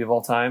superhero movie of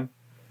all time.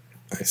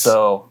 Nice.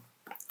 So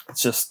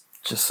it's just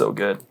so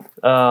good.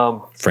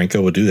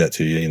 Franco would do that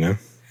to you, you know?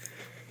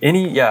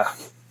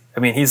 I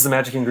mean, he's the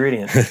magic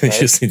ingredient. You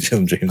just need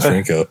James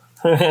Franco.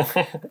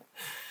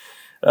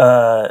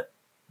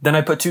 Then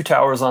I put Two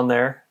Towers on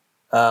there.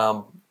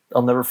 I'll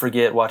never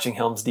forget watching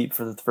Helm's Deep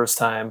for the first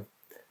time.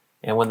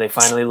 And when they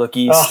finally look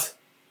east,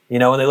 when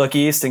they look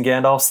east and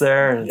Gandalf's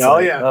there, and it's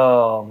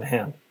oh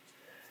man,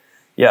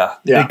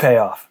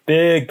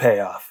 big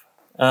payoff.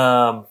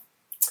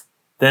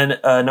 Then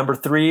number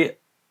 3,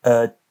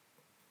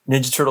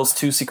 Ninja Turtles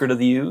 2: Secret of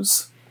the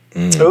Ooze.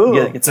 Get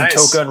some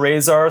Toka and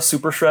Razor,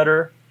 Super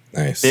Shredder,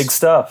 nice, big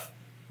stuff.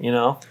 You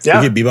know, we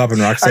get Bebop and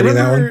Rocksteady in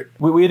that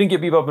one. We didn't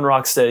get Bebop and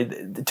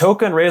Rocksteady. The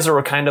Toka and Razor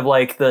were kind of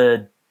like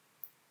the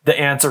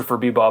answer for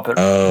Bebop and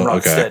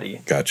Rocksteady.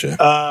 Okay. Gotcha.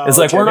 It's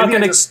like we're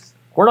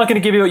not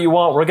going to give you what you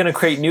want. We're going to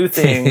create new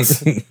things.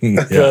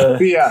 That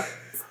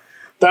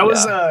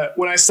was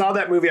when I saw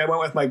that movie. I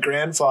went with my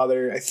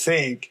grandfather, I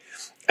think,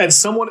 and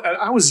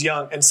I was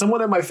young, and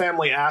someone in my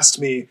family asked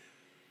me,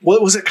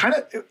 "What was it? Kind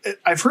of?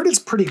 I've heard it's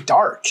pretty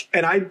dark,"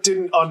 and I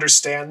didn't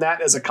understand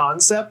that as a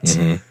concept,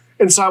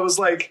 and so I was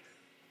like,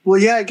 well,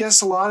 yeah, I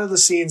guess a lot of the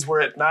scenes were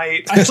at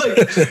night.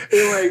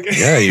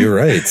 Yeah, you're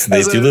right.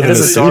 They do live in a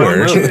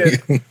sewer.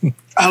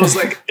 I was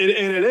like, and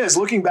it is.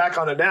 Looking back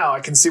on it now, I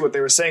can see what they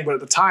were saying. But at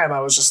the time,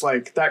 I was just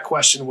like, that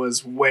question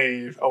was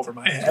way over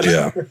my head.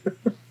 Yeah.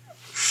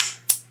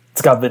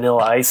 It's got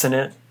Vanilla Ice in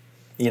it.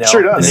 You know,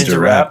 sure does. Ninja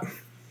Rap.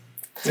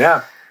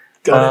 Yeah.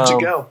 Go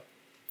Ninja Go.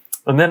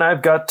 And then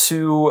I've got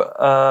to,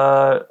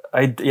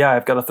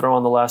 I've got to throw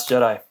on The Last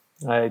Jedi.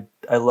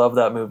 I love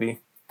that movie.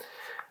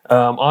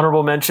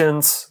 Honorable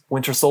mentions: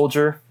 Winter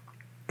Soldier.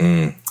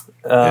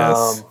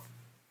 Yes.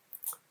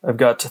 I've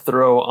got to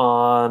throw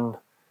on,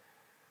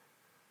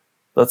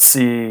 let's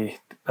see,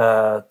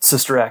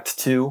 Sister Act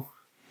 2,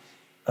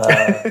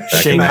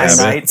 Shanghai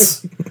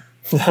Nights.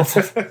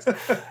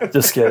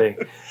 Just kidding.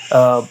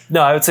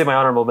 No, I would say my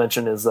honorable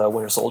mention is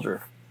Winter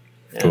Soldier.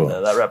 And cool.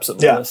 That wraps up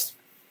the list.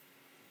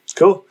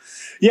 Cool.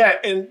 Yeah,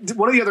 and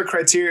one of the other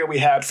criteria we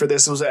had for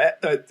this was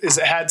it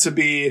had to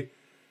be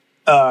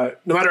no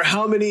matter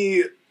how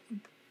many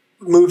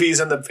movies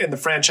in the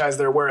franchise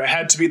there were, it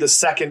had to be the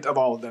second of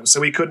all of them.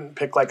 So we couldn't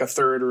pick like a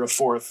third or a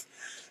fourth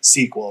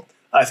sequel.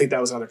 I think that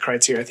was another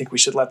criteria. I think we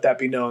should let that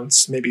be known.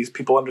 So maybe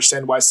people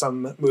understand why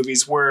some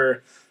movies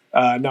were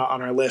not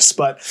on our list.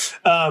 But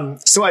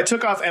so I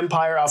took off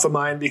Empire off of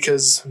mine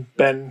because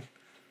Ben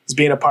was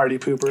being a party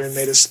pooper and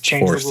made us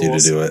change the rules.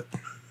 Forced you to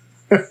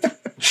do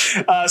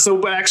it. So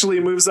it actually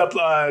moves up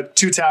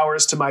Two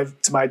Towers to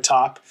my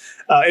top.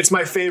 It's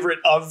my favorite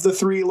of the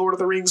 3 Lord of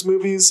the Rings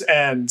movies,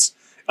 and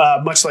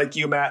much like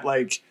you, Matt,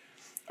 like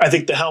I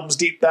think the Helm's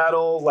Deep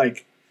battle,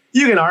 like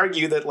you can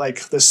argue that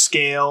like the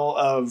scale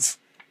of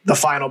the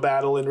final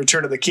battle in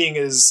Return of the King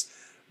is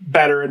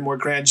better and more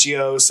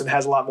grandiose and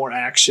has a lot more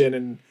action,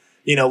 and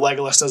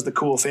Legolas does the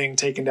cool thing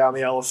taking down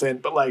the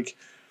elephant, but like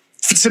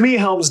to me,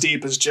 Helm's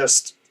Deep is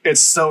just,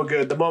 it's so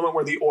good. The moment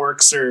where the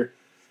orcs are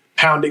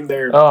pounding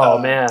their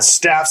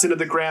staffs into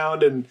the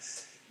ground, and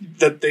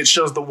that it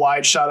shows the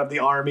wide shot of the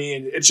army,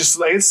 and it's just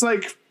like, it's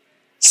like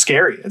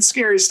scary. It's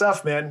scary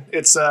stuff, man.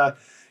 It's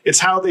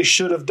how they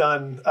should have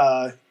done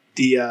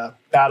the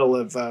Battle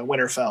of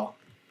Winterfell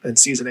in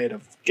season 8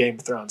 of Game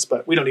of Thrones,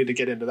 but we don't need to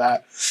get into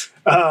that.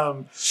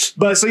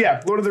 But so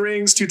yeah, Lord of the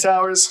Rings, Two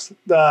Towers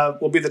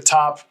will be the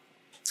top.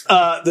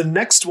 The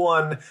next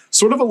one,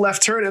 sort of a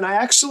left turn, and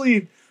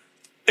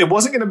it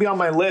wasn't going to be on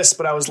my list,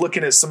 but I was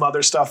looking at some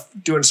other stuff,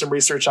 doing some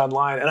research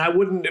online, and I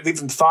wouldn't have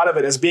even thought of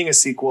it as being a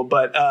sequel,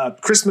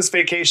 but Christmas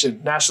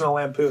Vacation, National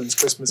Lampoon's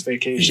Christmas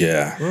Vacation.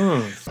 Yeah.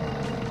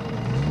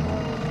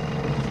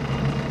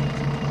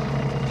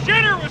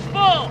 Shitter was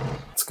full!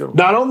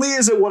 Not only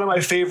is it one of my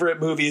favorite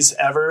movies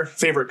ever,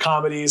 favorite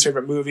comedies,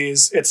 favorite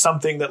movies, it's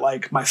something that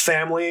like my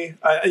family,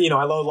 I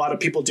know a lot of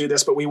people do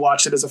this, but we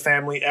watch it as a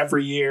family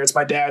every year. It's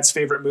my dad's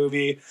favorite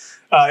movie.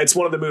 It's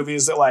one of the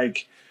movies that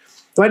like,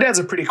 my dad's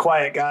a pretty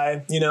quiet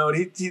guy, and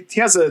he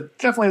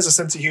definitely has a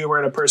sense of humor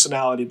and a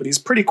personality, but he's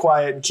pretty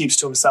quiet and keeps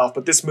to himself.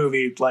 But this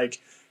movie like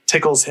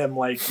tickles him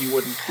like you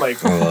wouldn't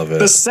like. I love it.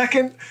 The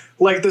second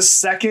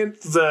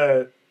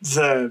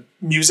the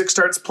music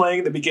starts playing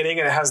at the beginning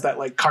and it has that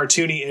like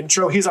cartoony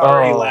intro, he's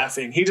already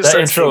laughing. He just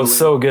that intro is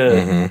so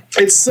good.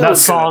 Mm-hmm. It's so that good.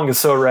 Song is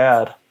so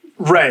rad.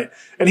 Right.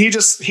 And he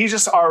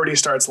just already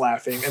starts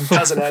laughing, and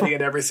Cousin Eddie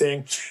and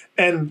everything.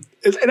 And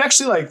it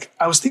actually, like,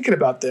 I was thinking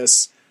about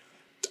this.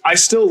 I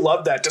still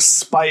love that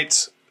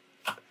despite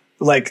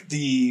like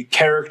the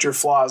character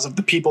flaws of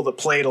the people that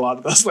played a lot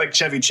of those, like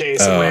Chevy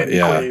Chase and Randy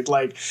Quaid.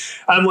 Like,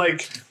 I'm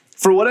like,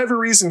 for whatever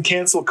reason,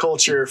 cancel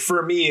culture,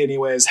 for me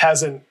anyways,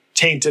 hasn't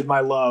tainted my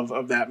love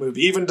of that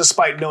movie, even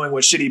despite knowing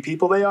what shitty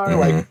people they are.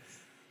 Like,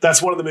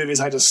 that's one of the movies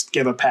I just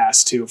give a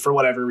pass to for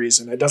whatever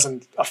reason. It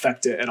doesn't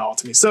affect it at all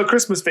to me. So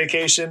Christmas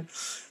Vacation,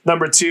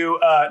 number 2.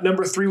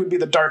 Number 3 would be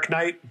The Dark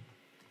Knight.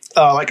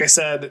 Like I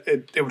said,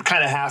 it would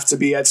kind of have to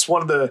be. It's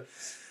one of the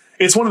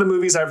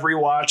movies I've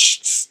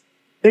rewatched.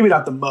 Maybe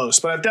not the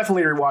most, but I've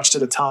definitely rewatched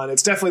it a ton.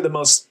 It's definitely the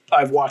most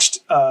I've watched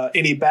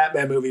any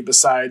Batman movie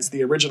besides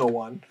the original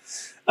one,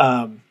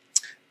 or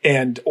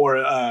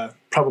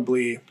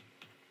probably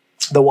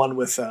the one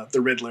with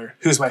the Riddler,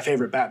 who's my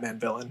favorite Batman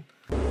villain.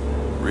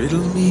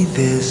 Riddle me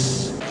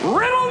this.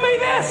 Riddle me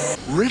this!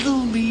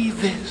 Riddle me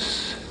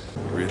this.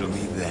 Riddle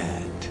me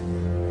that.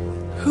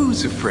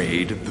 Who's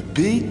afraid of the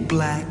big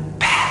black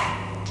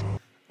bat?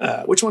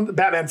 Which one?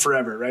 Batman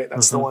Forever, right?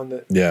 That's the one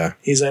that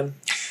he's in.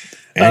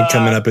 And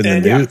coming up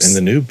in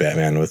the new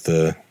Batman with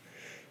the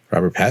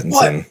Robert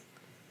Pattinson.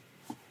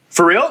 What?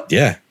 For real?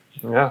 Yeah.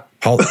 Yeah.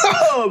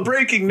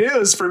 Breaking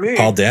news for me.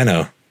 Paul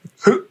Dano.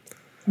 Who?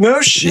 No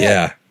shit.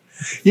 Yeah.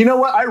 You know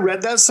what? I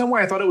read that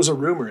somewhere. I thought it was a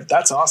rumor.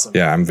 That's awesome.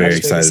 Yeah, I'm very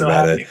excited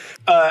about it.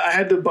 I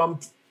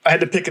had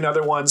to pick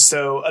another one.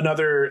 So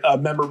another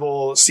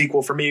memorable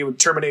sequel for me with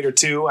Terminator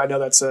 2. I know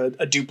that's a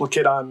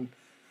duplicate on.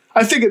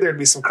 I figured there'd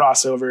be some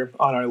crossover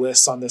on our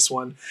lists on this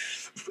one.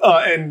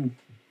 And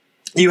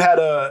you had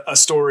a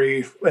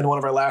story in one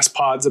of our last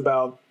pods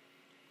about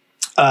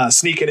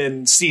sneaking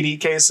in CD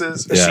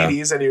cases, or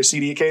CDs into your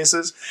CD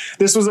cases.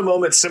 This was a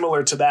moment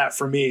similar to that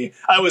for me.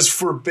 I was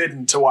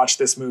forbidden to watch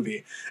this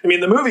movie. I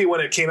mean, the movie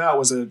when it came out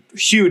was a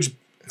huge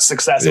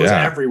success. It was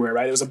everywhere,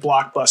 right? It was a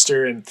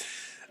blockbuster, and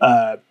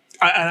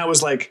I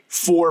was like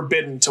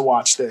forbidden to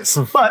watch this.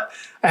 But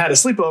I had a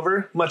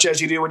sleepover, much as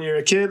you do when you're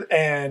a kid,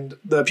 and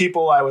the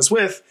people I was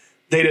with,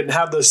 they didn't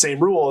have those same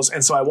rules,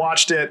 and so I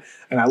watched it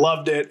and I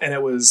loved it, and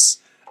it was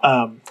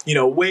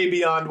way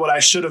beyond what I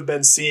should have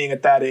been seeing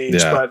at that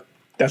age, but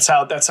that's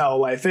how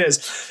life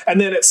is. And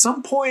then at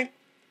some point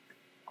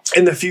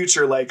in the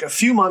future, like a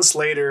few months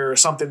later or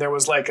something, there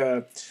was like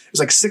it was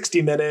like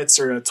 60 Minutes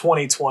or a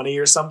 2020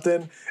 or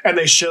something, and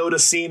they showed a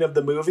scene of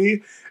the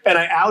movie, and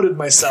I outed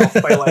myself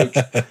by like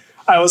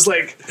I was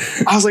like,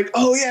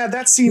 oh yeah,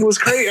 that scene was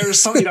great or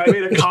something. I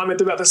made a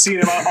comment about the scene,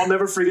 and I'll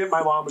never forget.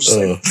 My mom was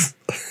just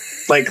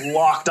like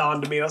locked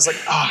onto me. I was like,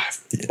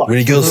 when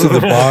he goes through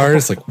the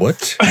bars, like,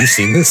 what? Have you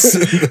seen this?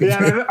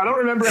 Yeah, I don't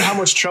remember how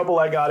much trouble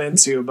I got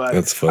into, but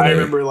that's funny. I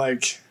remember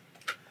like,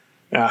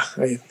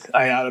 I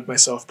outed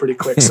myself pretty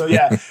quick. So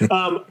yeah,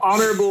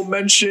 honorable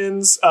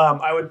mentions.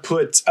 I would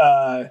put.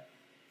 I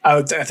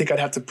think I'd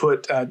have to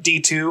put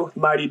D2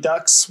 Mighty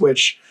Ducks,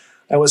 which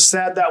I was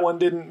sad that one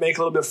didn't make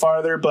a little bit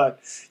farther, but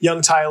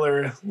young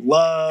Tyler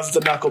loved the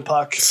knuckle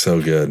puck.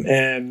 So good,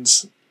 and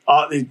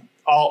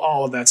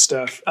all of that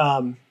stuff.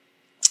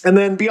 And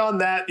then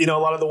beyond that, a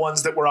lot of the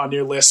ones that were on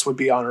your list would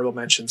be honorable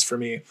mentions for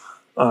me.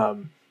 But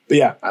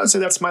yeah, I would say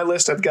that's my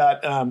list. I've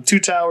got Two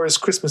Towers,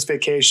 Christmas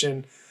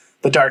Vacation,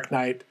 The Dark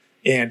Knight,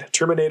 and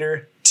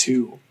Terminator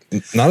 2.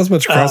 Not as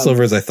much crossover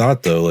as I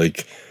thought, though.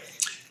 Like,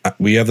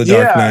 we have The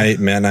Dark Knight,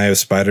 Matt and I have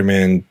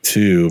Spider-Man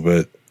 2,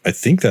 but I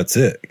think that's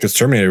it. Because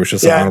Terminator was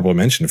just an honorable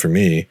mention for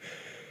me.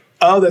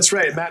 Oh, that's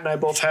right. Matt and I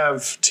both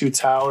have Two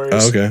Towers.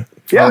 Oh, okay.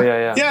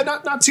 Yeah. Yeah,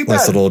 not too bad.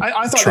 Nice little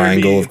I thought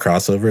triangle of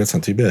crossover. It's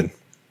not too bad.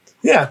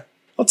 Yeah,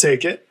 I'll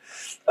take it.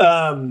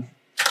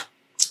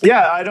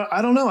 Yeah, I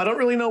don't know. I don't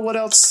really know what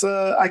else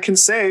I can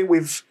say.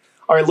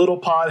 Our little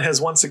pod has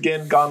once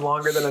again gone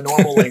longer than a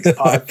normal length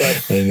pod,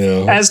 but I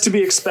know. As to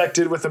be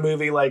expected with a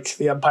movie like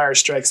The Empire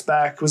Strikes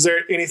Back. Was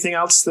there anything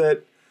else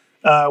that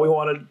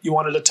you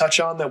wanted to touch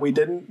on that we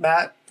didn't,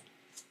 Matt?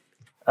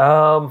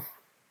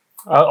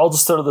 I'll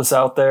just throw this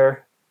out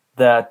there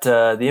that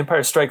The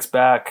Empire Strikes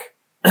Back,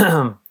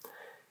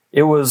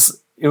 it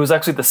was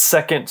actually the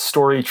second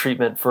story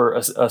treatment for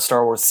a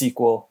Star Wars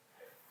sequel.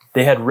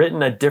 They had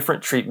written a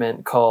different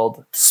treatment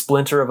called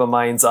Splinter of a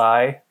Mind's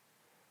Eye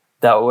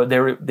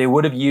that they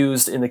would have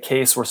used in the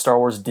case where Star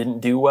Wars didn't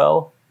do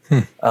well,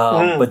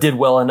 but did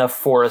well enough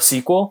for a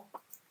sequel.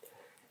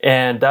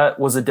 And that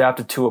was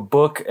adapted to a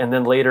book and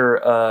then later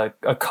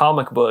a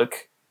comic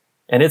book.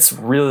 And it's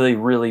really,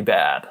 really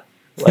bad.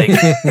 Like,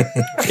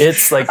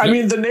 it's like... I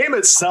mean, the name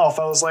itself,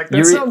 I was like,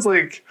 that sounds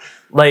like...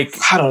 Like,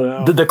 I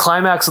don't know. The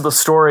climax of the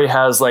story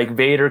has, like,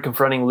 Vader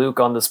confronting Luke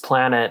on this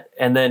planet,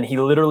 and then he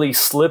literally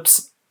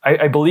slips...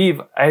 I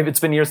believe... it's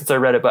been years since I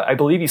read it, but I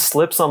believe he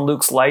slips on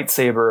Luke's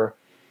lightsaber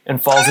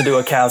and falls into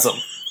a chasm.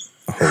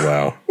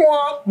 Oh,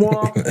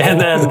 wow. And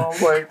then...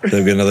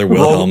 There'll be another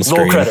Wilhelm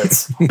scream. Roll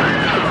credits.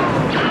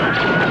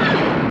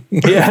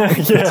 Yeah.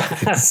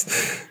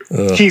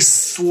 He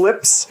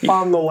slips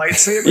on the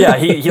lightsaber? Yeah,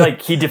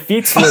 he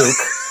defeats Luke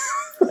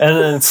and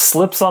then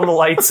slips on the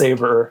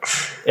lightsaber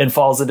and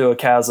falls into a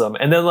chasm.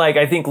 And then, like,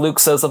 I think Luke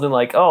says something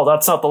like, "Oh,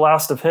 that's not the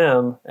last of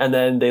him." And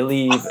then they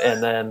leave,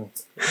 and then,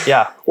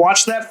 yeah.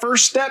 Watch that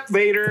first step,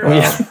 Vader.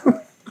 Yeah.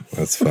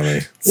 That's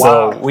funny.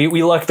 So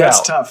we lucked That's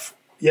out. That's tough.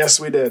 Yes,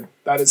 we did.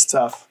 That is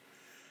tough.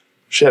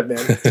 Shit,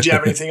 man. Did you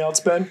have anything else,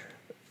 Ben?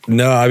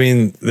 No, I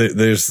mean,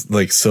 there's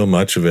like so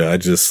much of it. I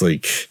just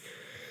like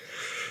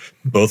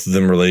both of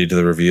them related to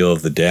the reveal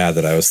of the dad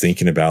that I was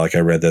thinking about. Like,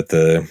 I read that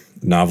the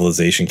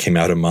novelization came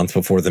out a month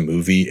before the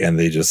movie and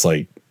they just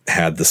like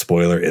had the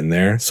spoiler in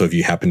there. So if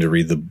you happened to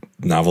read the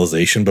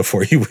novelization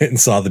before you went and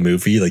saw the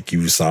movie, like you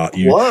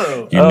knew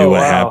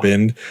what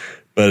happened.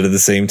 But at the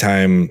same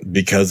time,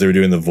 because they were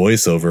doing the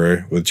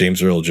voiceover with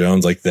James Earl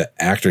Jones, like the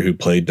actor who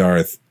played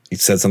Darth, he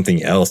said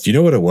something else. Do you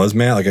know what it was,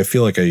 Matt? Like, I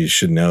feel like I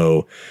should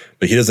know,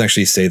 but he doesn't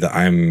actually say that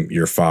I'm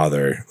your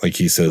father. Like,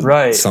 he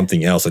says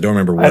something else. I don't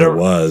remember what it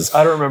was.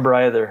 I don't remember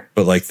either.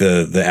 But like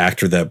the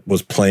actor that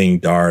was playing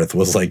Darth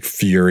was like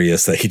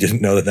furious that he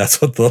didn't know that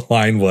that's what the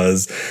line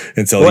was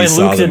until he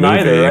saw the movie.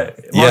 Either, right?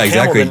 Yeah,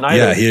 exactly.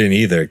 Yeah, he didn't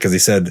either because he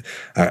said,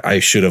 I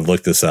should have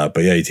looked this up.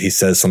 But yeah, he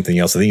says something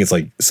else. I think it's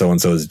like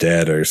so-and-so is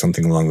dead or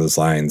something along those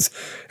lines.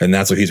 And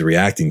that's what he's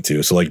reacting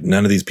to. So like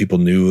none of these people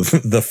knew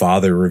the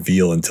father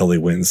reveal until they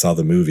went and saw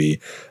the movie,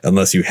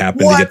 unless you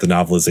happened to get the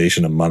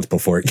novelization a month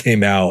before it came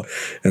out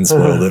and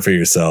spoiled it for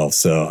yourself.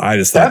 So I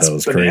just thought that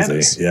was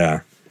crazy. Yeah.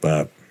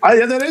 But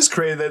that is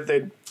crazy that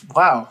they,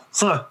 wow.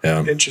 Huh.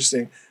 Yeah.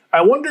 Interesting.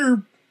 I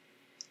wonder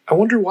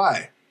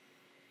why.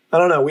 I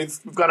don't know. We've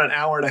got an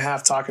hour and a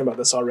half talking about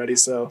this already.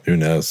 So who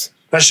knows?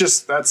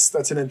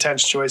 That's an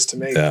intense choice to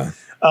make. Yeah.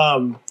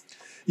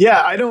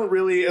 I don't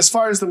really, as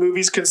far as the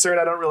movie's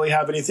concerned, I don't really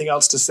have anything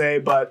else to say,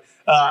 but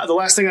the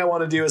last thing I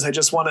want to do is I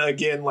just want to,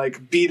 again,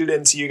 like, beat it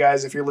into you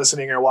guys if you're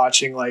listening or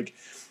watching, like,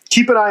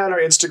 keep an eye on our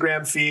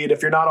Instagram feed.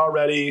 If you're not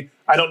already,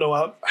 I don't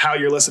know how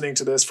you're listening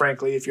to this,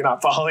 frankly, if you're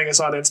not following us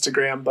on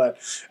Instagram, but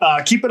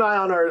keep an eye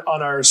on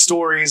our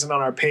stories and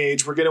on our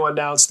page. We're going to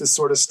announce this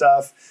sort of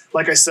stuff.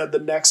 Like I said, the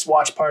next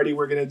watch party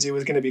we're going to do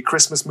is going to be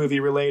Christmas movie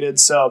related.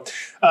 So,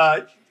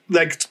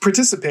 like,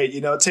 participate,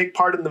 take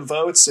part in the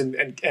votes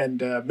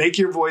and make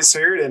your voice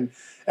heard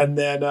and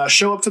then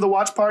show up to the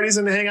watch parties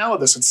and hang out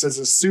with us. It's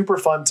a super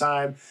fun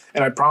time,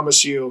 and I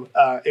promise you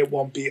it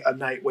won't be a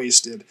night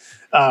wasted.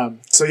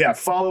 So yeah,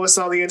 follow us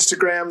on the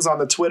Instagrams, on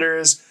the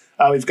Twitters.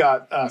 We've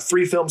got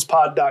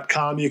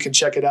 3filmspod.com. You can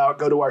check it out.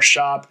 Go to our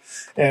shop,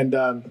 and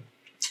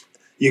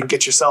you can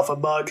get yourself a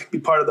mug, be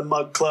part of the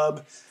mug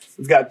club.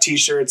 We've got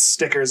T-shirts,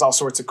 stickers, all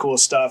sorts of cool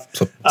stuff.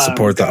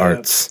 Support the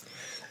arts.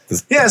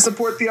 Yeah,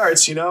 support the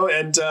arts,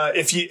 and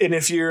if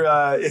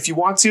you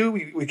want to,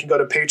 we can go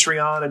to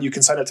Patreon and you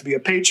can sign up to be a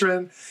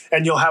patron,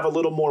 and you'll have a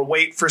little more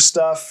weight for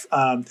stuff.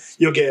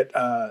 You'll get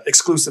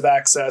exclusive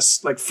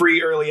access, like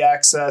free early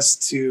access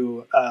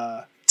to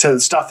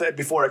stuff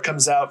before it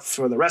comes out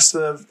for the rest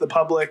of the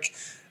public.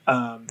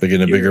 They're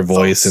getting a bigger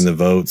voice in the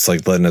votes,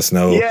 like letting us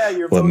know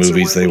what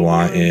movies they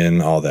want in,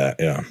 all that.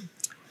 Yeah.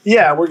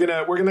 Yeah, we're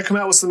gonna come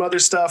out with some other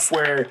stuff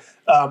where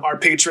our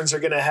patrons are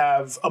gonna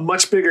have a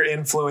much bigger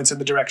influence in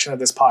the direction of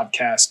this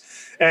podcast.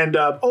 And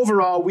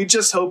overall, we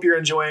just hope you're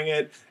enjoying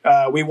it.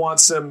 We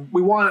want some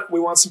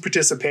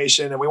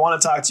participation, and we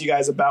want to talk to you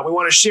guys about. We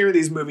want to share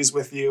these movies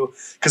with you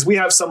because we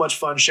have so much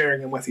fun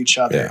sharing them with each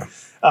other.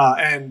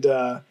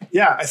 Yeah.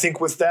 I think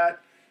with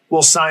that,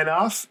 we'll sign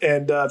off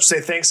and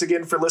say thanks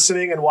again for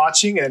listening and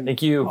watching. And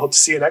thank you. Hope to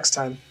see you next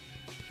time.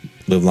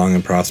 Live long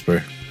and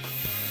prosper.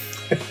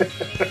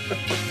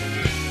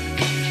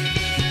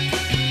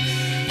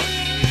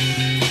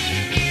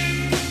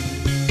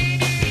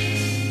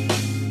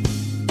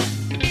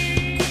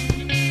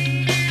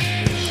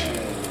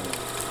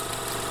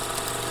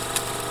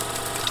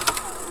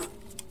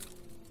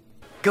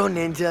 Go Go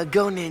ninja,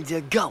 go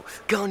ninja, go.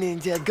 Go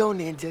ninja, go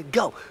ninja,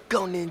 go.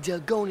 Go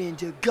ninja, go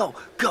ninja, go.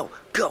 Go,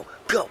 go,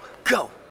 go, go.